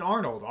 And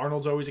Arnold.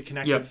 Arnold's always a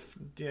connective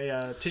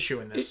tissue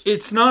in this.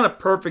 It's not a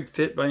perfect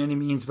fit by any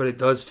means, but it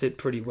does fit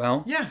pretty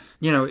well. Yeah.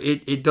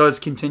 It does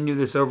continue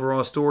this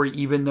overall story,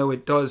 even though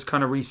it does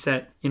kind of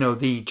reset,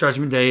 the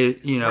Judgment Day,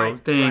 thing.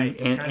 Right.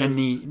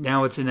 And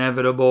now it's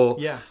inevitable.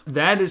 Yeah.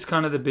 That is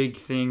kind of the big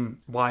thing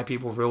why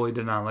people really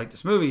did not like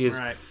this movie is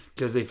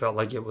because they felt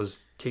like it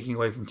was taking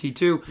away from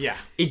T2. Yeah.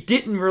 It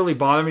didn't really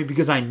bother me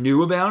because I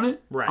knew about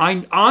it.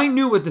 Right. I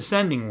knew what the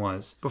sending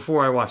was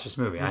before I watched this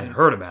movie. I had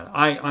heard about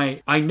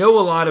it. I know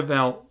a lot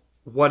about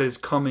what is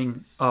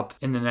coming up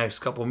in the next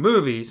couple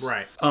movies.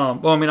 Right.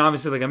 Well, I mean,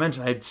 obviously, like I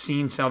mentioned, I had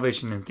seen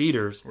Salvation in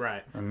theaters.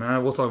 Right. And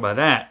we'll talk about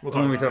that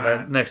when we talk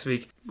about it next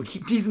week. We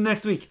keep teasing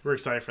next week. We're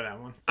excited for that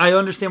one. I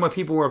understand why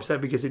people were upset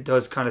because it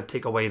does kind of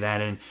take away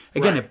that. And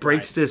again, it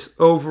breaks this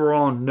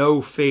overall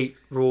no fate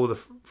rule of the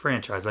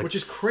franchise. Like, which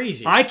is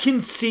crazy. I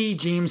can see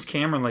James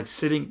Cameron like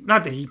sitting,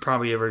 not that he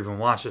probably ever even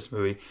watched this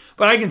movie,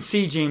 but I can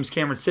see James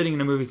Cameron sitting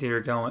in a movie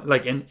theater going,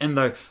 like, and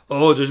the,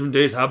 Judgment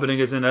Day is happening,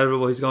 it's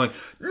inevitable. He's going,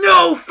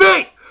 no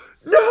fate!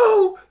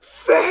 No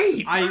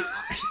fate! I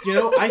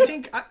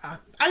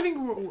think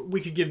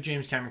we could give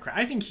James Cameron credit.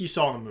 I think he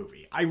saw the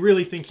movie. I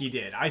really think he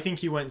did. I think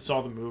he went and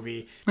saw the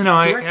movie. No,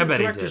 I bet he did.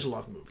 Directors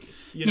love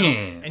movies,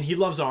 and he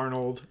loves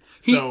Arnold.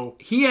 So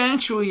he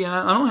actually,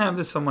 I don't have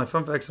this on my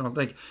fun facts, I don't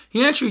think.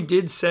 He actually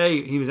did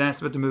say, he was asked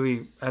about the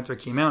movie after it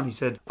came out, and he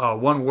said,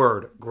 one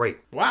word, great.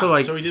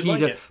 Wow, so he did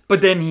like it.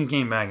 But then he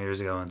came back years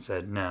ago and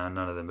said, no,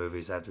 none of the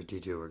movies after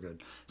T2 were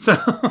good.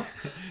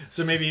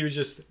 So maybe he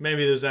was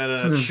maybe there's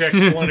that check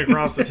slung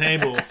across the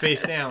table,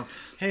 face down.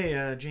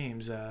 Hey,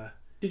 James,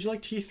 did you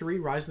like T3,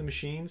 Rise of the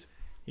Machines?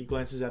 He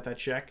glances at that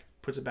check,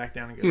 puts it back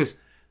down, and goes,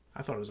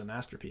 I thought it was a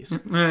masterpiece.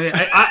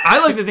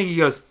 I like to think he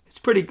goes, it's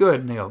pretty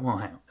good. And they go, well,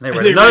 hang on. And they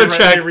write another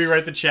check. They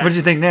rewrite the check. What do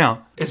you think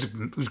now? It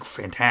was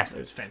fantastic. It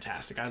was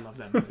fantastic. I love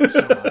that movie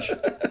so much.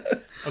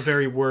 A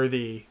very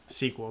worthy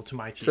sequel to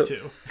my T2.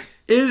 So,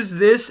 is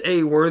this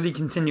a worthy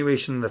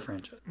continuation of the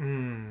franchise?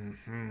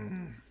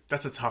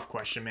 That's a tough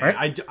question, man.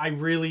 Right? I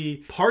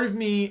really, part of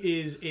me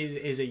is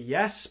a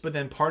yes, but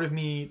then part of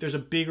me, there's a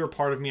bigger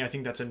part of me, I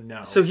think that's a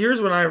no. So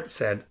here's what I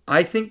said.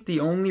 I think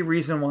the only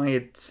reason why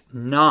it's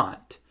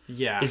not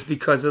is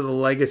because of the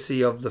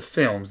legacy of the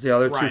films, the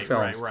other two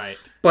films. Right.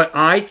 But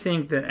I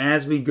think that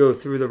as we go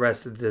through the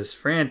rest of this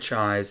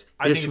franchise,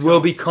 this will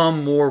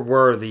become more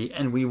worthy,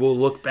 and we will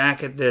look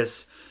back at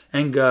this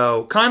and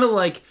go kind of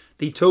like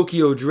the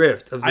Tokyo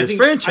Drift of this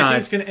franchise. I think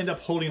it's going to end up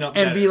holding up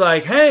and better. Be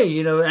like,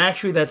 hey,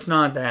 actually that's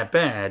not that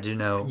bad,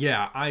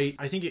 Yeah,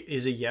 I think it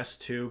is a yes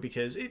too,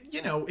 because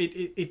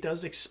it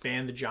does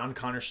expand the John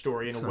Connor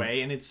story in a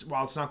way, and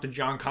while it's not the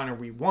John Connor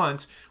we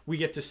want, we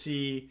get to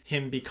see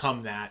him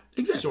become that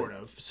sort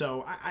of.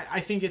 So I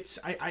think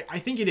I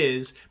think it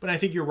is, but I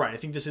think you're right. I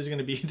think this is going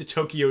to be the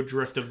Tokyo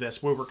Drift of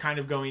this, where we're kind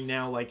of going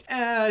now like,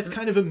 it's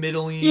kind of a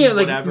middling,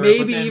 whatever. Maybe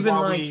but then even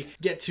while like we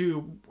get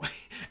to,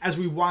 as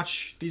we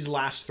watch these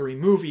last 3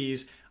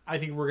 movies, I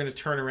think we're going to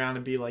turn around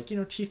and be like,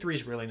 T3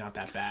 is really not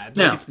that bad.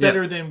 Like, it's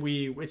better than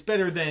it's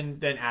better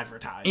than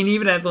advertised. And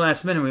even at the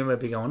last minute, we might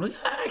be going, well,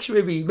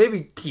 actually,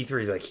 maybe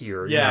T3 is like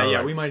here.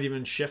 Yeah, we might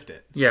even shift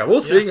it. So, yeah,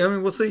 we'll see. I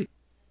mean, we'll see.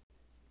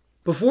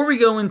 Before we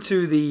go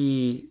into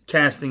the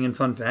casting and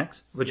fun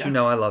facts, which I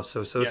love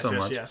so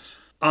much. Yes.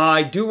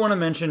 I do want to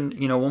mention,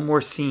 one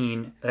more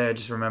scene that I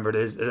just remembered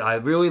is I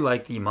really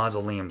like the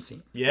mausoleum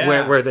scene.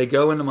 Yeah. Where they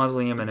go in the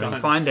mausoleum and we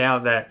find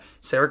out that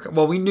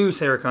we knew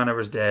Sarah Connor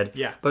was dead.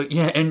 Yeah. But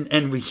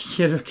and we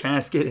hit her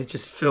casket, it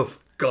just filled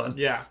with guns.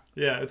 Yeah,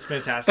 it's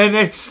fantastic. And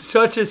it's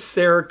such a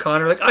Sarah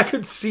Connor, like I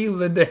could see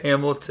Linda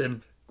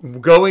Hamilton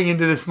going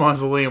into this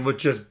mausoleum with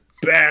just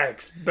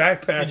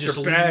backpacks and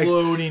just bags,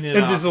 loading it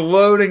and up. just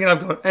loading it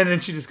up, and then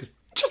she just goes,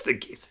 just in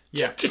case.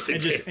 Just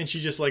in case. And she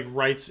just like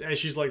writes, as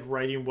she's like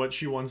writing what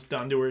she wants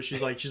done to her.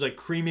 She's like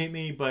cremate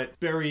me, but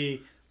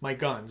bury my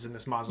guns in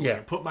this mausoleum.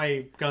 Yeah. Put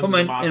my guns in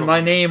the mausoleum. And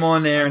my name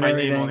on there and my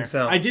everything. Name on there.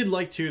 So I did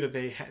like too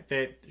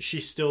that she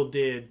still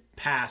did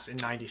pass in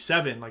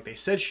 97, like they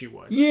said she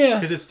would. Yeah.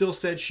 Because it still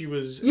said she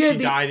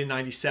died in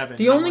 97.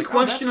 The only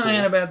question I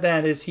had about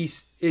that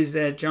is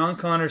that John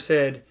Connor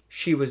said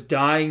she was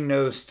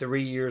diagnosed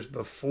 3 years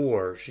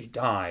before she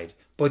died.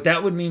 But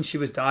that would mean she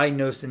was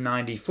diagnosed in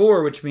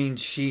 94, which means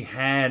she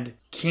had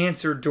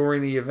cancer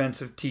during the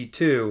events of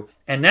T2.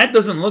 And that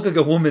doesn't look like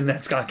a woman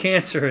that's got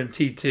cancer in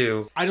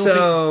T2. I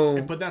don't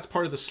think, but that's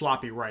part of the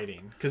sloppy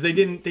writing, because they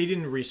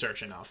didn't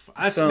research enough.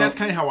 That's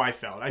kind of how I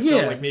felt. I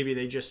felt like maybe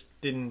they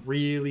just didn't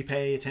really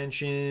pay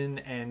attention,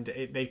 and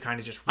they kind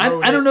of just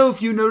wrote I don't know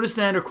if you noticed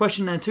that or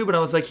questioned that too, but I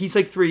was like, he's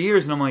like 3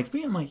 years, and I'm like,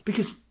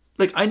 because...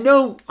 Like, I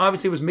know,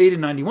 obviously, it was made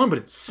in 91, but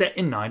it's set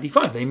in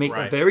 95. They make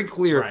that very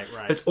clear. Right.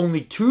 It's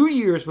only 2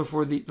 years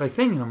before the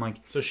thing, and I'm like...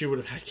 So she would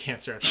have had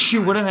cancer at that She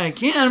time. would have had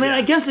cancer. I mean,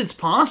 I guess it's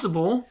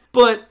possible,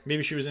 but...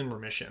 Maybe she was in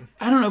remission.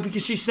 I don't know,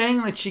 because she's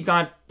saying that she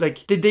got...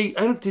 Like, did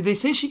they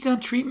say she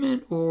got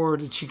treatment, or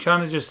did she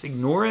kind of just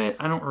ignore it?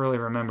 I don't really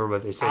remember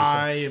what they say.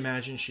 I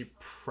imagine she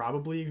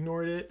probably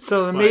ignored it.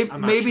 So maybe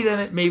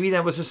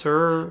that was just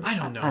her. I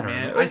don't know,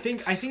 man. I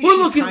think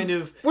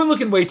we're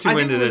looking way too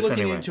into this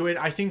anyway. Into it.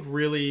 I think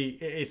really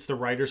it's the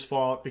writer's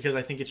fault, because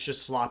I think it's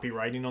just sloppy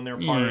writing on their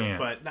part. Yeah.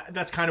 But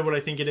that's kind of what I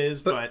think it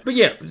is. But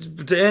yeah,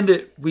 to end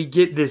it, we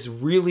get this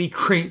really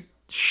great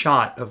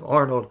shot of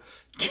Arnold.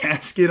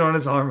 Casket on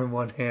his arm in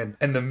one hand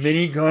and the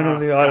minigun on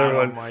the other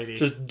one. Almighty.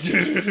 Just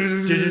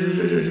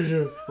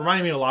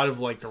reminding me a lot of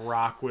like The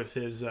Rock with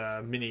his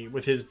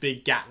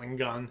big Gatling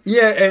gun.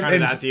 Yeah,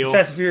 and that deal.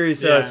 Fast and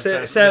Furious seven.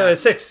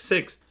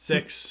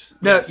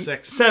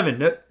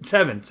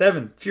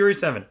 Fury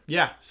 7.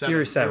 Yeah, 7.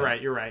 Fury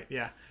 7. You're right.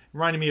 Yeah,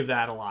 reminded me of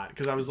that a lot,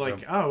 because I was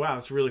like, oh wow,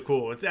 that's really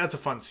cool. That's a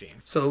fun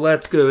scene. So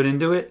let's go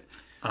into it.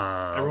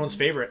 Everyone's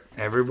favorite.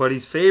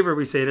 Everybody's favorite.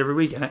 We say it every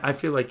week, and I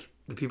feel like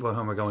the people at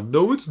home are going,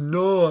 no, it's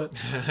not.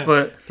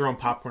 But throwing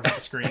popcorn at the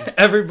screen.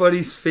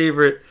 Everybody's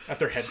favorite at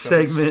their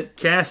headphones. Segment,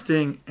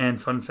 casting and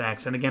fun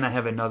facts. And again, I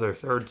have another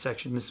third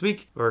section this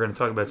week. We're going to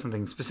talk about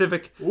something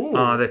specific,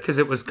 because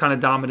it was kind of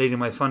dominating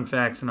my fun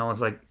facts, and I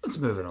was like, let's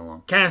move it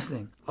along.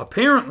 Casting.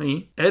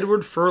 Apparently,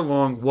 Edward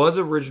Furlong was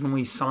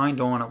originally signed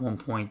on at one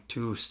point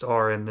to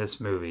star in this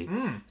movie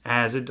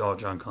as adult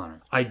John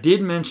Connor. I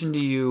did mention to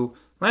you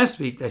last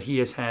week that he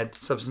has had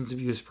substance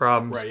abuse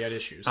problems. Right, he had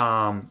issues.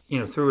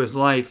 Through his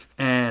life,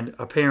 and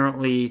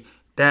apparently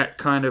that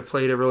kind of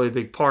played a really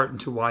big part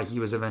into why he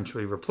was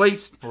eventually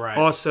replaced. Right.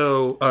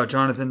 Also,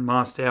 Jonathan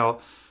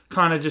Mostow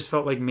kind of just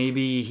felt like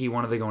maybe he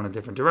wanted to go in a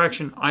different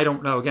direction. I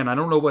don't know. Again, I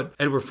don't know what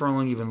Edward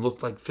Furlong even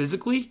looked like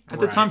physically at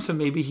the time, so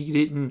maybe he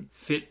didn't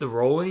fit the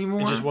role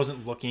anymore. It just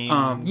wasn't looking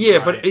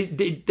but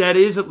that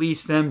is at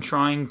least them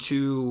trying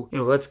to,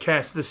 let's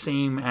cast the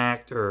same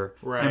actor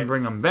and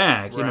bring him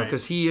back,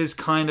 because he is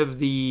kind of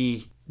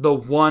the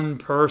one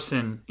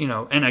person,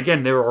 and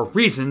again, there are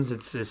reasons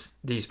it's just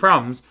these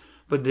problems,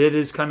 but it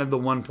is kind of the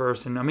one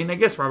person. I mean, I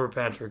guess Robert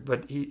Patrick,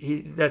 but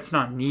he that's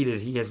not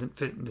needed. He hasn't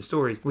fit in the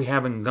story. We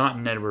haven't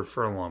gotten Edward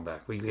Furlong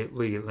back. We get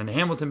Linda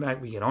Hamilton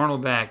back. We get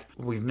Arnold back.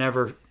 We've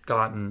never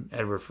gotten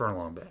Edward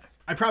Furlong back.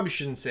 I probably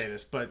shouldn't say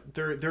this, but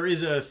there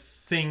is a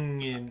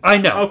thing in... I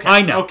know. Okay.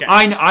 I know. Okay.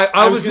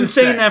 I wasn't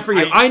saying that for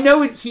you. I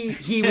know he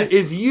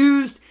is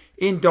used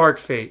in Dark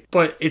Fate,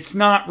 but it's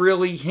not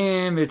really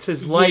him. It's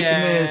his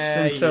likeness,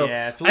 and so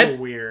it's a little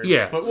weird.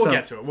 Yeah, but we'll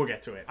get to it. We'll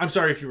get to it. I'm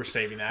sorry if you were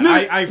saving that.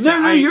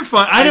 No, you're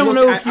fine. I don't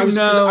know if you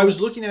know. I was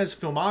looking at his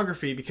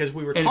filmography because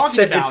we were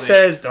talking about it. It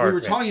says Dark Fate. We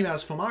were talking about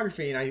his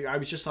filmography, and I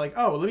was just like,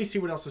 oh, let me see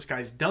what else this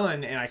guy's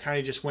done, and I kind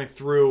of just went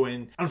through,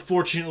 and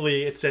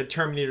unfortunately, it said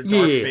Terminator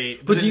Dark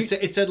Fate, but then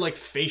it said like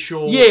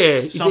facial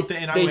something,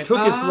 and they took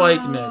his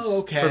likeness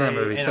for that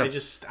movie. And so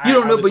you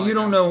don't know, but you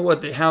don't know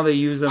how they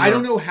use him. I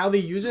don't know how they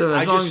use it. So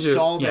I just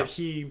saw that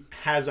he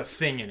has a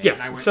thing in it. Yes.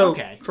 And I went, so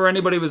okay. For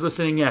anybody who's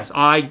listening, yes,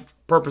 I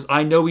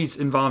know he's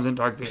involved in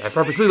Dark Fate. I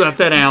purposely left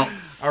that out.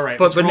 All right,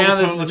 let's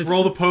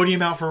roll the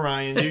podium out for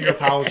Ryan. Do your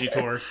apology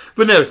tour.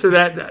 But no, so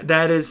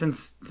that is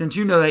since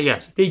you know that,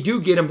 yes, they do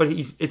get him, but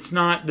it's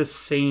not the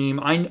same.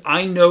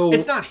 I know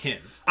it's not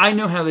him. I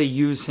know how they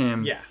use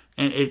him. Yeah,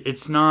 and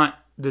it's not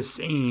the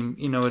same.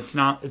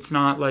 It's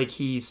not like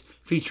he's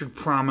featured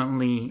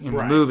prominently in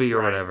the movie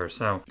or whatever.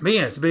 So, but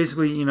yeah, so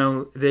basically,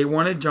 they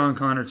wanted John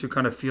Connor to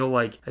kind of feel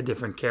like a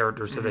different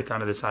character, so they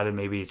kind of decided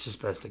maybe it's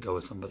just best to go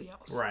with somebody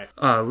else. Right.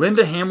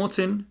 Linda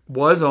Hamilton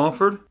was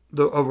offered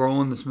a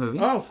role in this movie.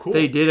 Oh, cool.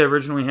 They did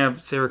originally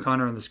have Sarah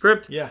Connor in the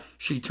script. Yeah.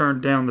 She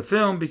turned down the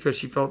film because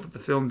she felt that the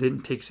film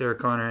didn't take Sarah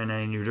Connor in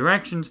any new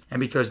directions, and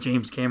because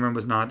James Cameron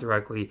was not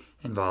directly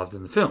involved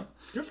in the film.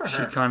 Good for her.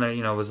 She kind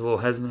of, was a little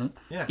hesitant.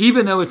 Yeah.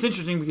 Even though it's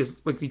interesting because,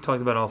 like we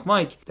talked about off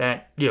mic,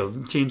 that,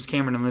 James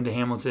Cameron and Linda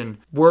Hamilton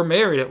were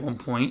married at one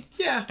point.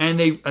 Yeah. And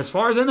they, as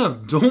far as I know,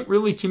 don't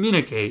really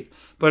communicate.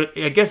 But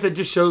I guess that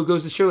just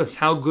goes to show us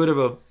how good of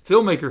a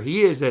filmmaker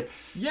he is, that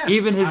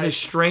even his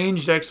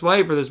estranged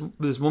ex-wife, or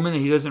this woman that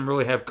he doesn't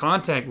really have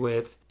contact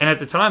with, and at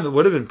the time it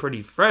would have been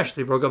pretty fresh,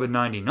 they broke up in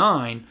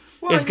 99,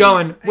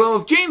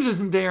 if James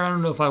isn't there, I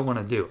don't know if I want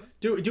to do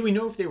it. Do we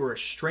know if they were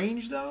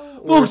estranged though?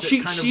 Or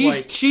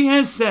she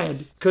has said,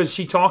 because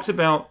she talks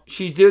about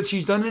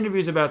she's done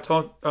interviews about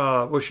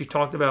where she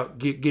talked about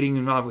getting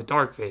involved with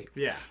Dark Fate.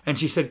 Yeah. And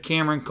she said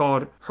Cameron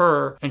called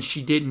her and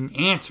she didn't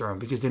answer him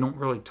because they don't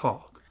really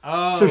talk.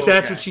 Oh, so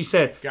that's what she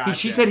said. Gotcha.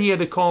 She said he had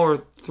to call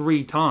her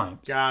 3 times.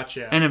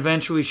 Gotcha. And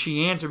eventually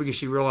she answered because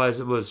she realized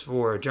it was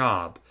for a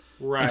job.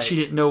 Right. And she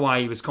didn't know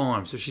why he was calling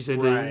him. So she said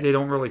they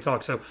don't really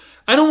talk. So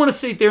I don't want to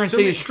sit there and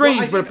say it's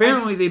strange, but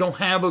apparently they don't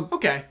have a...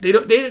 Okay. They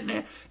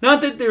didn't... Not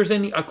that there's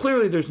any...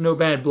 clearly there's no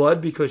bad blood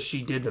because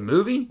she did the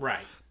movie. Right.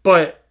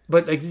 But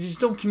they just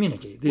don't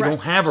communicate. They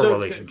don't have a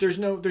relationship.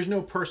 There's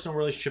no personal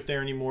relationship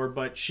there anymore,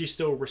 but she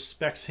still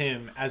respects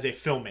him as a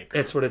filmmaker.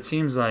 That's what it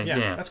seems like,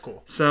 yeah. That's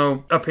cool.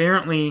 So,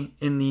 apparently,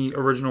 in the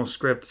original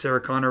script,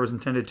 Sarah Connor was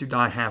intended to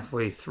die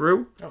halfway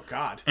through. Oh,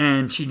 God.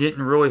 And she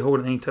didn't really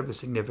hold any type of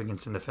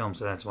significance in the film,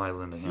 so that's why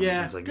Linda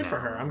Hamilton's like, good for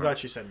her. I'm glad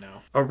she said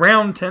no.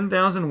 Around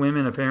 10,000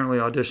 women apparently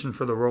auditioned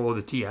for the role of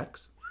the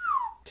TX.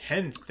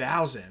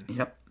 10,000?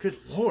 Yep. Good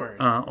Lord.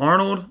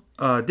 Arnold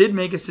did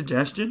make a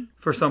suggestion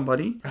for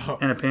somebody,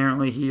 and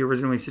apparently he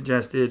originally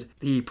suggested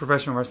the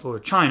professional wrestler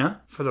Chyna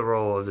for the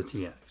role of the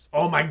TX.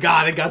 Oh my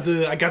God! I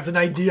got an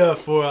idea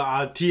for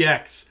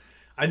TX.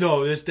 I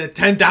know there's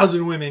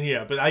 10,000 women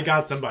here, but I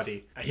got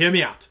somebody. Hear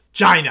me out.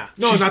 Chyna.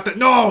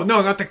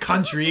 Not the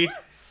country.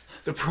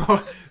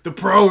 The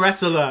pro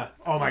wrestler.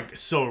 Oh my,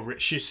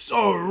 she's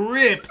so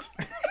ripped.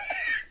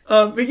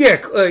 But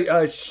yeah,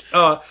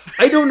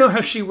 I don't know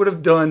how she would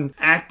have done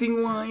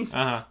acting wise.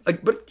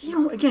 But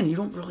again, you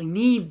don't really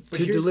need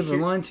to deliver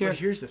lines here. But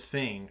here's the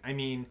thing. I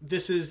mean,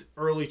 this is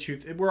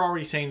we're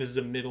already saying this is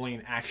a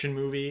middling action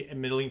movie, a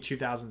middling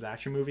 2000s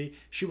action movie.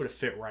 She would have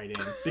fit right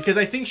in because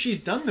I think she's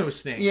done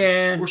those things.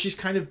 Yeah, where she's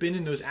kind of been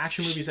in those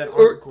action movies that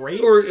aren't great.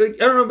 Or I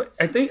don't know. But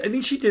I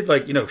think she did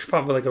she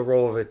probably like a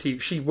role of a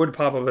TV. She would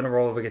pop up in a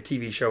role of like a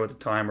TV show at the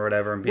time or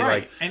whatever, and be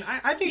like. And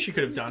I think she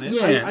could have done it.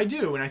 Yeah, I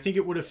do, and I think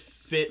it would have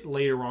fit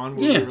later on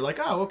where we were like,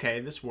 oh,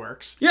 okay, this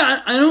works.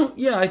 Yeah,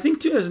 I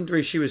think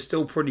 2003 she was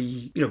still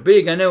pretty,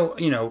 big. I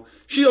know,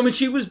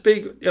 she was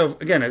big.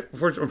 Again,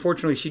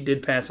 unfortunately, she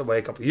did pass away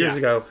a couple years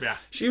ago. Yeah.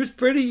 She was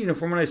pretty,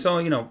 from what I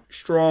saw,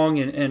 strong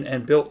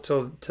and built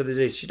to the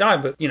day she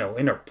died. But,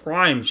 in her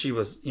prime, she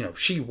was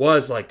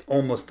like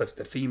almost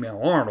the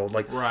female Arnold.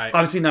 Like,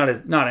 obviously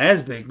not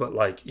as big, but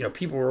like,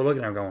 people were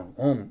looking at her going,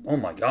 oh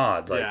my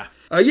God. Like,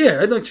 I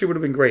think she would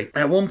have been great.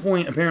 At one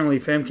point, apparently,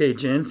 Famke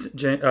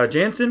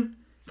Janssen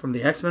from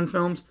the X-Men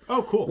films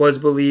was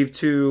believed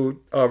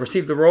to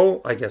receive the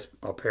role. I guess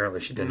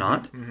apparently she did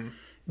not. Mm-hmm.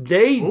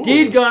 They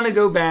did kind of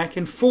go back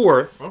and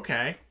forth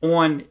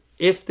on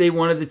if they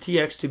wanted the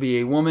TX to be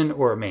a woman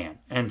or a man.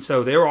 And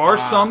so there are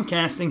some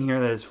casting here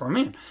that is for a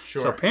man.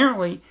 Sure. So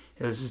apparently,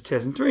 this is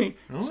 2003.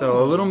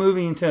 So a little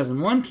movie in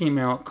 2001 came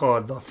out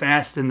called The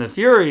Fast and the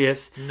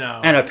Furious. No.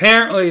 And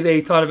apparently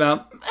they thought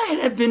about, hey,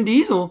 that Vin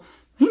Diesel...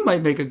 he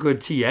might make a good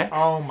TX.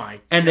 Oh my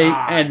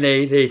God! And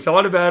they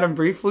thought about him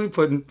briefly,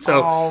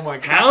 oh my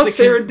God! How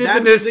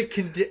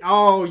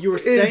serendipitous? You were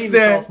saying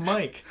this off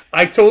mic.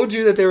 I told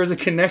you that there was a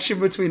connection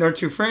between our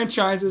two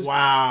franchises.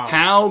 Wow!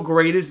 How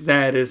great is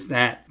that? Is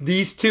that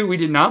these two? We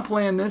did not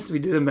plan this. We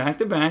did them back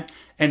to back,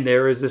 and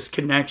there is this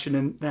connection,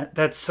 and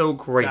that's so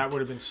great. That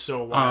would have been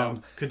so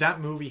wild. Could that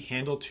movie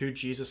handle 2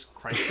 Jesus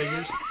Christ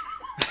figures?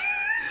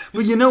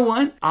 But you know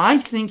what? I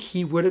think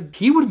he would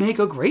make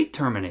a great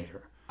Terminator.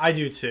 I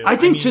do too. I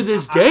think to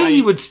this day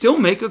he would still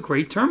make a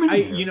great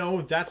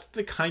Terminator. That's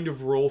the kind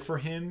of role for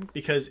him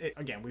because,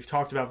 again, we've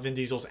talked about Vin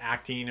Diesel's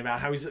acting, about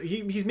how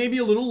he's maybe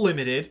a little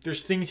limited.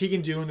 There's things he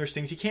can do and there's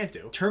things he can't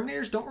do.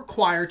 Terminators don't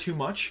require too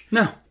much.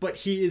 No. But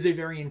he is a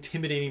very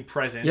intimidating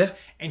presence. Yeah.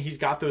 And he's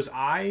got those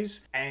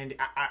eyes. And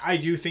I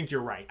do think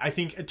you're right. I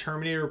think a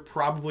Terminator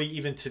probably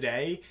even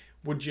today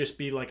would just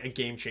be like a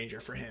game changer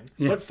for him.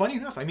 Yeah. But funny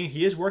enough, I mean,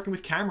 he is working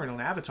with Cameron on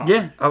Avatar.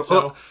 Yeah.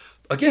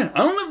 Again, I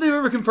don't know if they've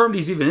ever confirmed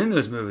he's even in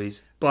those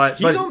movies, but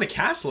he's on the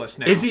cast list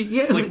now. Is he?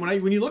 Yeah.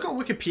 Like when you look on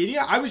Wikipedia,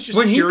 I was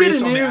just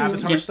curious on the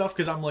Avatar stuff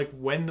because I'm like,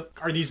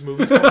 are these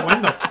movies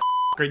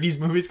are these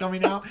movies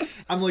coming out?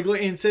 I'm like, and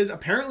it says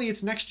apparently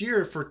it's next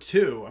year for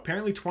 2,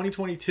 apparently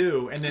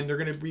 2022, and then they're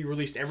going to be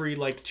released every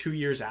like 2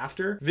 years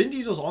after. Vin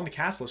Diesel's on the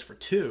cast list for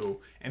 2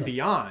 and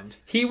beyond.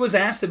 He was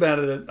asked about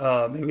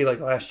it maybe like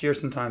last year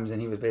sometimes,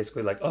 and he was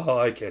basically like, "Oh,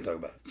 I can't talk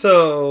about it."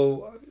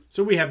 So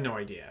we have no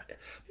idea.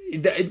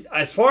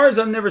 As far as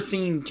I've never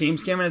seen,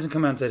 James Cameron hasn't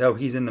come out and said, "Oh,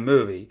 he's in the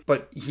movie,"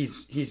 but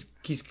he's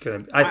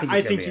gonna.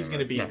 I think he's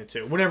gonna be in it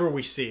too. Whenever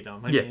we see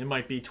them, I mean, it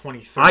might be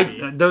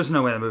 2030. There's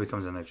no way the movie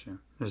comes out next year.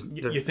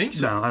 You think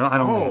so? No, I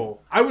don't. Oh,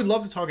 I would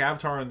love to talk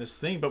Avatar on this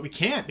thing, but we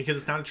can't because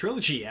it's not a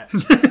trilogy yet.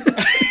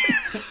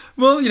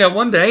 Well,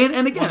 one day,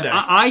 and again,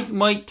 I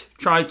might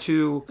try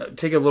to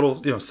take a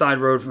little, side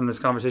road from this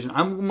conversation.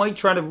 I might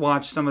try to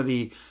watch some of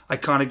the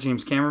iconic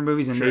James Cameron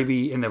movies, and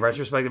maybe in the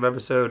retrospective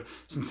episode,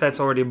 since that's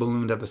already a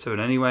ballooned episode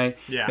anyway,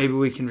 maybe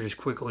we can just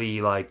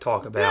quickly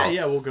talk about.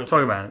 Yeah, we'll go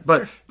talk about it.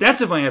 But that's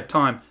if I have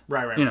time.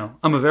 Right.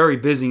 I'm a very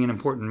busy and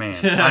important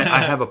man. I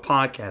have a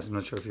podcast. I'm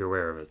not sure if you're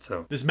aware of it.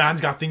 So this man's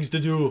got things to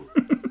do.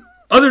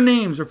 Other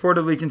names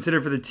reportedly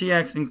considered for the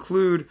TX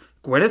include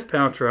Gwyneth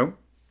Paltrow.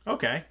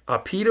 Okay.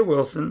 Peter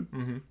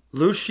Wilson,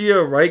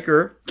 Lucia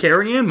Riker,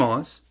 Carrie-Anne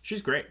Moss.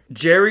 She's great.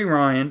 Jerry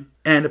Ryan,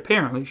 and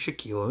apparently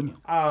Shaquille O'Neal.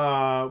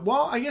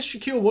 Well, I guess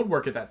Shaquille would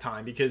work at that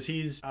time because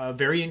he's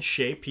very in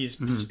shape. He's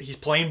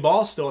playing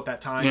ball still at that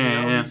time.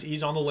 Yeah.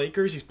 He's on the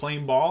Lakers. He's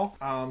playing ball.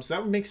 So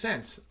that would make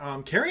sense.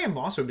 Carrie-Anne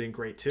Moss would have been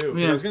great too.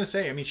 Because I was going to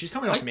say, I mean, she's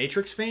coming off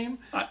Matrix fame,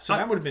 so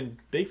that would have been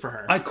big for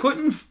her.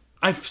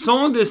 I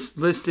saw this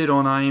listed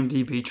on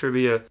IMDb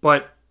trivia,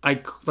 but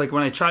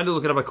when I tried to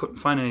look it up, I couldn't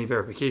find any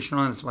verification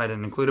on it, so I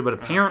didn't include it. But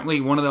apparently,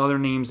 one of the other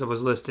names that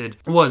was listed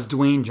was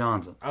Dwayne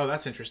Johnson. Oh,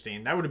 that's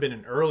interesting. That would have been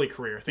an early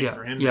career thing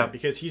for him,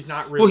 because he's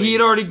not really. Well, he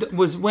had already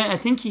was when I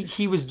think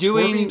he was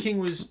doing. Scorpion King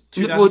was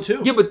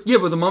 2002. But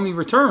The Mummy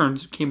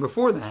Returns came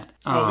before that.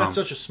 That's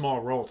such a small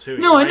role too.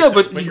 No, I know,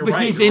 but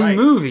he's in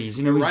movies.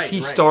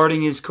 He's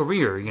starting his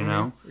career.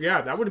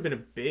 Yeah, that would have been a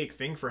big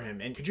thing for him.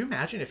 And could you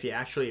imagine if he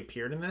actually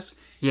appeared in this?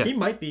 Yeah. He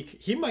might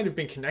have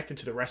been connected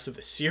to the rest of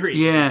the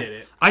series if he did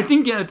it. I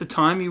think at the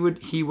time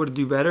he would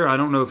do better. I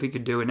don't know if he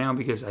could do it now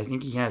because I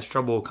think he has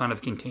trouble kind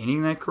of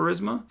containing that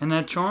charisma and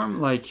that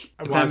charm. If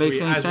that makes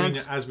any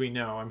sense. As we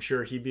know, I'm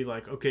sure he'd be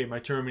like, okay, my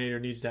Terminator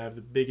needs to have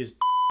the biggest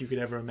you could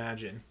ever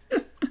imagine.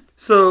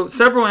 So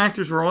several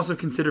actors were also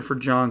considered for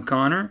John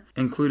Connor,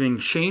 including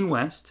Shane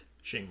West,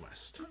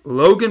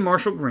 Logan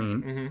Marshall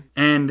Green,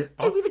 and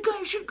maybe the guy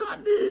who should have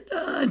gotten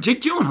it,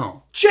 Jake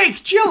Gyllenhaal. Jake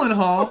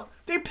Gyllenhaal?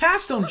 They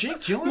passed on Jake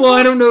Gyllenhaal? Well,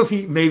 I don't know if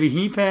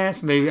he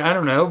passed, maybe, I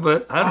don't know,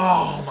 but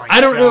I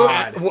don't know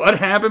what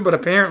happened, but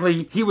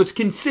apparently he was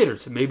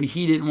considered, so maybe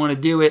he didn't want to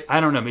do it. I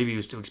don't know, maybe he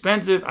was too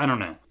expensive, I don't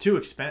know. Too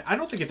expensive? I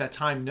don't think at that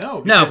time,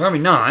 no. No, probably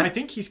not. I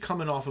think he's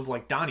coming off of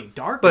Donnie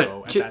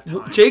Darko at that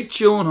time. Jake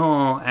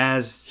Gyllenhaal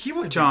as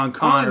John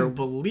Connor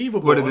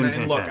unbelievable. Would have been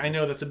fantastic. Look, I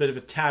know that's a bit of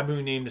a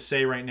taboo name to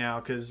say right now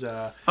because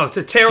it's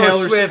a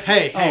Taylor Swift.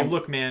 Hey,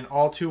 look, man,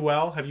 All Too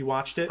Well. Have you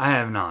watched it? I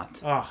have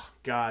not. Oh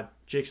God,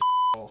 Jake's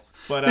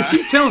but does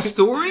he tell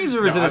stories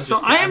or is it a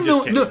song? I have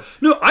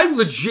no. I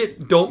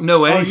legit don't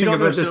know anything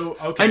about this.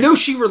 I know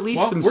she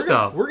released some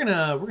stuff. We're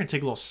gonna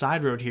take a little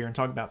side road here and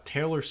talk about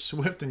Taylor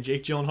Swift and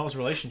Jake Gyllenhaal's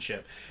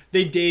relationship.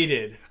 They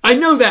dated. I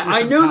know that.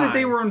 I know that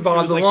they were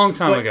involved a long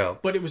time ago.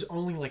 But it was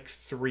only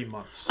 3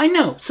 months. I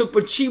know. So,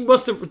 but she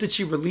must have. Did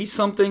she release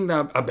something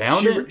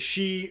about it?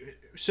 She's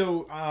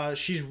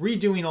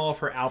redoing all of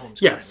her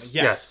albums.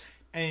 Yes.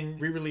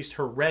 And re-released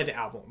her Red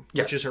album,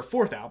 which is her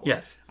 4th album.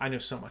 Yes. I know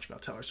so much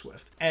about Taylor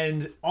Swift.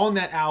 And on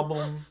that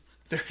album,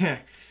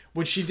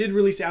 when she did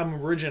release the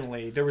album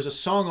originally, there was a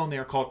song on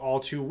there called All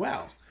Too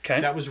Well. Okay.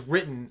 That was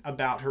written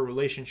about her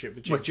relationship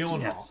with Jake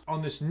Gyllenhaal. Yes.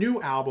 On this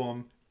new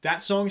album,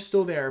 that song is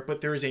still there, but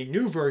there is a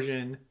new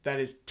version that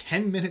is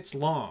 10 minutes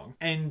long.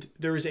 And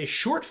there is a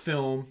short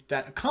film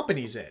that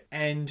accompanies it.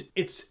 And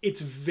it's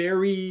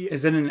very...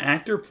 Is it an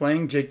actor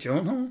playing Jake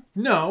Gyllenhaal?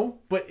 No,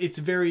 but it's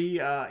very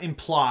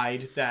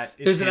implied that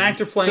it's There's him. an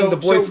actor playing the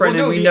boyfriend,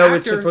 and we know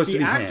it's supposed to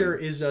be him. The actor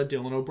is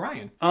Dylan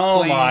O'Brien.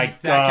 Oh my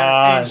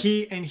God.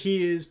 And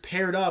he is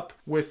paired up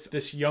with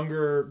this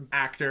younger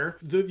actor.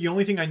 The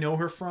only thing I know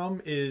her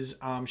from is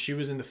she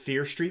was in the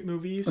Fear Street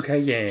movies. Okay,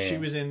 yeah. She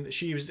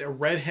was a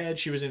redhead.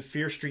 She was was in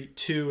Fear Street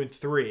 2 and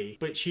 3,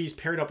 but she's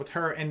paired up with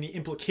her, and the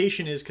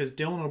implication is because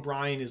Dylan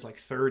O'Brien is like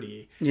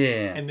 30.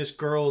 Yeah. And this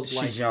girl's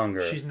like... She's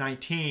younger. She's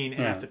 19,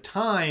 and at the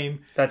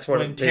time, that's what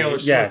when Taylor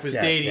Swift was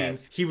dating,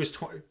 he was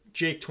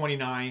Jake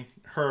 29,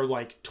 her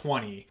like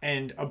 20.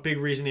 And a big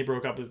reason they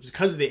broke up was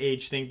because of the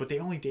age thing, but they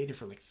only dated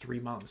for like 3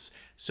 months.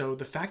 So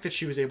the fact that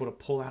she was able to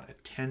pull out a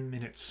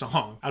 10-minute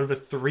song out of a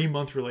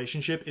 3-month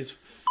relationship is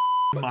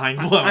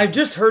mind-blowing. I've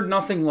just heard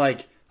nothing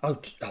like, oh,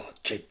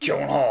 Jake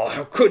Gyllenhaal,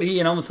 how could he?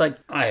 And I was like,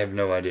 I have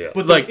no idea.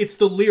 But like, it's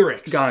the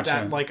lyrics gotcha.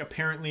 that like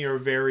apparently are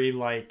very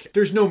like,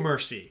 there's no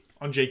mercy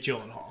on Jake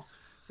Gyllenhaal.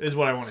 Is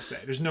what I want to say.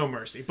 There's no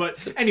mercy.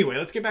 But anyway,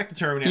 let's get back to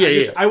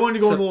Terminator. I wanted to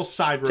go on a little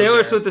side road.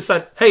 Taylor Swift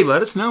decided, hey,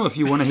 let us know if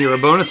you want to hear a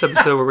bonus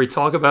episode where we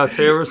talk about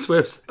Taylor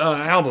Swift's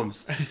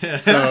albums. Or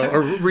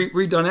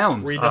redone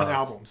albums. Redone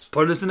albums.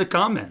 Put us in the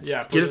comments.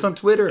 Yeah, get us on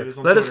Twitter.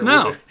 Let us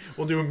know.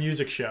 We'll do a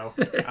music show.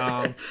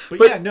 But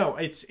yeah, no,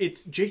 it's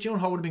Jake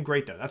Gyllenhaal would have been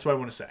great though. That's what I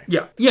want to say.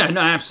 Yeah,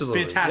 no,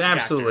 absolutely. Fantastic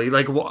absolutely.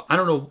 actor. Like, I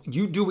don't know.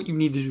 You do what you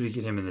need to do to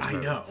get him in this movie.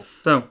 I know.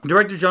 So,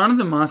 director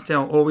Jonathan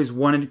Mostow always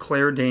wanted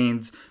Claire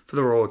Danes for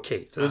the role of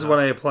Kate. So this is what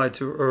I applied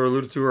to or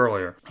alluded to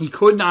earlier. He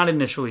could not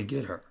initially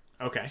get her.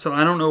 Okay. So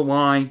I don't know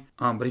why,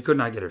 but he could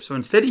not get her. So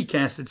instead he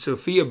casted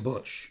Sophia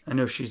Bush. I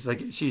know she's a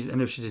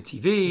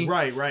TV.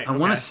 Right. I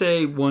want to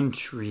say One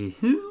Tree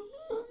Hill,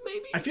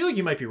 maybe. I feel like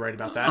you might be right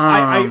about that.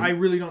 I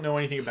really don't know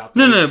anything about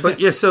this. No, but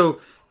yeah, so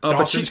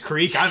Dawson's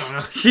Creek, I don't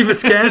know. She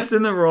was cast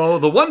in the role,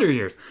 The Wonder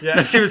Years.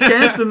 Yeah. She was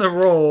cast in the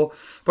role,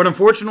 but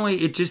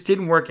unfortunately it just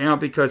didn't work out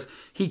because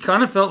he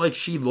kind of felt like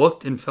she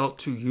looked and felt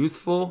too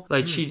youthful.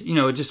 Like she,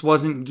 it just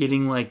wasn't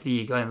getting like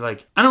the kind of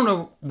like, I don't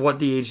know what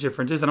the age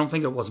difference is. I don't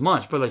think it was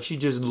much, but like she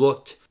just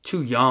looked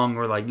too young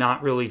or like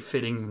not really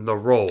fitting the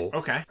role.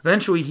 Okay.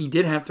 Eventually he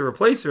did have to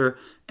replace her.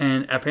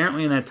 And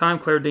apparently in that time,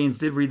 Claire Danes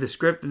did read the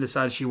script and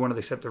decided she wanted to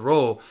accept the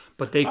role.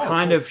 But they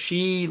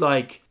she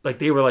like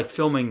they were like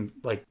filming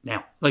like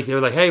now. Like they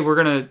were like, hey,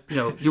 we're going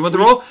to, you want the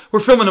role?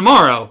 We're filming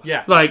tomorrow.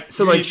 Yeah. Like,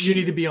 so you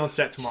need to be on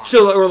set tomorrow.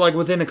 So, or like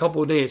within a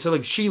couple of days. So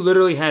like she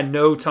literally had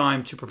no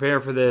time to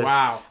prepare for this.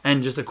 Wow.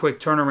 And just a quick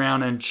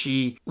turnaround.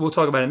 And we'll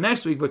talk about it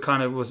next week, but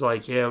kind of was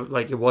like, yeah,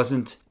 like it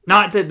wasn't.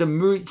 Not that the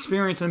movie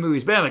experience in the movie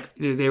is bad. Like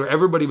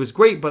everybody was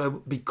great,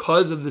 but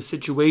because of the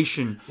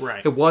situation,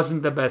 it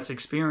wasn't the best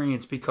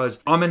experience because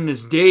I'm in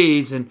this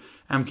daze and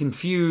I'm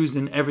confused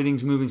and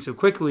everything's moving so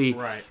quickly.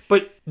 Right.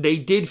 But they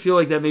did feel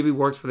like that maybe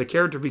works for the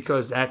character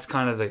because that's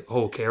kind of the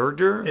whole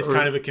character. It's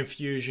kind of a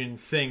confusion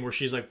thing where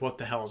she's like, what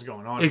the hell is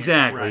going on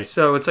Exactly. here? Right.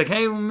 So it's like,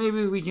 hey, well,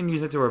 maybe we can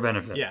use it to our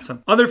benefit. Yeah.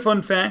 Some other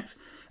fun facts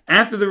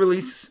after the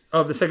release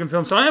of the second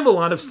film. So I have a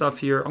lot of stuff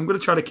here. I'm going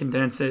to try to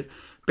condense it.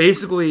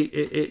 Basically,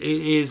 it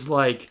is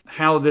like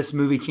how this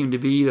movie came to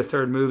be, the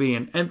third movie.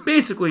 And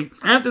basically,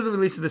 after the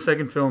release of the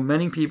second film,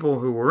 many people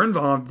who were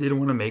involved didn't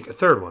want to make a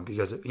third one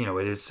because, it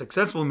is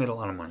successful and made a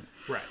lot of money.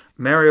 Right.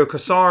 Mario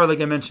Casar,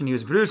 like I mentioned, he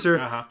was a producer.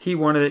 Uh-huh. He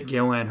wanted it.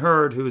 Gail Ann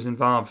Hurd, who was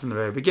involved from the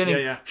very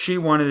beginning, she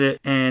wanted it.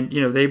 And,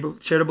 they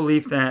shared a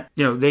belief that,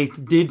 they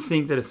did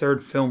think that a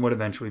third film would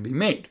eventually be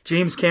made.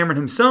 James Cameron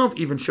himself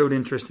even showed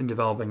interest in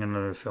developing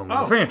another film in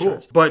the franchise.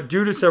 Cool. But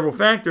due to several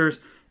factors,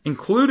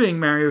 including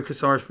Mario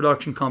Casar's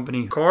production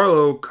company,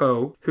 Carlo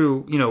Co.,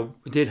 who,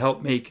 did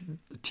help make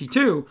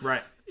T2,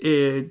 right.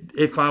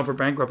 It filed for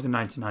bankruptcy in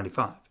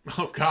 1995.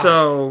 Oh, God.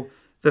 So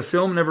the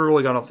film never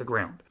really got off the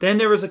ground. Then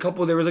there was a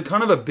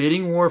kind of a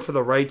bidding war for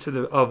the rights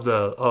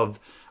of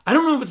I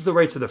don't know if it's the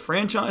rights of the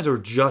franchise or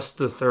just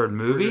the third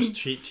movie. Or just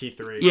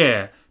T3.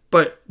 Yeah.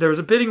 But there was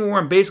a bidding war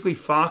and basically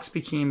Fox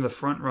became the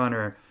front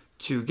runner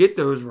to get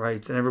those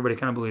rights and everybody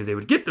kind of believed they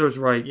would get those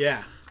rights.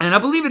 Yeah. And I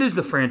believe it is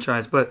the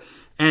franchise, but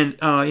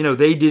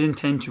they did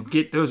intend to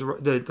get those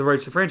the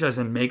rights to the franchise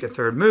and make a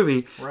third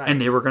movie, right.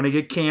 And they were going to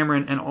get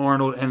Cameron and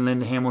Arnold and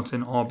Linda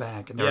Hamilton all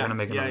back, and they were going to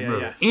make another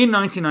movie. Yeah. In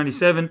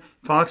 1997,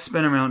 Fox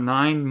spent around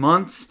 9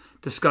 months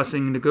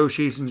discussing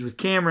negotiations with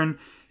Cameron.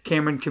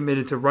 Cameron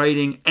committed to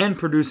writing and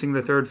producing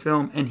the third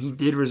film, and he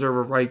did reserve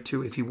a right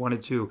to, if he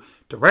wanted to,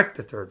 direct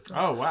the third film.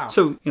 Oh, wow.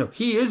 So,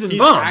 he is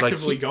involved. He's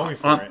actively going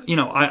for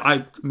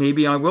it.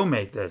 Maybe I will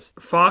make this.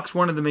 Fox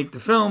wanted to make the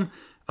film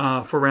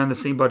for around the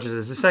same budget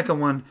as the second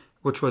one,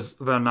 which was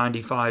about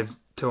 $95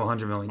 to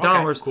 $100 million.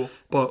 Okay, cool.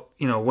 But,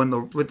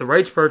 with the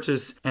rights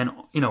purchase, and,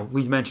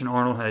 we mentioned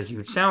Arnold had a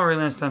huge salary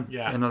last time.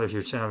 Yeah. Another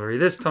huge salary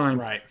this time.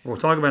 Right. We'll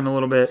talk about it in a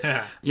little bit.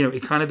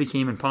 It kind of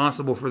became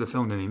impossible for the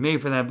film to be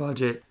made for that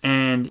budget.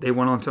 And they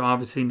went on to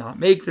obviously not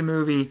make the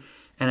movie.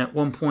 And at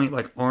one point,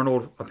 like,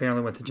 Arnold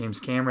apparently went to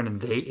James Cameron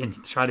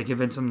and tried to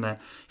convince him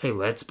that, hey,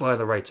 let's buy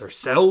the rights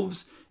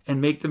ourselves and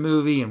make the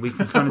movie, and we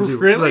can kind of do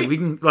really?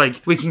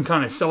 we can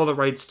kind of sell the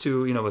rights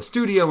to a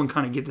studio and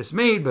kind of get this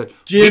made, but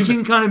Jim, we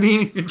can kind of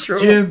be in control.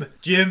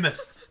 Jim,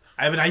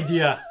 I have an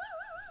idea.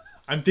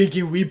 I'm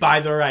thinking we buy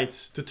the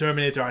rights to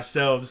Terminator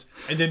ourselves,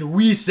 and then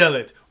we sell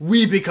it.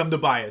 We become the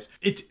buyers.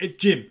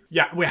 Jim,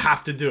 we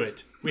have to do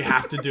it. We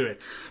have to do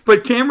it.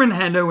 But Cameron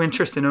had no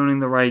interest in owning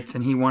the rights,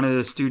 and he wanted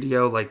a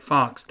studio like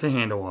Fox to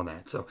handle all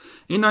that. So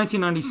in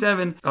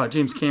 1997,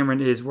 James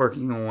Cameron is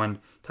working on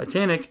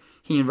Titanic.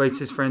 He invites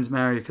his friends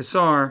Mario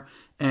Casar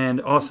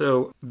and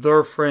also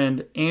their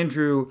friend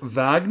Andrew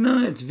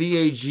Wagner. It's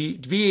Vajna.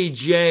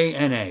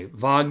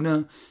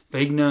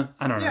 Wagner,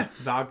 I don't know. Yeah,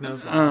 Wagner,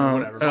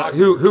 whatever.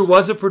 Who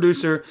was a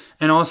producer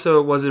and also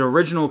was an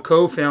original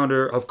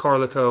co-founder of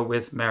Carlico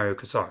with Mario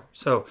Casar.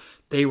 So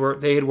they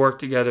had worked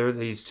together.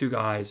 These two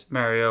guys,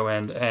 Mario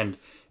and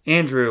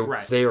Andrew.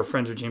 Right. They were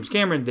friends with James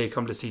Cameron. They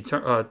come to see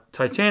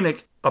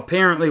Titanic.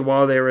 Apparently,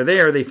 while they were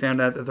there, they found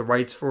out that the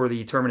rights for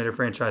the Terminator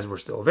franchise were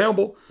still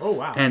available. Oh,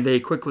 wow. And they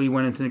quickly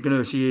went into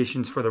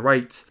negotiations for the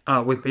rights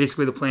with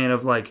basically the plan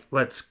of, like,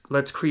 let's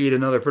create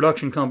another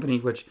production company,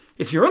 which,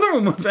 if your other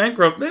one went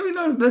bankrupt, maybe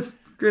not that's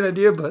a great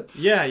idea, but...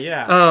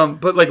 Yeah.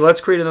 But, like,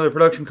 let's create another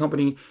production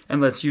company, and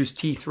let's use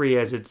T3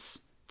 as its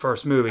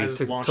first movie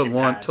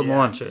to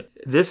launch it.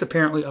 This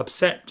apparently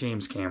upset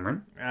James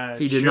Cameron.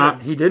 He did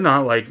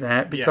not like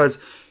that because...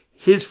 Yeah.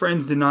 His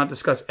friends did not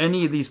discuss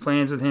any of these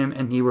plans with him,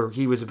 and he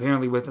was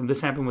apparently with them.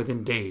 This happened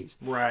within days.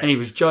 Right. And he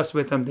was just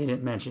with them. They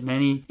didn't mention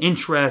any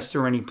interest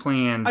or any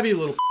plans I'd be a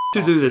little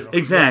to do this. Too.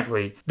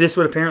 Exactly. Yeah. This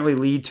would apparently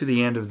lead to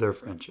the end of their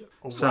friendship.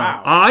 Oh, so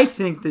wow. I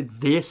think that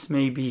this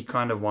may be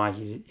kind of why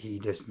he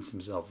distanced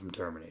himself from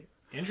Terminator.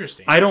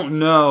 Interesting. I don't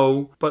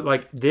know, but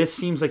like this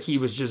seems like he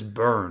was just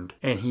burned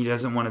and he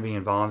doesn't want to be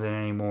involved in it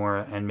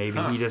anymore, and maybe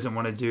he doesn't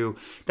want to do.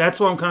 That's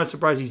why I'm kind of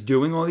surprised he's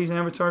doing all these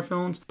Avatar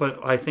films.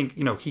 But I think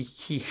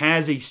he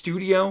has a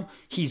studio.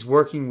 He's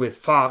working with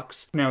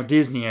Fox, now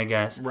Disney, I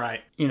guess.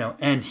 Right.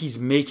 And he's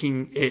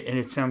making it, and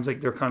it sounds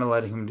like they're kind of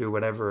letting him do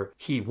whatever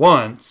he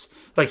wants.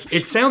 Like,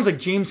 it sounds like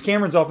James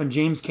Cameron's off in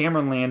James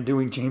Cameron land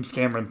doing James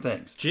Cameron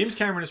things. James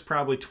Cameron is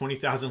probably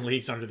 20,000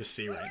 leagues under the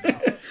sea right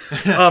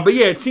now. But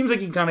yeah, it seems like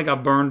he kind of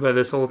got burned by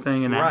this whole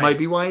thing, and that might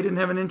be why he didn't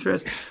have an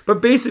interest.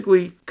 But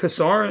basically,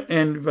 Casar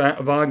and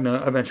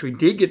Wagner eventually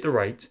did get the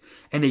rights,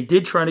 and they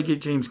did try to get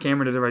James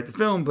Cameron to write the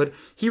film, but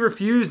he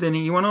refused, and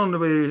he went on to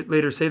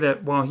later say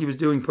that while he was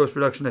doing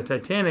post-production of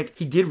Titanic,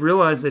 he did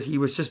realize that he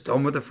was just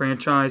done with the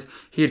franchise.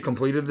 He had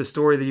completed the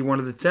story that he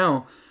wanted to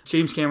tell.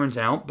 James Cameron's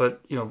out,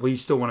 but, we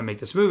still want to make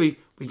this movie.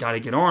 We got to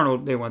get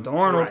Arnold. They went to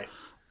Arnold. Right.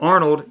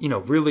 Arnold,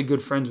 really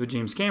good friends with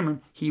James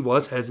Cameron. He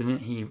was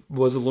hesitant. He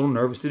was a little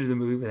nervous to do the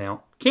movie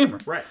without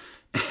Cameron. Right.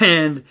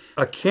 And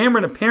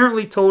Cameron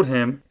apparently told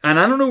him, and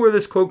I don't know where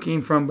this quote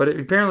came from, but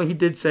apparently he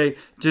did say,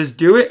 just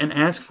do it and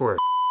ask for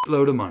a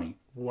load of money.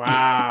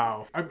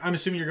 Wow. I'm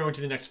assuming you're going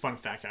to the next fun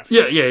fact after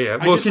this.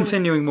 Yeah. Well,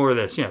 continuing more of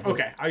this, yeah.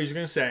 Okay, I was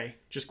going to say,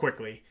 just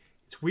quickly,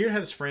 it's weird how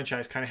this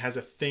franchise kind of has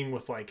a thing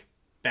with, like,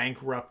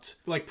 bankrupt,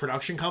 like,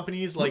 production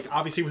companies. Like,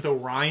 obviously with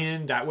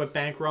Orion, that went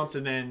bankrupt,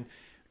 and then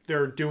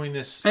they're doing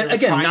this. And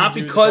again, not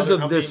because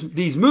of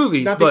these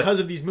movies. Not because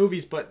of these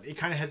movies, but it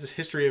kind of has this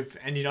history of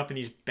ending up in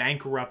these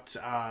bankrupt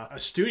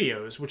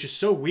studios, which is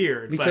so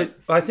weird.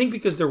 I think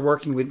because they're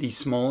working with these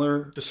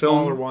smaller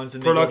ones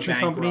and production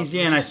companies.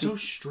 Yeah, and it's so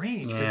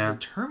strange because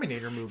it's a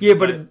Terminator movie. Yeah,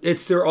 but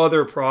it's their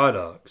other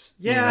products.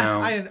 Yeah,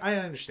 I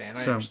understand.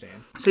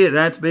 So yeah,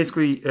 that's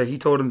basically he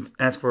told him to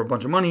ask for a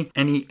bunch of money,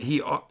 and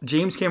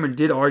James Cameron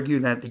did argue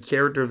that the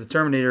character of the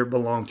Terminator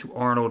belonged to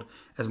Arnold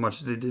as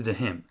much as it did to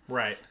him.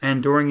 Right.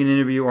 And during an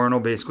interview,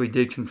 Arnold basically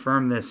did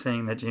confirm this,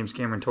 saying that James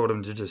Cameron told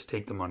him to just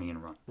take the money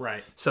and run.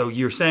 Right. So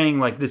you're saying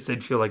like this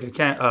did feel like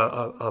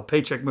a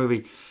paycheck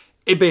movie.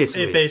 It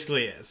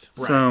basically is.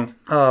 Right.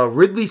 So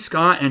Ridley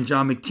Scott and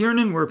John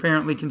McTiernan were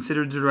apparently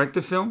considered to direct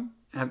the film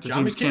after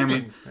James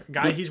Cameron.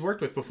 Guy he's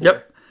worked with before.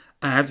 Yep.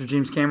 After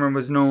James Cameron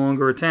was no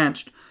longer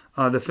attached.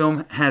 The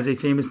film has a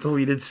famous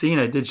deleted scene.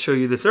 I did show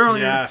you this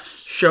earlier.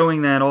 Yes.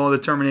 Showing that all the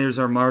Terminators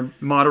are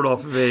modeled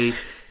off of a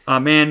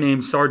man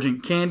named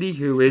Sergeant Candy,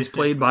 who is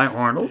played by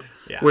Arnold,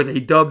 with a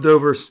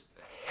dubbed-over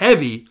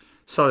heavy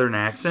Southern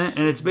accent.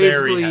 And it's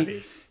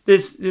basically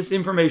this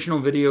informational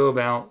video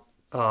about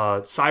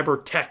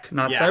cyber tech,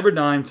 not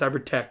Cyberdyne,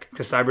 cyber tech.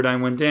 Because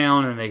Cyberdyne went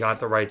down, and they got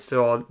the rights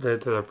to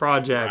their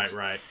projects.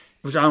 Right.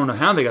 Which I don't know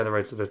how they got the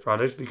rights to those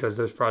projects, because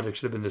those projects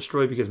should have been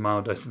destroyed because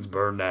Miles Dyson's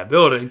burned that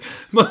building.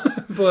 but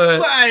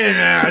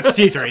it's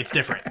T3, it's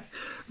different.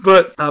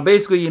 But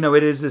basically,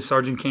 it is this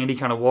Sergeant Candy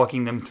kind of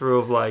walking them through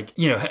of like,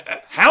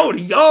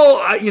 howdy,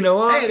 y'all,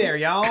 hey there,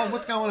 y'all,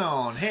 what's going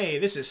on? Hey,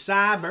 this is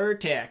Cyber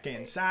Tech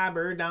and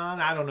Cyberdyne.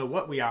 I don't know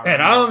what we are.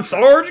 And I'm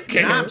Sergeant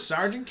Candy. And I'm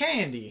Sergeant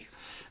Candy.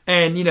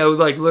 And,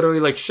 like, literally,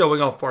 like,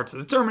 showing off parts of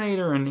the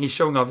Terminator, and he's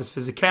showing off his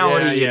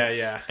physicality.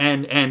 Yeah.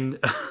 And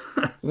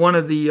one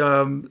of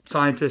the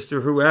scientists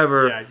or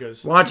whoever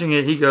watching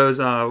it, he goes,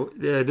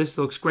 this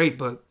looks great,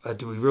 but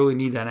do we really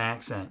need that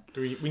accent?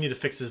 We need to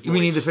fix his voice.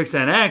 We need to fix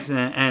that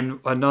accent. And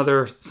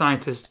another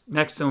scientist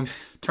next to him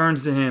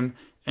turns to him,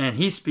 and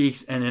he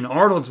speaks, and in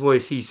Arnold's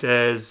voice, he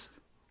says,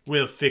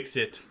 "We'll fix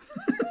it."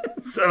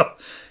 So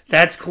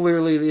that's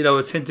clearly,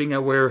 it's hinting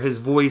at where his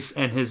voice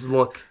and his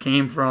look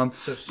came from.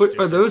 So stupid.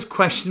 But are those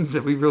questions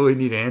that we really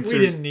need answered?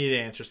 We didn't need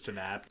answers to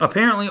that.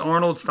 Apparently,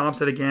 Arnold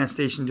stops at a gas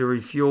station to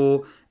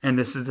refuel, and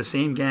this is the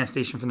same gas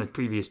station from the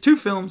previous two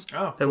films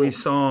that we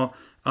saw.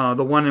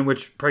 The one in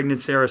which pregnant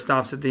Sarah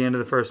stops at the end of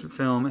the first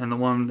film, and the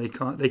one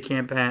they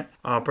camp at,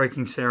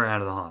 breaking Sarah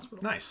out of the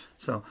hospital. Nice.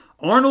 So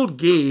Arnold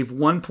gave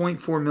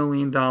 $1.4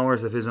 million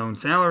of his own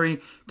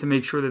salary to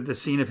make sure that the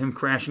scene of him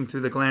crashing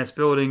through the glass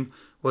building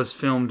was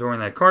filmed during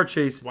that car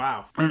chase.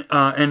 Wow.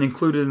 And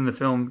included in the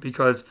film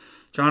because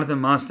Jonathan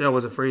Mostow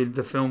was afraid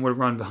the film would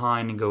run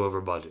behind and go over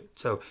budget.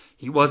 So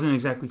he wasn't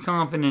exactly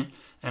confident,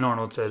 and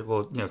Arnold said,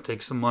 well,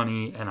 take some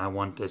money, and I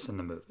want this in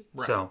the movie.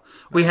 Right. So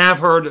we have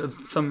heard of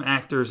some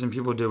actors and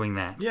people doing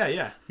that.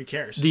 Yeah. Who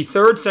cares? The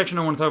third section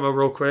I want to talk about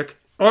real quick,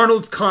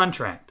 Arnold's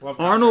contract.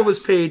 Arnold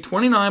was paid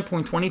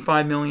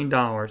 $29.25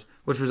 million,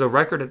 which was a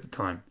record at the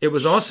time. It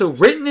was also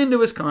written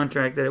into his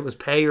contract that it was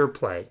pay or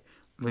play.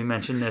 We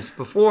mentioned this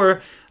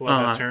before.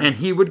 And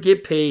he would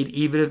get paid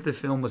even if the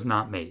film was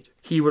not made.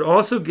 He would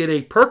also get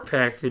a perk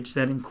package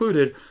that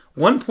included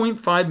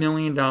 $1.5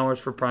 million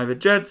for private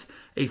jets,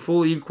 a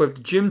fully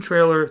equipped gym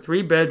trailer,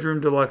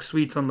 3-bedroom deluxe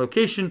suites on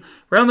location,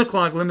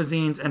 round-the-clock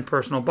limousines, and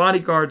personal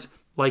bodyguards,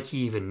 like he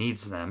even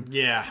needs them.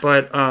 Yeah.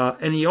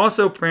 And he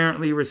also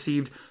apparently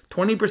received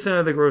 20%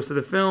 of the gross of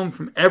the film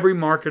from every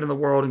market in the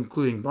world,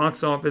 including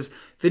box office,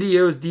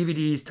 videos,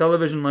 DVDs,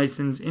 television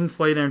license,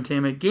 in-flight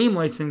entertainment, game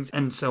license,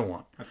 and so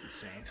on. That's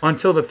insane.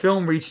 Until the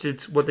film reached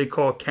its what they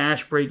call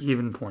cash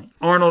break-even point.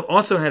 Arnold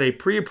also had a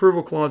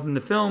pre-approval clause in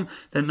the film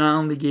that not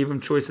only gave him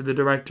choice of the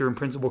director and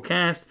principal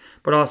cast,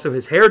 but also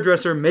his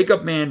hairdresser,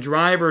 makeup man,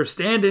 driver,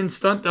 stand-in,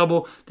 stunt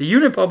double, the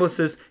unit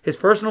publicist, his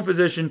personal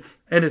physician,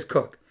 and his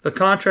cook. The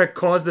contract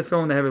caused the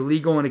film to have a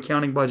legal and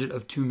accounting budget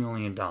of $2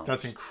 million.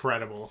 That's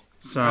incredible.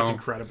 So, that's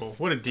incredible.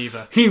 What a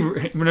diva.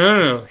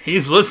 No.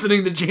 He's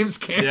listening to James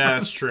Cameron. Yeah,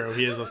 that's true.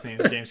 He is listening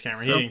to James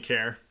Cameron. He didn't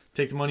care.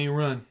 Take the money and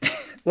run.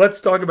 Let's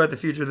talk about the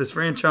future of this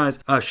franchise.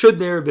 Should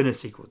there have been a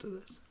sequel to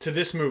this? To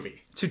this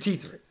movie? To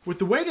T3. With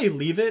the way they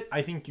leave it,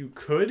 I think you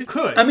could.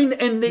 I mean,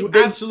 and they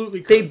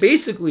absolutely could. They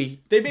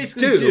basically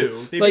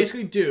do. They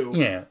basically do.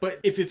 Yeah. But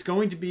if it's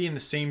going to be in the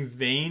same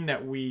vein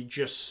that we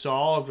just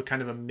saw of a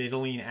kind of a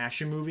middling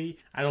action movie,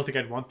 I don't think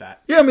I'd want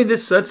that. Yeah, I mean,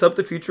 this sets up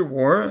the future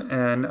war,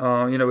 and,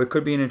 it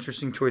could be an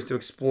interesting choice to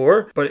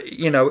explore. But,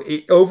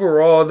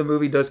 overall, the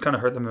movie does kind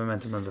of hurt the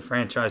momentum of the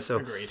franchise. So,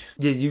 agreed.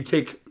 You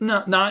take,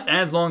 not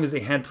as long as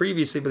they had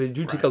previously, but they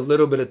do take a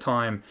little bit of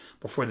time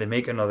before they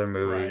make another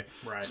movie.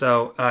 Right.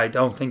 So, I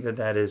don't think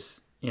that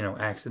is,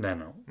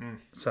 accidental.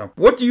 So,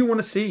 what do you want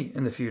to see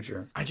in the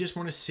future? I just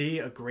want to see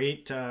a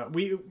great...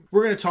 we're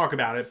going to talk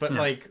about it, but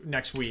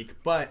next week.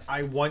 But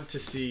I want to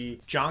see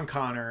John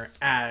Connor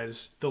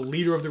as the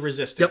leader of the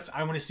Resistance. Yep.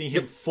 I want to see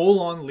him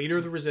full-on leader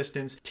of the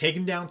Resistance,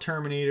 taking down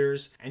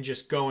Terminators, and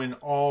just going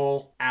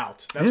all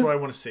out. That's what I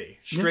want to see.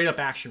 Straight-up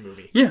action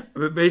movie. Yeah,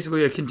 but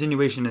basically a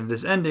continuation of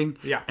this ending.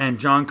 Yeah. And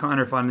John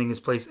Connor finding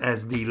his place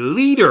as the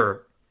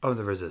leader of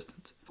the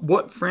Resistance.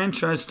 What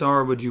franchise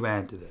star would you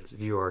add to this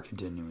if you are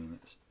continuing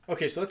this?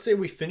 Okay, so let's say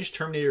we finish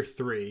Terminator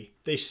 3.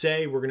 They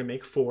say we're going to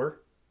make 4.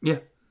 Yeah.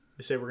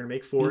 They say we're going to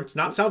make 4. It's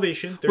not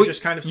Salvation. They're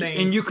just kind of saying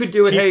and you could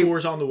do it,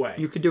 T4's on the way.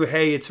 You could do it,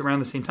 hey, it's around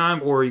the same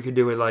time, or you could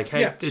do it like,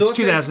 hey, it's so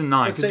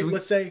 2009.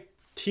 Let's say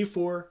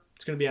T4,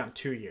 it's going to be out in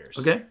 2 years.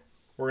 Okay.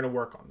 We're going to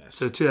work on this.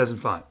 So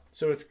 2005.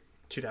 So it's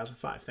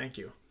 2005. Thank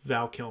you.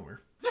 Val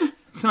Kilmer.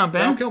 It's not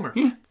bad. Val Kilmer.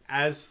 Yeah.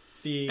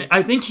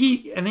 I think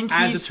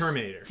as a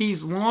Terminator.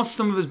 He's lost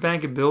some of his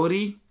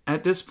bankability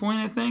at this point,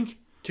 I think.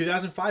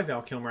 2005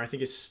 Val Kilmer, I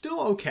think, is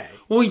still okay.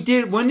 Well, he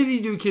did. When did he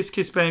do Kiss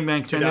Kiss Bang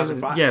Bang?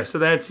 2005. Yeah, so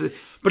that's...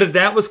 But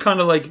that was kind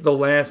of like the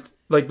last...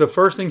 Like the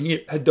first thing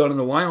he had done in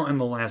a while and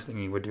the last thing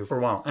he would do for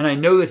a while. And I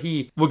know that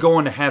he would go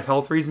on to have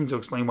health reasons to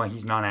explain why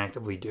he's not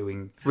actively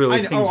doing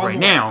things right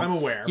now. I'm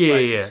aware.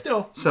 Yeah.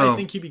 Still, so, I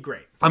think he'd be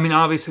great. I mean,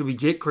 obviously, we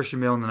get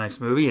Christian Bale in the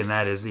next movie, and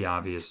that is the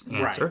obvious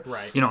answer.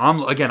 Right.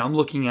 I'm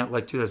looking at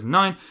like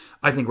 2009.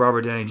 I think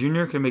Robert Downey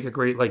Jr. can make a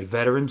great like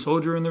veteran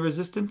soldier in the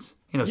Resistance.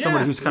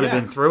 Somebody who's kind of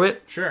been through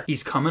it. Sure.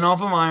 He's coming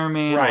off of Iron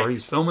Man, or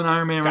he's filming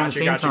Iron Man around the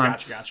same time.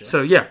 Gotcha.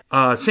 So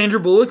yeah, Sandra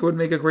Bullock would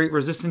make a great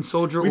Resistance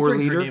soldier or leader.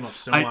 We bring her name up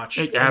so much.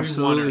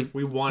 Absolutely,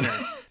 we want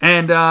her.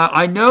 And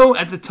I know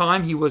at the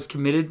time he was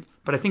committed.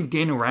 But I think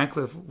Daniel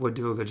Radcliffe would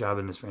do a good job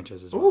in this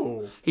franchise as well.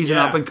 Ooh, he's an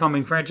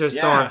up-and-coming franchise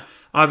star.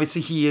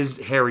 Obviously, he is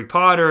Harry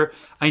Potter.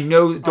 I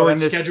know during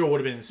this schedule would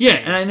have been insane. Yeah,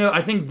 and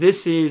I think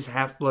this is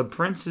Half-Blood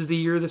Prince is the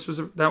year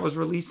that was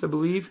released, I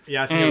believe.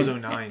 Yeah, I think it was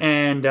 2009.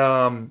 And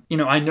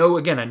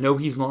I know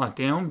he's locked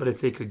down, but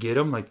if they could get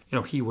him,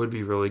 he would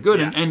be really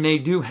good. Yeah. And they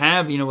do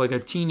have like a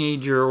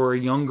teenager or a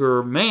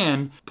younger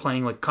man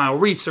playing like Kyle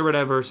Reese or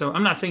whatever. So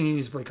I'm not saying he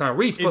needs to play Kyle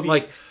Reese,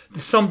 but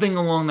something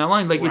along that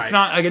line. It's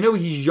not. I know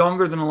he's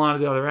younger than a lot of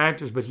the other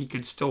actors, but he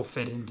could still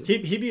fit into.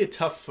 He'd be a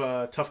tough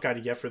guy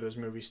to get for those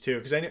movies too,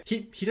 because I know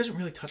he doesn't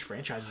really touch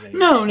franchises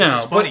anymore. No, which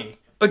is funny.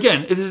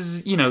 Again,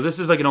 this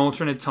is like an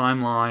alternate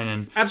timeline,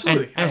 and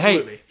absolutely.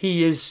 Hey,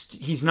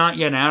 he's not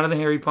yet out of the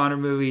Harry Potter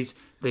movies.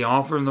 They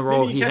offer him the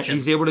role.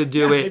 He's able to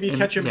do it. Maybe you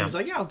catch him and he's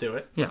like, yeah, I'll do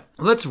it. Yeah.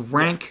 Let's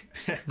rank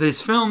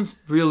these films.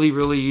 Really,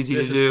 really easy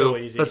to do. This is still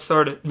easy. Let's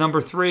start at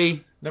number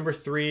 3. Number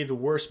 3, the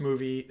worst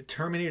movie,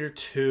 Terminator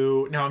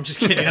 2. No, I'm just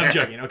kidding. I'm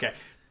joking. Okay.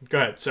 Go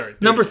ahead. Sorry.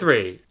 Number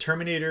 3.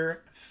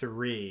 Terminator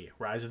 3,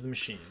 Rise of the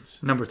Machines.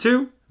 Number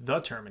 2,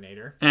 The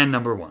Terminator. and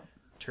number 1.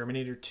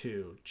 Terminator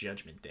 2,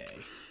 Judgment Day.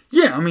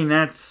 Yeah, I mean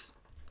that's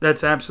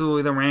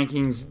absolutely the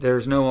rankings.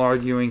 There's no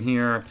arguing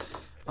here.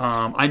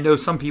 I know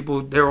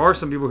there are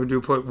some people who do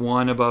put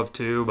 1 above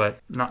 2, but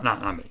not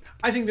me.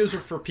 I think those are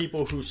for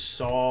people who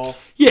saw.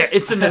 Yeah,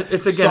 it's a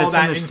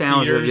nostalgia. In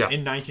theaters Yeah.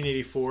 in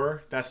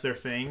 1984. That's their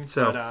thing.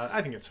 So, but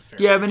I think it's a fair.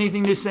 Do you have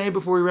anything to say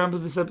before we wrap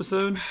up this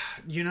episode?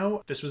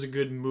 This was a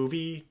good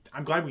movie.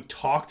 I'm glad we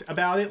talked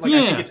about it. I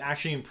Yeah. think it's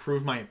actually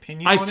improved my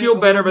opinion. I on feel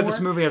it better a about little this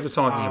more. movie after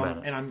talking about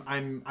it. And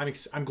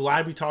I'm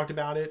glad we talked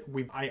about it.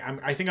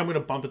 I think I'm going to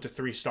bump it to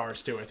 3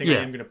 stars too. I think I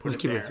am going to put let's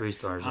it keep there. it 3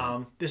 stars.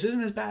 Yeah. This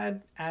isn't as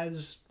bad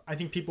as I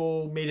think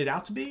people made it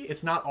out to be.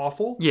 It's not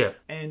awful. Yeah.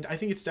 And I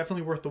think it's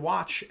definitely worth the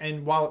watch.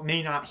 And while it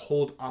may not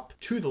hold up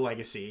to the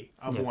legacy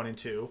of 1 and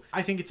 2,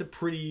 I think it's a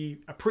pretty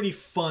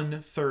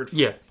fun third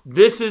film. Yeah,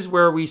 this is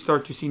where we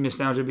start to see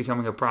nostalgia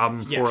becoming a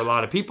problem for a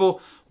lot of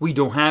people. We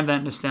don't have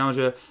that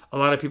nostalgia. A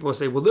lot of people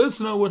say, well,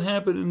 that's not what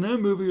happened in that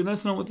movie, or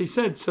that's not what they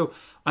said. So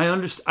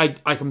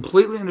I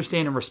completely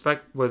understand and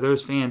respect where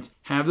those fans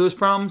have those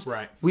problems.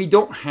 Right. We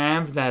don't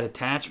have that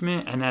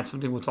attachment, and that's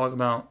something we'll talk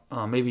about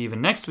maybe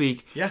even next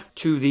week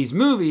to these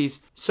movies.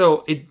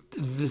 So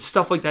the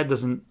stuff like that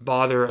doesn't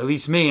bother at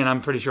least me, and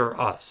I'm pretty sure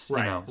us.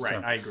 Right,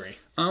 So. I agree.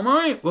 All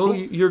right. Well,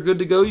 you're good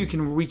to go.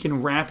 We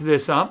can wrap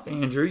this up,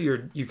 Andrew.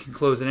 You can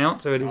close it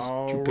out. So it is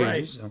 2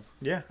 pages. So.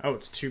 Yeah. Oh,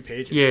 it's 2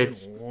 pages. Yeah.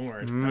 Good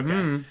Lord.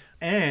 Okay.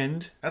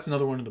 And that's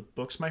another one of the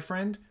books, my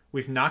friend.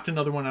 We've knocked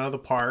another one out of the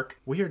park.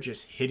 We are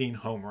just hitting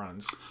home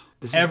runs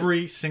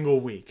every single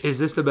week. Is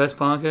this the best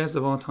podcast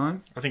of all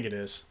time? I think it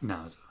is.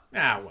 No.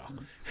 Well.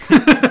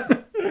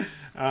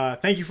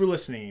 Thank you for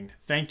listening.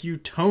 Thank you,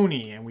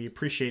 Tony, and we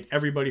appreciate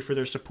everybody for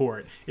their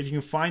support. You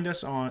can find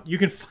us on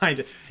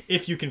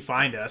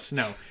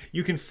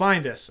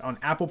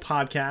Apple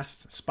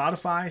Podcasts,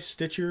 Spotify,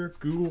 Stitcher,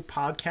 Google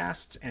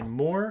Podcasts, and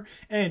more.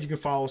 And you can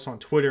follow us on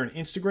Twitter and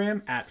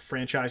Instagram at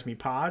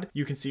FranchiseMePod.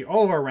 You can see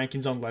all of our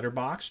rankings on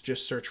Letterboxd.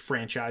 Just search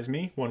Franchise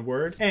Me, one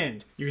word.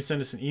 And you can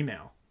send us an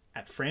email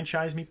at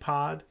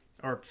franchisemepod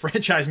or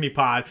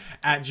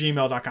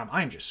franchisemepod@gmail.com.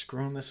 I am just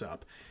screwing this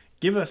up.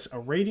 Give us a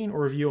rating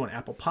or review on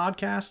Apple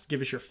Podcasts. Give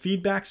us your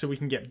feedback so we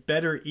can get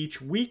better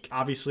each week.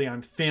 Obviously,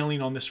 I'm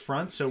failing on this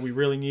front, so we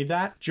really need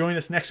that. Join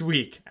us next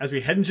week as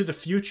we head into the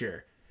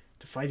future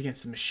to fight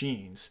against the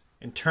machines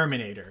in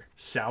Terminator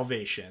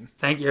Salvation.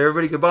 Thank you,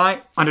 everybody.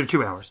 Goodbye. Under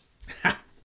 2 hours.